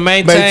that? When the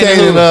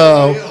maintaining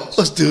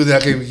what's dude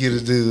that I can't even get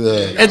his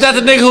dude. Is that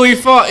the nigga who he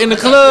fought in the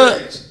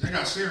club? They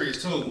got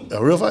serious too.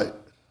 A real fight?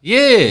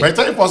 Yeah.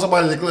 Maintain fought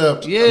somebody in the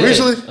club. Yeah.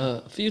 Recently?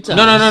 A few times.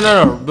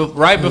 No.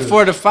 Right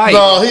before the fight.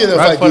 No, he didn't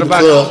right fight in the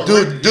club.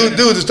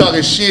 Dude was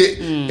talking shit.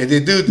 And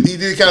then he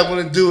did kind of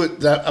want to do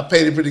it. I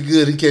paid him pretty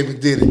good. He came and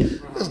did it.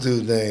 What's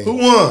dude's name? Who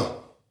won?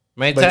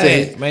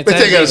 Maintain.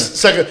 got a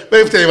second.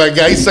 Maybe tell you my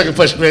guy. He's sucking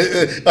punch.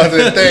 Other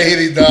than thing, hit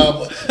him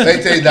down.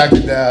 Maintain knocked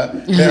him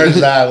down. They hurt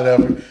his eye,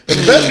 whatever. But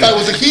the best fight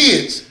was the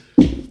kids.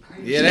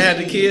 Yeah, they had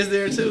the kids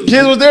there too.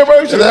 Kids was there,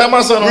 bro. Should have had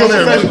my son on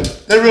there.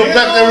 They're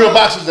real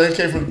boxers. They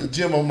came from the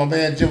gym. My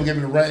man Jim gave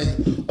me the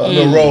ring.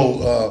 The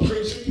road.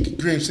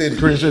 Cream City.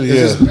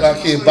 Yeah.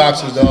 My kid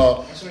boxers,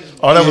 dog.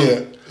 Oh, that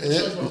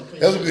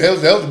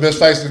was the best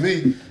fights to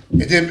me.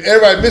 And then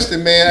everybody missed it,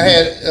 man. I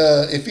had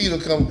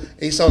Ifeeda come.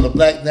 He sung the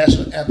Black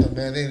National Anthem,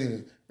 man. They didn't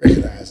even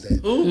recognize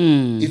that.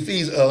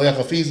 Ifeeza, like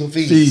a Fees.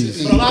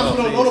 But a lot of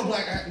people don't know the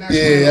Black National.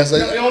 Yeah, that's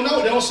like they don't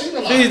know. They don't sing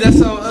a lot. Fees,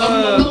 that's on.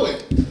 Don't know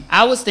it.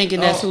 I was thinking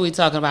that's who we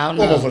talking about.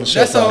 one more for the show.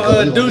 That's on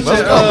Dooch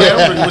and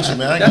I'm with you,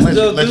 man. that's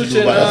the Dooch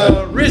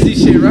and Rizzy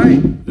shit, right?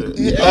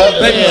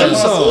 Baby Drew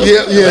song.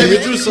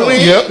 Baby Drew song.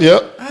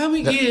 Yep. I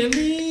be getting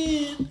in.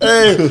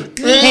 Hey,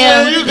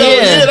 man, you go.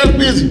 Yeah, that's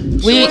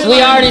busy.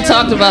 We already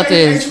talked about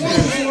this. He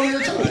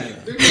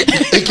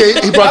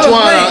brought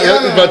Twine out.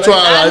 He brought Twine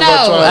out. I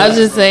know. I was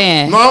just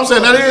saying. No, I'm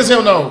saying that is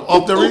him though.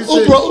 Off the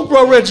Who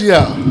brought Reggie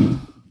out?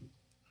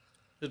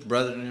 His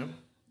brother and him.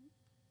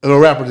 And a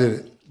rapper did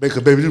it.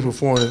 Because Baby Drew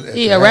performed it.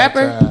 He a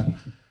rapper?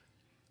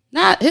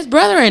 Not his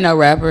brother ain't no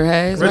rapper,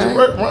 Hayes. Reggie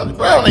Right?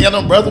 Brown ain't got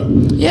no brother.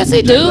 Yes,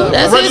 he do.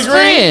 That's Reggie his Green?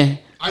 friend.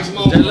 Ice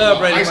Long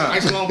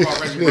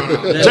brought Reggie Brown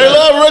out. J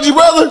Love, Reggie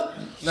brother.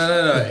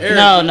 No. Eric,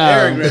 No.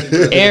 Eric Reggie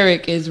brother.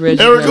 Eric is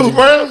Reggie. Eric brother. who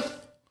Brown?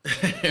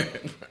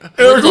 Just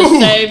Eric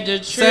who? save the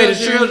children. Say the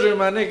children,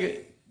 my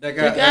nigga. That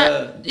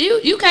got.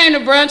 You came to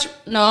brunch?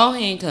 No,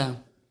 he ain't come.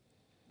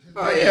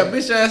 Oh yeah,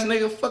 bitch ass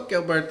nigga. Fuck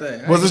your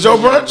birthday. Was it your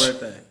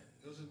brunch?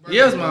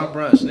 Yeah, it's my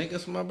brunch, nigga.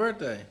 It's my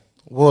birthday.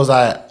 Where was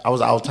I at? I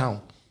was out of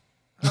town.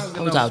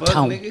 I was out of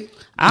town. Nigga.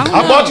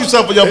 I bought you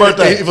something for your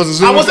birthday. It was a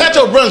Zoom. I was at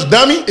your brunch,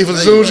 dummy. If it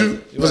zoomed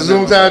you, if it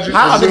zoomed out you.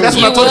 How? That's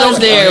You what I told you. was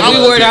there. We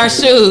wore our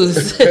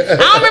shoes. I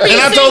don't remember you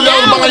And I sitting told you I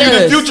down was buying you with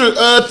the us. future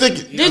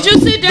ticket. Did you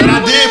sit down That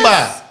I with did us?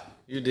 buy.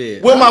 You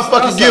did. With my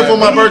fucking gift for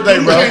my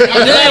birthday, bro.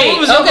 Hey,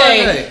 was your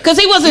okay, birthday? because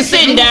he wasn't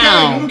sitting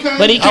down,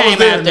 but he I was came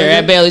there, out there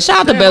nigga. at Belly. Shout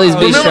out to Belly's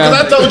Remember, Bistro.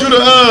 Remember, because I told you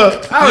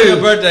to How was your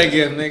birthday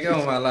gift, nigga?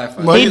 On my life.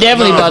 Well, He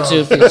definitely bought you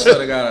a I feature. swear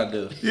to God, I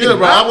do. Yeah,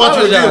 bro. I want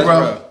you to give,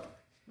 bro.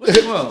 What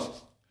you want?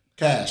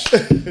 Cash.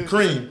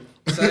 Cream.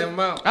 Same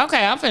amount.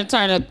 Okay, I'm finna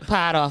turn the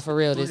pot off for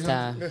real this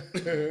time.